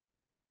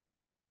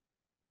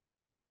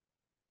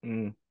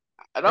 Mm.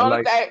 The And only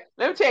like, thing,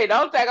 let me tell you, the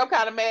only thing I'm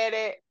kind of mad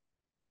at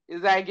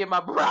is I didn't get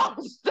my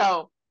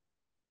brownstone.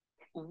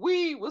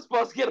 We were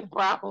supposed to get a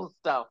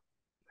brownstone.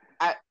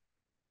 I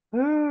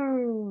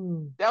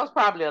ooh, That was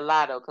probably a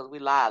lie though, because we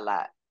lie a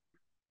lot.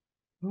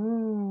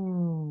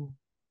 ooh,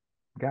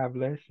 God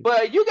bless you.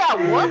 But you got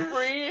one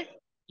friend.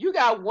 You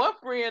got one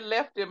friend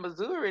left in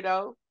Missouri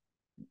though.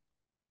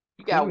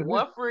 You Who got is that?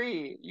 one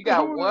friend. You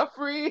got Who one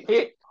friend.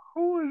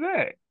 who is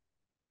that?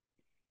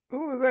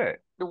 Who is that?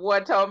 The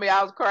one told me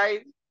I was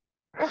crazy.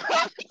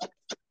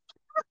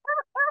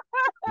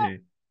 Yeah,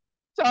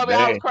 Told me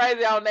I was they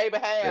crazy on their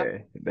behalf.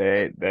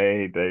 they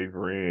ain't they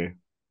friend.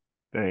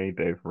 They ain't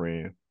they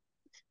friend.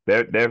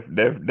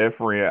 That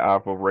friend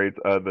operates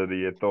under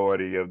the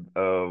authority of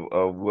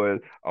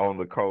what on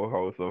the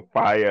co-host of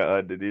Fire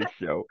under this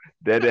show.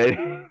 That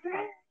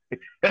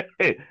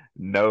ain't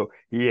no,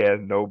 he has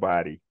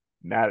nobody.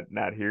 Not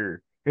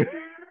here.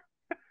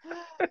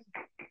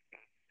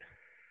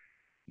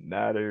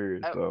 Not here.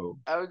 I, So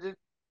I was just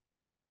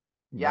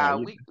nah, y'all.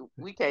 you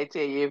We can't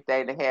tell you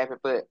everything that happened,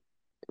 but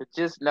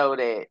just know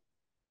that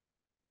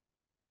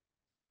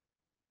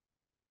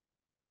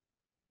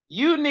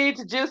you need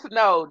to just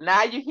know.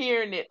 Now you're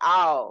hearing it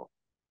all.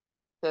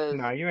 Cause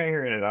nah, you ain't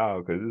hearing it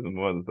all because there's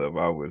some other stuff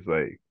I would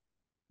say,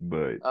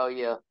 but oh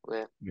yeah,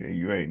 well yeah,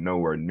 you ain't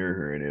nowhere near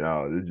hearing it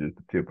all. This is just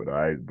the tip of the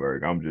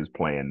iceberg. I'm just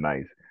playing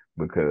nice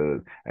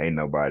because ain't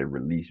nobody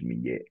released me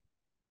yet.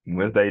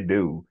 Once they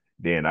do,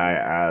 then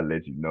I'll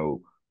let you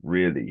know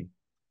really.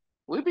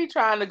 we be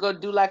trying to go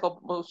do like a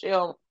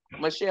Michelle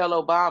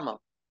Obama.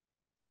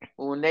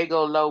 When they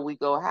go low, we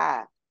go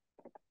high.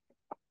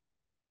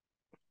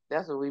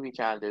 That's what we be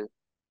trying to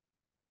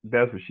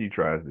That's what she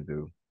tries to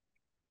do.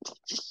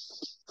 do.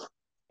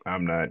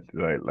 I'm not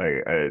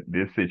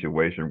this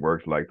situation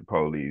works like the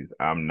police.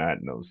 I'm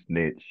not no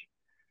snitch,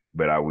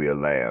 but I will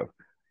laugh.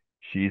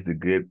 She's the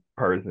good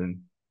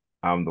person.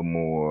 I'm the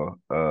more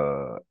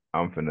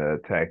I'm finna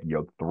attack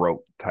your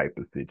throat type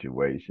of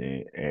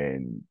situation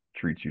and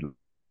treat you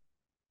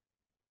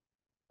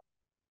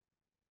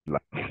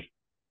like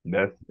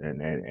that's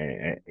and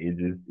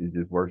it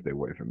just works that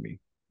way for me.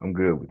 I'm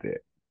good with that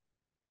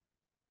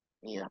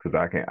Yeah. because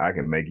I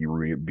can make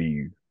you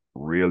be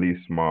really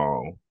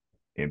small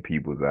in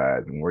people's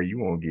eyes and where you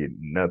won't get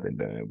nothing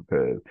done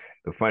because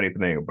the funny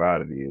thing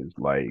about it is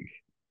like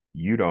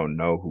you don't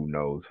know who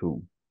knows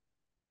who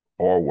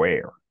or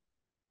where.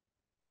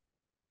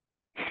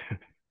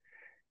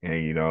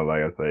 And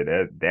like I say,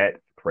 that's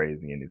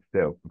crazy in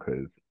itself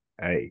because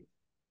hey,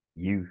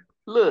 you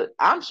Look,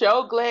 I'm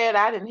so glad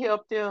I didn't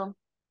help them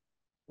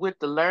with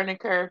the learning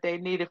curve they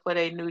needed for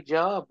their new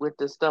job with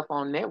the stuff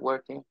on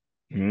networking.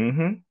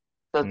 mm-hmm,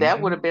 So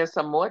that would mm-hmm, have been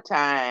some more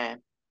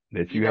time.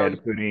 that You you had know, to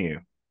put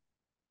in.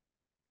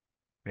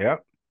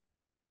 Yep,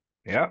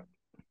 yep.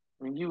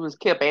 when you was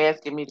kept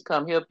asking me to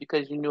come help you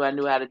because you knew I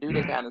knew how to do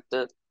that kind of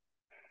stuff.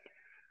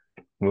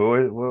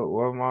 Well,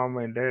 what mama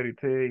and daddy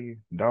tell you?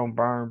 Don't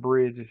burn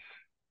bridges.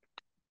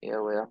 Yeah,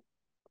 well,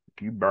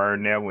 If you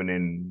burn that one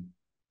and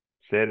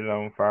set it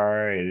on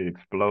fire, it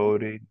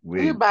exploded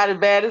he with about as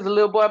bad as a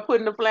little boy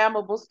putting the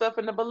flammable stuff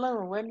in the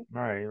balloon, wasn't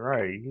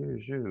right.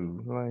 Here's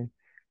you. Like,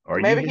 he? are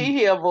you Maybe his he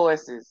hear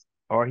voices.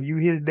 are you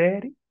his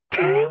daddy?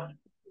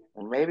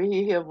 Maybe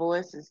he hear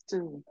voices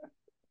too.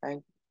 Like,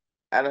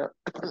 I don't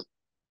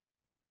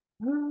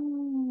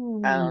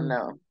I don't Ooh.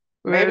 know.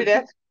 Maybe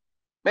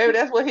But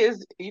that's what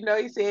his he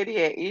said he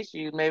had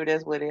issues. Maybe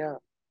that's what they are.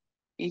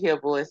 He hear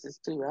voices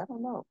too. I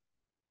don't know.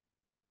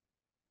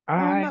 I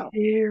don't I know.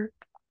 hear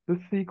the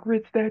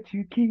secrets that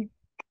you keep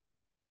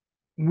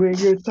when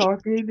you're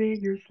talking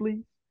in your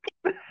sleep.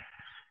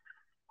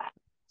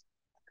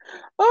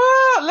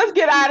 Oh, let's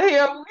get out of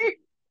here.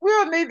 We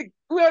don't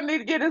need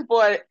to give this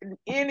boy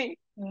any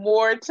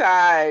more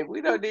time.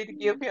 We don't need to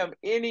give him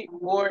any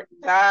more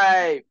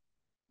time.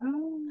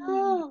 Oh,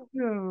 Oh,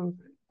 no.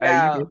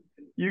 Hey, yeah.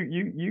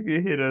 you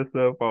can hit us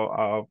up on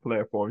our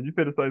platform. You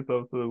finna say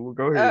something, so we'll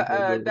go ahead and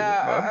say Nah,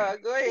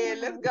 something. go ahead.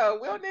 Let's go.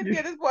 We don't need to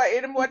give this boy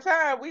any more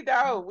time. We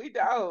don't. We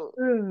don't.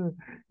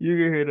 You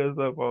can hit us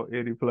up on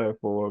any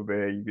platform,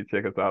 man. You can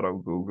check us out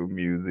on Google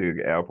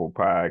Music, Apple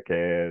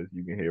Podcasts.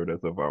 You can hear us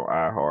up on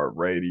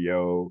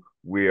iHeartRadio.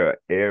 We are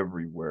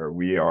everywhere.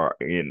 We are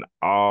in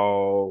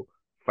all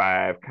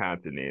 5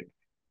 continents.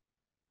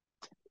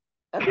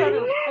 I thought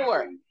it was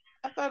four.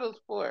 I thought it was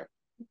four.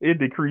 It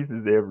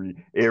decreases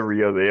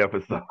every other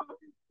episode.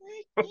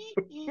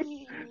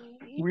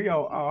 We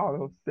on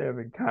all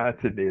 7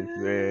 continents,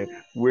 man.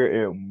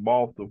 We're in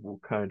multiple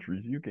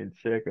countries. You can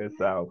check us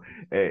out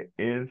at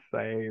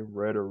Insane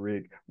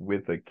Rhetoric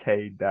with a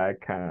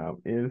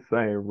K.com.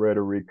 Insane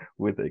Rhetoric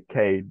with a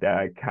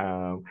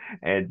K.com.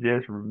 And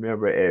just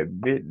remember at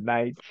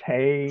midnight,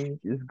 change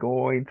is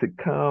going to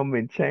come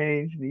and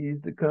change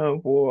needs to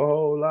come for a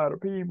whole lot of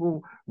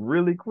people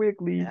really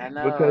quickly I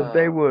because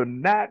they know. will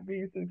not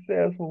be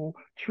successful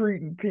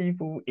treating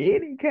people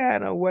any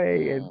kind of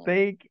way and Mm.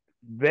 think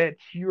that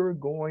you're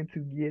going to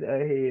get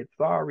ahead.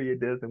 Sorry, it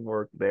doesn't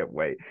work that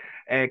way.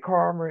 And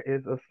karma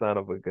is a son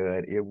of a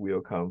gun. It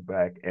will come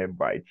back and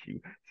bite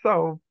you.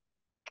 So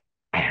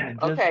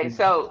just Okay,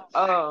 so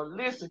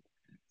listen,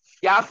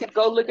 y'all can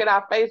go look at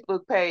our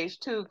Facebook page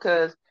too,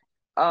 cause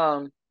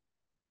um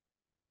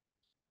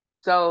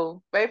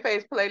so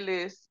Faith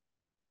Playlist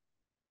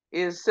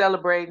is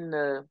celebrating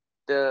the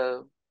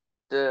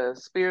the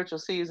spiritual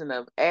season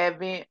of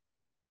Advent,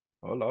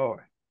 oh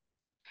Lord.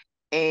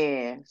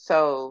 and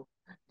so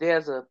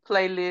there's a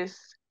playlist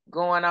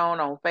going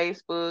on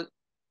Facebook.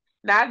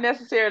 Not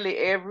necessarily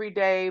every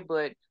day,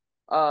 but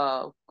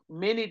uh,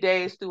 many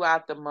days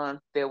throughout the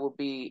month, there will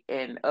be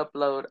an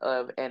upload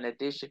of an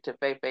addition to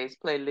Faith-Based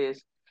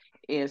Playlist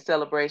in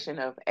celebration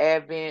of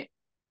Advent.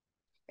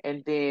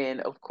 And then,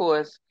 of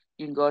course,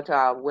 you can go to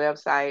our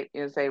website,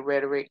 Insane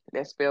Rhetoric,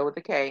 that's spelled with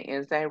a K,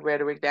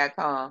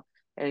 insanerhetoric.com,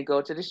 and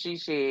go to the She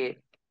Shed.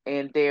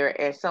 And there,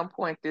 at some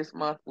point this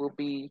month, will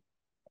be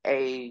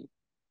a,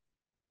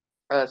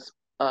 a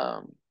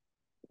um,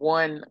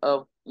 one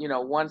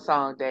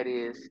song that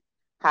is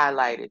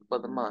highlighted for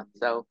the month.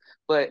 So,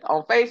 but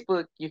on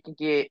Facebook, you can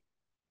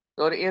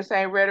go to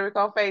Insane Rhetoric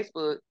on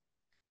Facebook,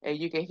 and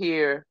you can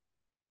hear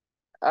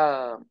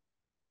um,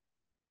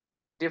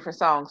 different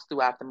songs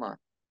throughout the month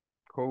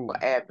Cool.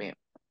 for Advent.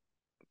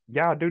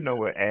 Y'all do know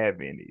what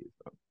Advent is.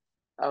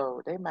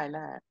 Oh, they might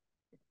not.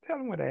 Tell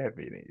them what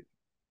Advent is.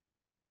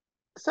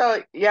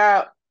 So,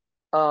 yeah,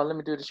 let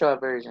me do the short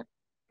version.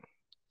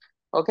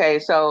 Okay,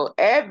 so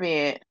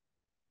Advent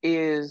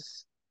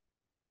is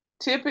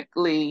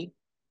typically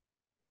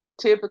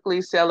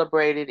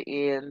celebrated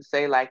in,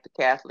 say, like the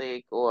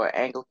Catholic or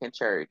Anglican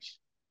Church.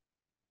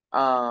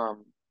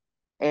 Um,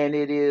 and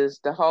it is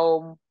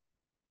um,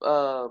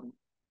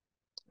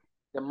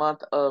 the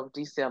month of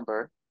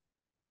December,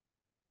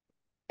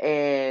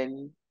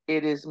 and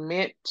it is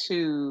meant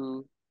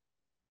to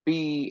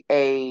be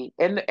and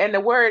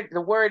the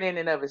word in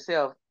and of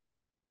itself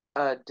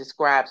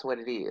describes what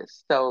it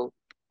is. So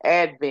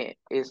Advent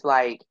is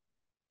like,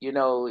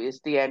 it's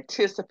the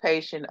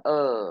anticipation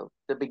of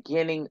the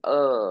beginning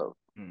of.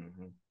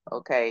 Mm-hmm.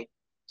 Okay,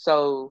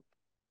 so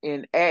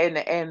in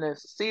the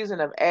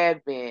season of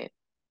Advent,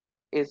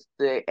 it's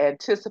the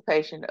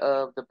anticipation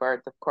of the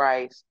birth of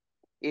Christ.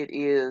 It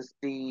is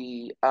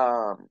the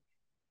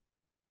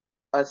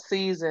a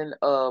season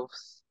of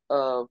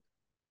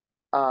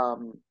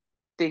um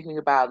thinking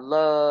about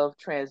love,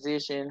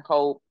 transition,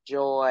 hope,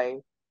 joy.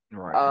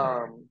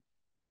 Right,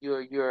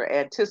 You're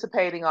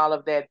anticipating all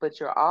of that, but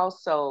you're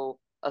also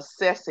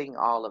assessing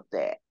all of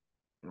that.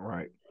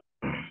 right.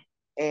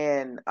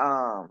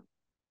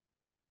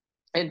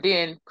 and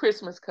then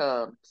Christmas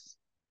comes,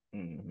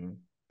 Mm-hmm.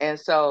 and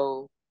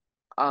so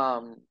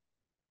um,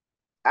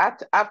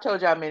 I've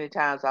told y'all many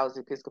times I was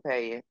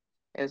Episcopalian,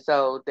 and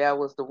so that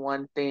was the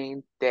one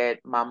thing that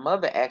my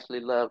mother actually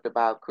loved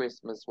about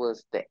Christmas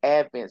was the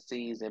Advent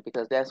season,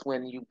 because that's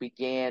when you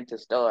began to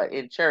start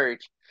in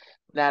church.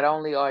 Not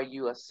only are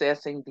you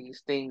assessing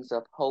these things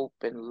of hope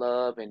and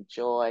love and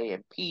joy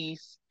and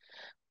peace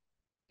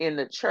in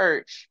the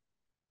church,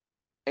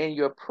 in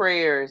your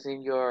prayers,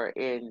 in your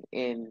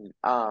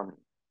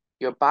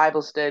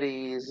Bible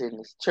studies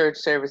and church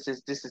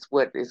services, this is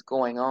what is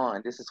going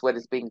on. This is what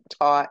is being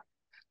taught.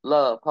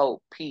 Love,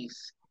 hope,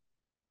 peace,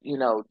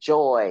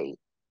 joy,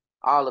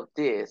 all of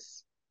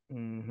this.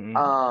 Mm-hmm.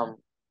 Um,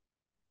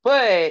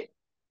 but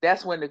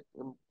that's when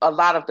a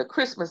lot of the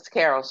Christmas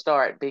carols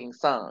start being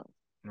sung.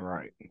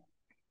 Right.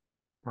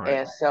 Right.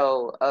 And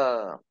so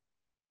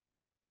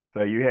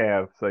So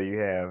you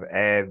have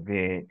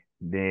Advent,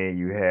 then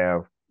you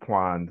have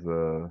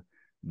Kwanzaa,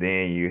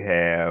 then you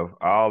have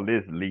all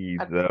this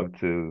leads up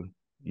to,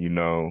 you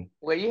know,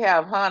 well, you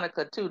have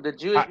Hanukkah too. The I,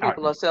 Jewish I,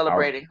 people are I,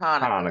 celebrating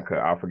Hanukkah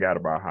Hanukkah. I forgot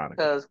about Hanukkah.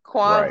 because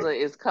Right. Kwanzaa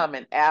is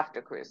coming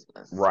after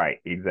Christmas. Right.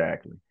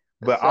 Exactly.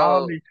 But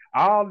all So the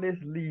all this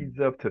leads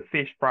up to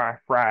Fish Fry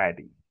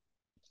Friday.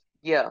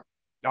 yeah,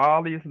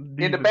 All in these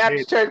the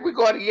Baptist events. church, we're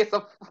going to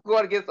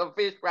get some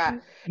fish fry.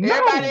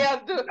 Everybody No,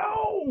 else do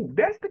no,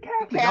 that's the the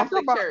Catholic. I'm talking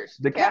Catholic about church.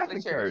 The the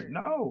Catholic Catholic church. Church.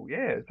 No,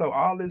 yeah. So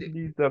all this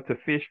leads up to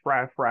Fish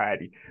Fry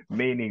Friday,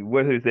 meaning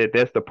what is that?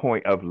 That's the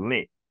point of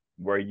Lent,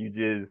 where you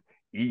just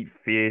eat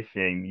fish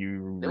and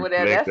you Well,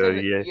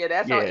 reflect. yeah,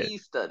 that's on Yeah.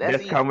 Easter. That's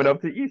That's coming Easter.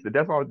 up to Easter.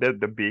 That's all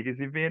the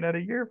biggest event of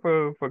the year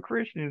for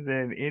Christians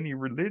and any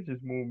religious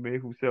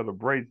movement who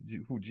celebrates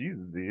who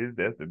Jesus is.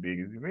 That's the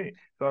biggest event.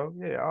 So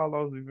yeah, all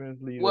those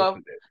events lead up to Well,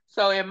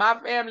 so in my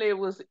family, it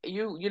was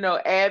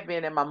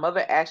Advent, and my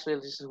mother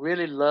actually just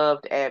really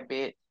loved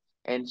Advent,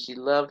 and she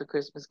loved the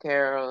Christmas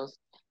carols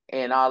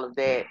and all of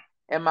that. that.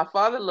 And my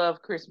father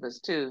loved Christmas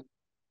too,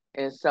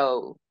 and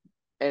so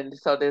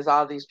there's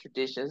all these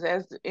traditions.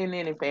 As in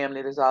any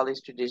family, there's all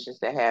these traditions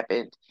that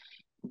happen.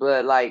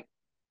 But like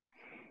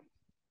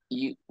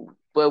you,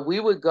 but we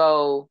would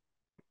go.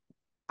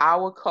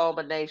 Our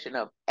culmination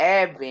of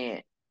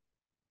Advent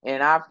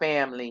in our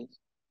family,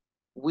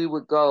 we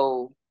would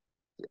go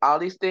all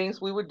these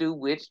things we would do,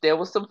 which there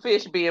was some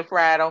fish being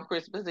fried on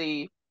Christmas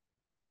Eve.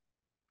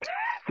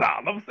 That's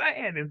all I'm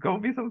saying. It's gonna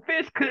be some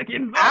fish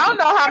cooking I don't somewhere.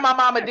 know how my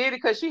mama did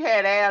it because she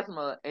had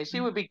asthma and she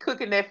would be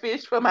cooking that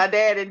fish for my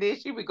dad and then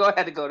she would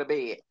have to go to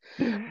bed.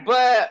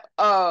 But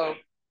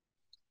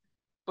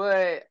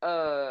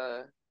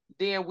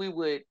then we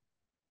would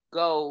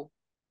go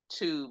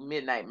to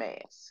midnight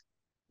mass.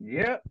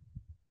 Yep.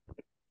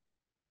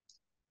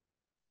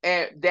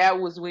 And that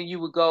was when you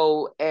would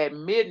go at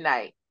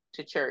midnight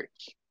to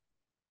church.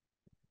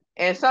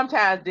 And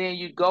sometimes then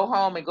you'd go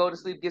home and go to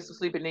sleep, get some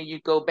sleep, and then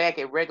you'd go back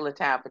at regular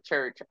time for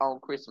church on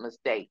Christmas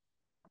Day.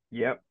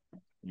 Yep.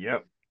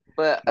 Yep.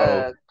 But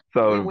So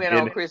we so went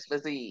on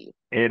Christmas Eve.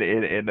 in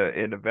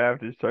the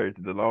Baptist church,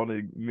 the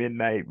only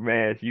midnight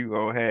mass you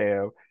gonna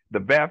have the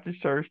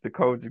Baptist church, the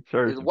Kojic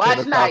church, It's the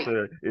watch night.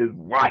 Pentecostal is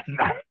watch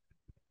night.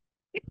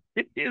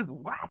 It is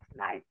watch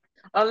night.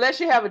 Unless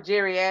you have a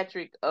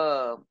geriatric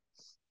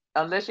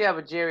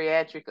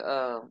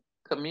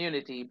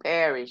community,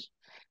 parish,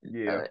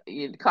 Yeah.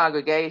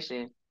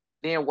 congregation,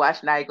 then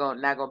watch night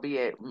not gonna be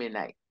at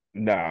midnight.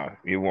 Nah,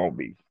 it won't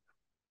be.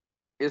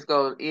 It's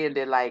gonna end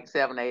at like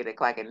 7 or 8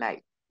 o'clock at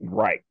night.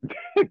 Right.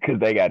 Because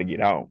they got to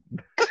get home.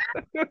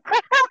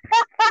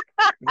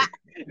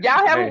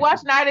 Y'all haven't Hey,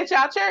 watched night at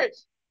y'all church?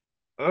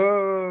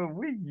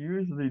 we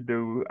usually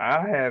do.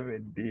 I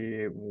haven't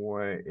did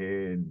one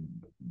in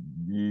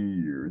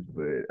years,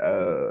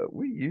 but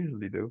we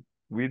usually do.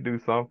 We do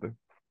something.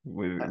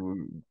 We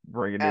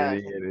bringing Uh,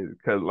 it in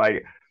because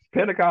like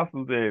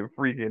Pentecostals and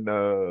freaking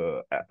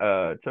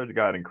Church of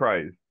God in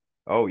Christ.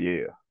 Oh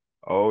yeah,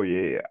 oh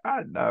yeah.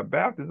 Now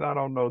Baptists, I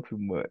don't know too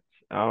much.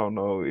 I don't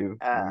know if we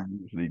uh,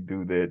 usually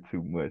do that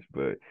too much,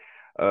 but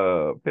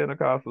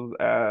Pentecostals,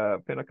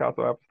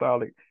 Pentecostal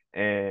Apostolic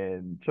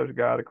and Church of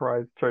God in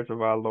Christ, Church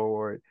of Our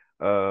Lord.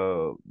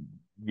 Uh,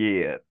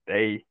 yeah,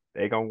 they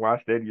gonna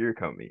watch that year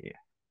come in.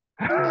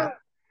 yeah,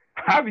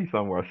 I be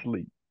somewhere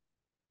asleep.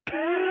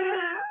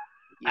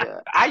 yeah.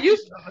 I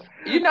used,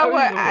 you know I be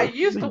what? I somewhere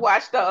used to asleep.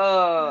 watch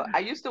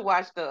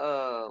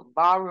the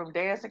ballroom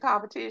dancing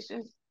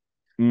competitions,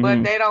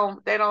 but Mm-hmm.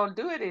 they don't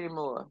do it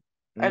anymore.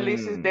 At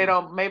least they Mm.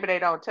 don't. Maybe they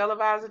don't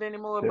televise it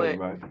anymore. Tell But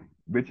about it.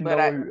 But you but know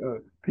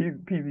what? I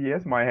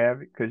PVS might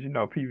have it because you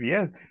know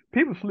PVS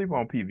people sleep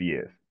on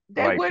PVS.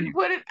 they Like, wouldn't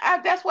put it.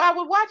 That's where I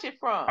would watch it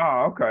from.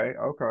 oh, okay,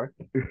 okay.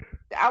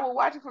 I would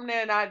watch it from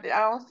there, and I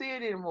don't see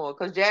it anymore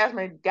because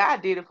Jasmine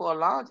God did it for a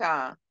long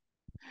time.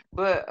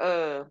 But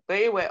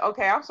anyway,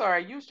 okay. I'm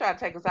sorry. You was trying to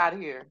take us out of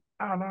here.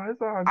 Oh no,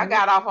 it's all I good.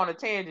 got off on a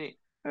tangent.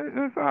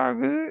 It's all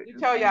good. You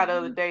It's told all y'all the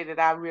other good. day that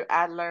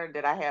I learned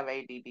that I have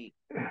ADD.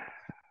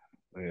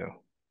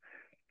 Well,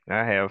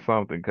 I have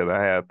something because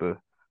I have to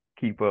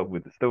keep up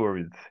with the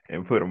stories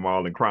and put them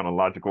all in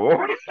chronological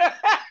order.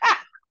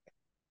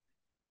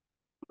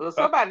 Well,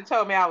 somebody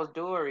told me I was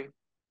Dory,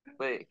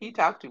 but he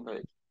talked too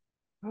much.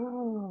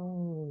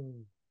 Oh.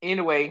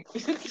 Anyway.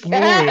 Moving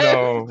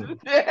on.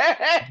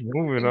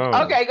 Moving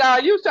on. Okay,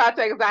 God, you try to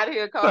take us out of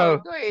here, Cole. So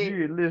Go ahead.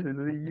 you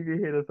can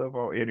hit us up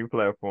on any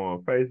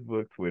platform,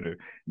 Facebook, Twitter,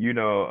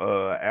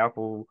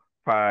 Apple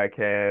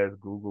Podcasts,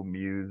 Google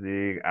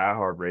Music,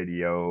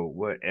 iHeartRadio,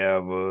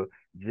 whatever.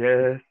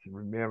 Just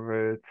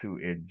remember to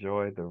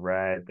enjoy the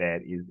ride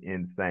that is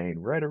Insane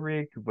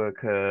Rhetoric,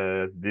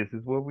 because this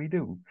is what we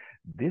do.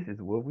 This is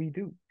what we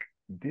do.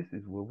 This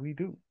is what we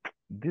do.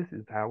 This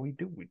is how we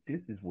do it.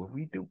 This is what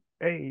we do.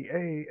 Hey,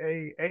 hey,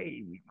 hey,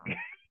 hey.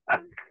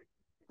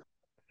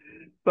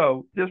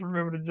 So just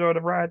remember to enjoy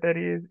the ride that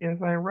is Insane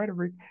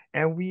Rhetoric,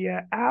 and we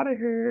are out of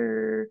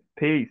here.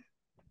 Peace.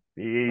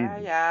 Peace.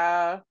 Bye,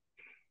 y'all.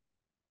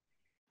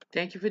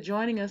 Thank you for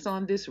joining us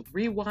on this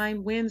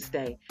Rewind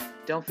Wednesday.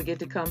 Don't forget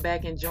to come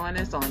back and join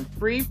us on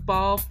Free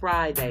Fall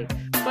Friday.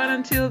 But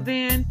until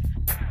then,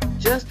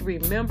 just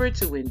remember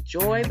to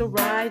enjoy the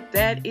ride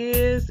that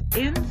is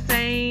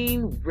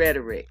Insane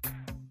Rhetoric.